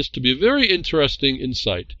found this to be a very interesting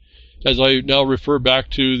insight, as I now refer back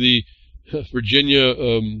to the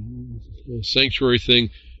Virginia sanctuary thing.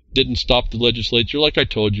 Didn't stop the legislature, like I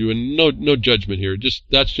told you, and no judgment here.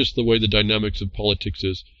 That's just the way the dynamics of politics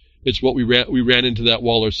is. It's what we ran into that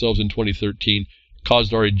wall ourselves in 2013,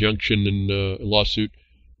 caused our injunction and lawsuit,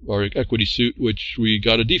 our equity suit, which we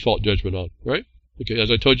got a default judgment on, right? Okay,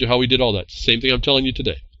 as I told you how we did all that. Same thing I'm telling you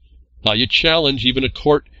today. How you challenge even a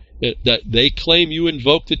court that they claim you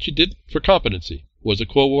invoked that you did for competency was a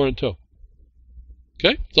quo warranto.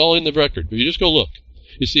 Okay? It's all in the record. If you just go look,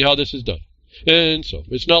 you see how this is done. And so,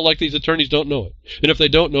 it's not like these attorneys don't know it. And if they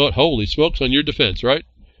don't know it, holy smokes, on your defense, right?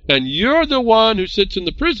 And you're the one who sits in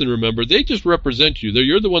the prison, remember. They just represent you.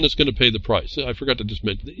 You're the one that's going to pay the price. I forgot to just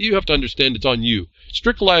mention that. You have to understand it's on you.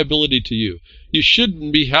 Strict liability to you. You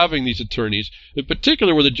shouldn't be having these attorneys, in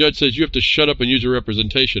particular where the judge says you have to shut up and use your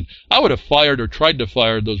representation. I would have fired or tried to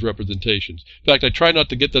fire those representations. In fact, I try not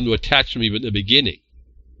to get them to attach to me at the beginning.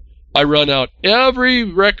 I run out every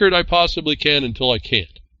record I possibly can until I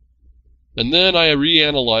can't. And then I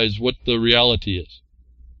reanalyze what the reality is.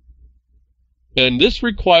 And this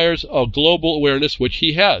requires a global awareness, which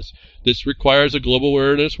he has. This requires a global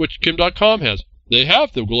awareness, which Kim.com has. They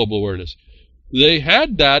have the global awareness. They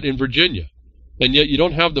had that in Virginia, and yet you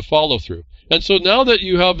don't have the follow-through. And so now that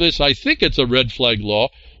you have this, I think it's a red flag law,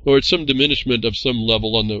 or it's some diminishment of some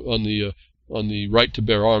level on the right to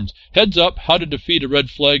bear arms. Heads up, how to defeat a red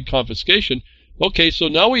flag confiscation. Okay, so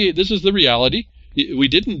now this is the reality. We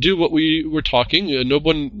didn't do what we were talking. No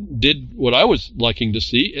one did what I was liking to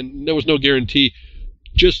see, and there was no guarantee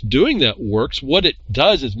just doing that works. What it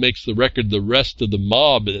does is makes the record the rest of the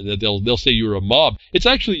mob. They'll say you're a mob. It's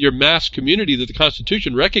actually your mass community that the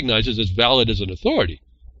Constitution recognizes as valid as an authority.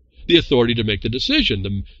 The authority to make the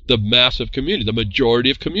decision, the massive community, the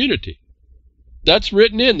majority of community. That's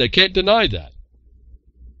written in. They can't deny that.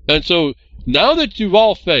 And so now that you've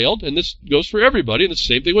all failed, and this goes for everybody, and it's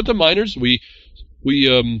the same thing with the minors, we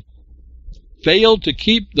failed to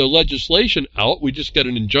keep the legislation out. We just got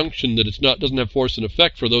an injunction that doesn't have force and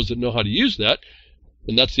effect for those that know how to use that.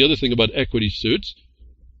 And that's the other thing about equity suits,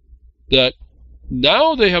 that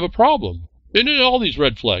now they have a problem. And all these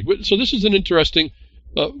red flags. So this is an interesting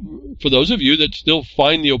for those of you that still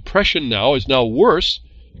find the oppression now is now worse,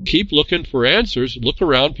 keep looking for answers. Look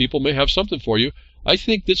around. People may have something for you. I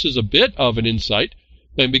think this is a bit of an insight,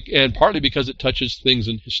 and partly because it touches things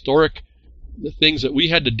in historic, the things that we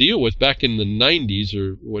had to deal with back in the 90s,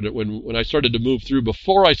 or when I started to move through,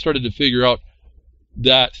 before I started to figure out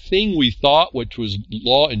that thing we thought, which was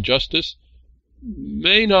law and justice,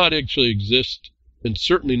 may not actually exist, and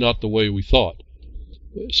certainly not the way we thought.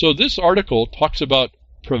 So this article talks about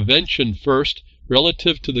prevention first,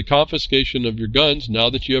 relative to the confiscation of your guns now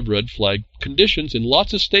that you have red flag conditions in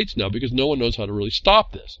lots of states now, because no one knows how to really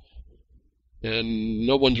stop this. And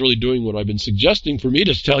no one's really doing what I've been suggesting for me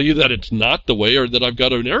to tell you that it's not the way, or that I've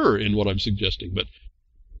got an error in what I'm suggesting. But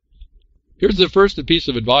here's the first piece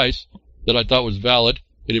of advice that I thought was valid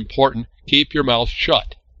and important. Keep your mouth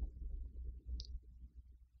shut.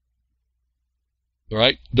 All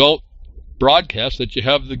right? Don't broadcast that you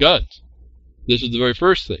have the guns. This is the very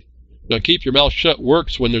first thing. Now, keep your mouth shut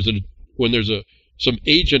works when there's some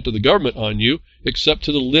agent of the government on you, except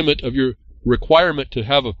to the limit of your requirement to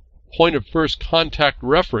have a point of first contact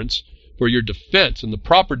reference for your defense, and the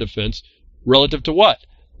proper defense relative to what?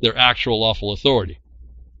 Their actual lawful authority.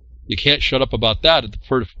 You can't shut up about that at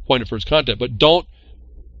the point of first contact, but don't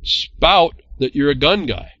spout that you're a gun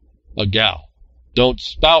guy, a gal. Don't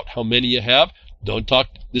spout how many you have. Don't talk.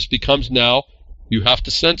 This becomes now, you have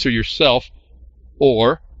to censor yourself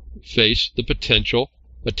or face the potential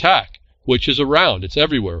attack, which is around. It's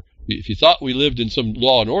everywhere. If you thought we lived in some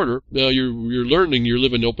law and order, now you're learning you're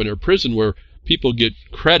living in open air prison where people get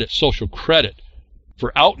credit, social credit,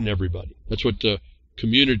 for outing everybody. That's what the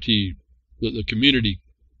community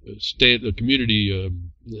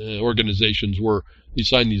organizations were. You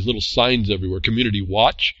sign these little signs everywhere. Community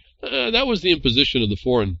watch. That was the imposition of the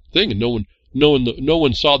foreign thing, and no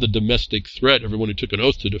one saw the domestic threat. Everyone who took an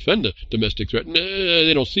oath to defend the domestic threat,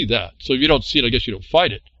 they don't see that. So if you don't see it, I guess you don't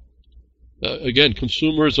fight it. Again,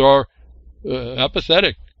 consumers are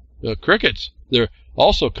apathetic crickets. They're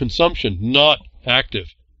also consumption, not active.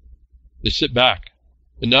 They sit back.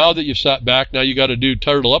 And now that you've sat back, now you got to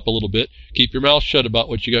turtle up a little bit. Keep your mouth shut about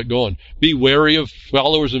what you got going. Be wary of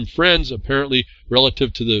followers and friends, apparently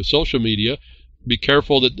relative to the social media. Be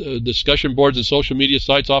careful that discussion boards and social media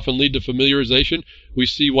sites often lead to familiarization. We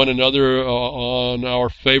see one another on our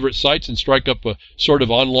favorite sites and strike up a sort of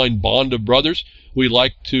online bond of brothers. We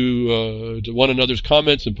like to one another's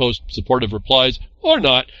comments and post supportive replies, or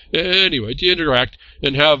not. Anyway, you interact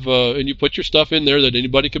and have and you put your stuff in there that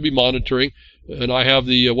anybody could be monitoring. And I have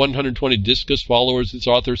the 120 Discus followers, this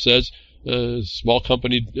author says. Small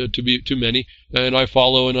company to be too many, and I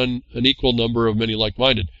follow an unequal number of many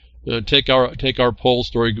like-minded. Take our poll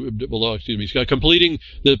story below. Completing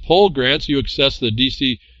the poll grants, you access the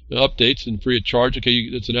DC updates and free of charge. Okay,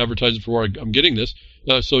 it's an advertisement for where I'm getting this,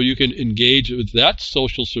 so you can engage with that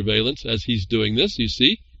social surveillance as he's doing this. You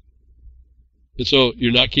see, and so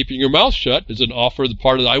you're not keeping your mouth shut. It's an offer, the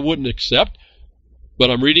part that I wouldn't accept. But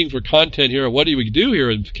I'm reading for content here. What do we do here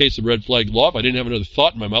in case of red flag law? If I didn't have another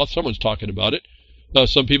thought in my mouth, someone's talking about it.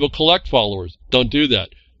 Some people collect followers. Don't do that.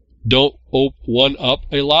 Don't one up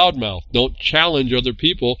a loudmouth. Don't challenge other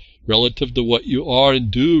people relative to what you are and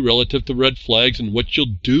do relative to red flags and what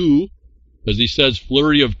you'll do. As he says,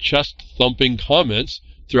 flurry of chest-thumping comments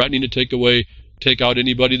threatening to take out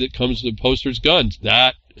anybody that comes to posters' guns.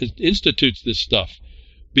 That institutes this stuff.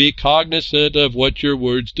 Be cognizant of what your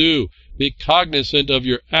words do. Be cognizant of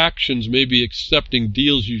your actions, maybe accepting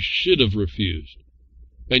deals you should have refused.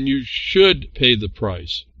 And you should pay the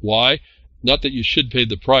price. Why? Not that you should pay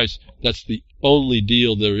the price. That's the only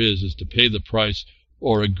deal there is to pay the price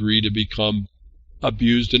or agree to become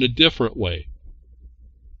abused in a different way.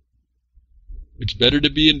 It's better to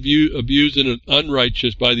be abused in an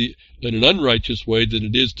unrighteous way than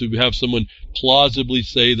it is to have someone plausibly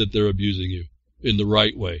say that they're abusing you in the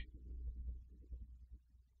right way.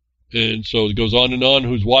 And so it goes on and on.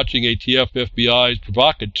 Who's watching ATF, FBI's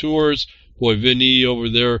provocateurs? Boy, Vinny over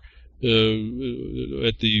there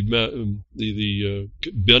at the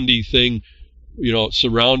Bundy thing,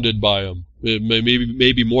 surrounded by them.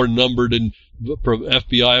 Maybe more numbered in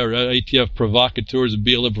FBI or ATF provocateurs and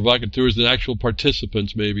BLM provocateurs than actual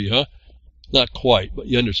participants, maybe, huh? Not quite, but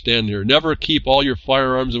you understand here. Never keep all your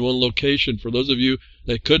firearms in one location. For those of you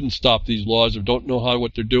that couldn't stop these laws or don't know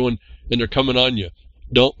what they're doing and they're coming on you,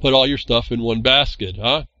 don't put all your stuff in one basket,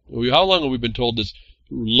 huh? How long have we been told this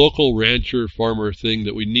local rancher farmer thing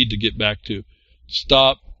that we need to get back to?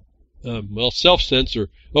 Stop. Self-censor.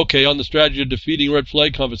 Okay, on the strategy of defeating red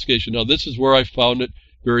flag confiscation. Now, this is where I found it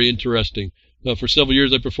very interesting. For several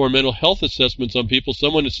years, I performed mental health assessments on people.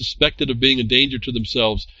 Someone is suspected of being a danger to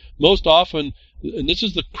themselves. Most often, And this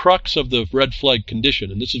is the crux of the red flag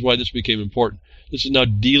condition, and this is why this became important. This is now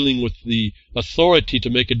dealing with the authority to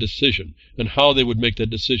make a decision, and how they would make that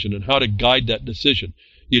decision, and how to guide that decision.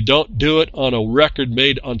 You don't do it on a record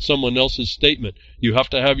made on someone else's statement. You have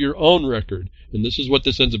to have your own record. And this is what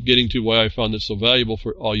this ends up getting to, why I found this so valuable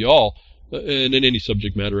for all y'all, and in any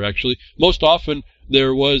subject matter, actually. Most often,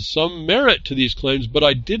 there was some merit to these claims, but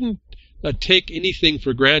I didn't take anything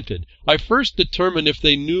for granted. I first determined if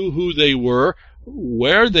they knew who they were,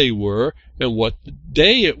 where they were, and what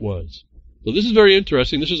day it was. So this is very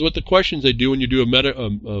interesting. This is what the questions they do when you do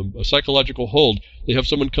a psychological hold. They have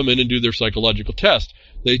someone come in and do their psychological test.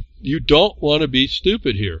 You don't want to be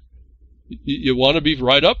stupid here. You want to be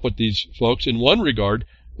right up with these folks in one regard,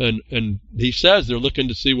 and he says they're looking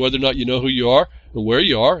to see whether or not you know who you are and where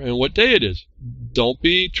you are and what day it is. Don't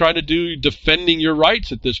be trying to do defending your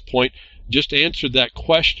rights at this point. Just answer that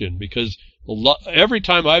question, because every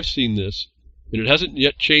time I've seen this, and it hasn't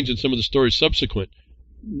yet changed in some of the stories subsequent,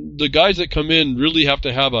 the guys that come in really have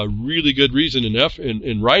to have a really good reason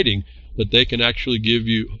in writing that they can actually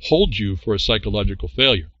hold you for a psychological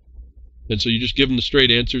failure. And so you just give them the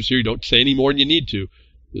straight answers here. You don't say any more than you need to.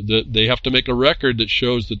 They have to make a record that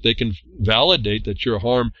shows that they can validate that you're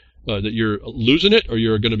that you're losing it or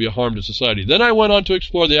you're going to be a harm to society. Then I went on to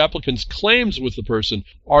explore the applicant's claims with the person.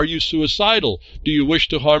 Are you suicidal? Do you wish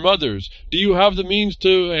to harm others? Do you have the means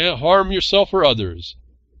to harm yourself or others?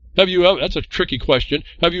 That's a tricky question.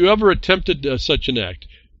 Have you ever attempted such an act?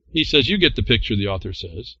 He says, you get the picture, the author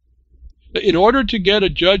says. In order to get a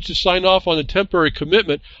judge to sign off on a temporary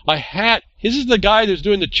commitment, this is the guy that's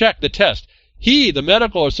doing the test. He, the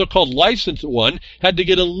medical or so-called licensed one, had to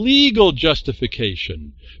get a legal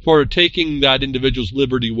justification for taking that individual's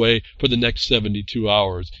liberty away for the next 72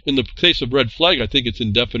 hours. In the case of red flag, I think it's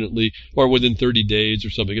indefinitely or within 30 days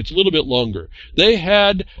or something. It's a little bit longer. They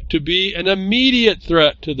had to be an immediate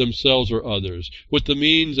threat to themselves or others with the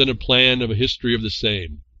means and a plan of a history of the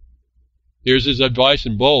same. Here's his advice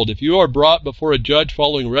in bold. If you are brought before a judge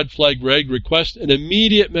following red flag reg, request an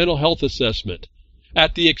immediate mental health assessment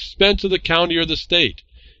at the expense of the county or the state.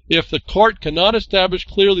 If the court cannot establish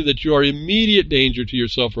clearly that you are immediate danger to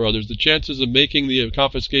yourself or others, the chances of making the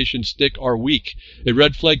confiscation stick are weak. A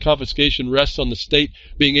red flag confiscation rests on the state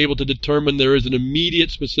being able to determine there is an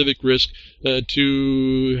immediate specific risk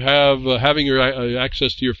to having your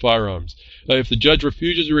access to your firearms. If the judge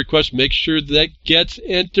refuses your request, make sure that gets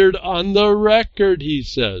entered on the record, he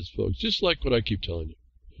says, folks, just like what I keep telling you.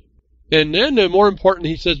 And then, more important,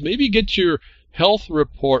 he says, maybe get your health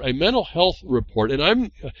report, a mental health report. And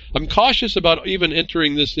I'm cautious about even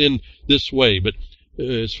entering this in this way, but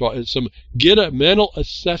as far as get a mental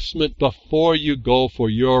assessment before you go for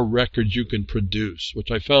your records you can produce,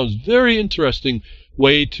 which I found very interesting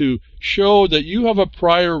way to show that you have a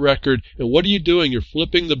prior record. And what are you doing? You're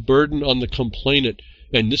flipping the burden on the complainant.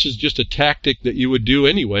 And this is just a tactic that you would do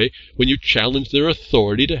anyway when you challenge their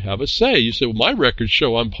authority to have a say. You say, well, my records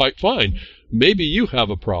show I'm quite fine. Maybe you have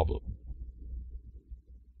a problem.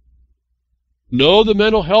 Know the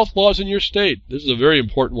mental health laws in your state. This is a very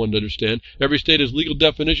important one to understand. Every state has legal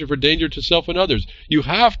definition for danger to self and others. You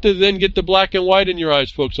have to then get the black and white in your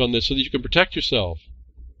eyes, folks, on this so that you can protect yourself.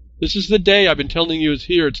 This is the day I've been telling you is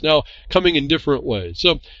here. It's now coming in different ways.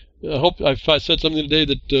 So I hope I've said something today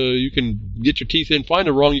that you can get your teeth in. Find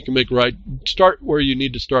a wrong you can make right. Start where you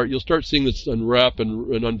need to start. You'll start seeing this unwrap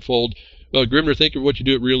and unfold. Grimner, thank you for what you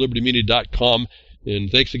do at reallibertymedia.com.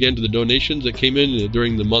 And thanks again to the donations that came in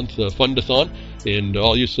during the month Fundathon, and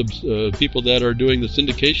all you people that are doing the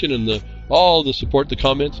syndication and all the support, the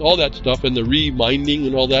comments, all that stuff, and the reminding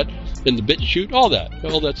and all that, and the BitChute, all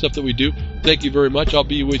that stuff that we do. Thank you very much. I'll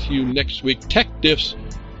be with you next week. Tech diffs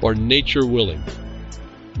or nature willing.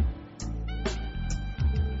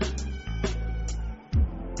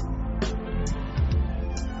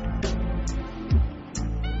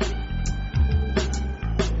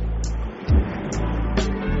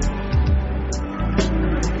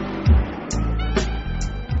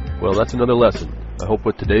 Well, that's another lesson. I hope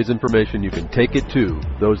with today's information you can take it to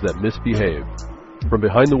those that misbehave. From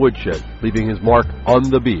behind the woodshed, leaving his mark on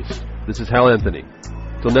the beast, this is Hal Anthony.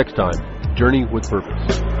 Till next time, journey with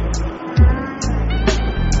purpose.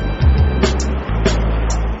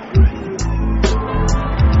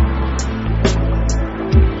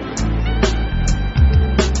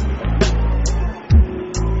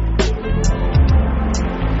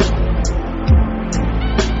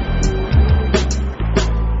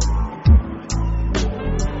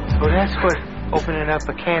 That's what opening up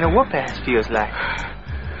a can of whoop-ass feels like.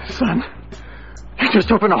 Son, you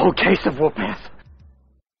just opened a whole case of whoop-ass.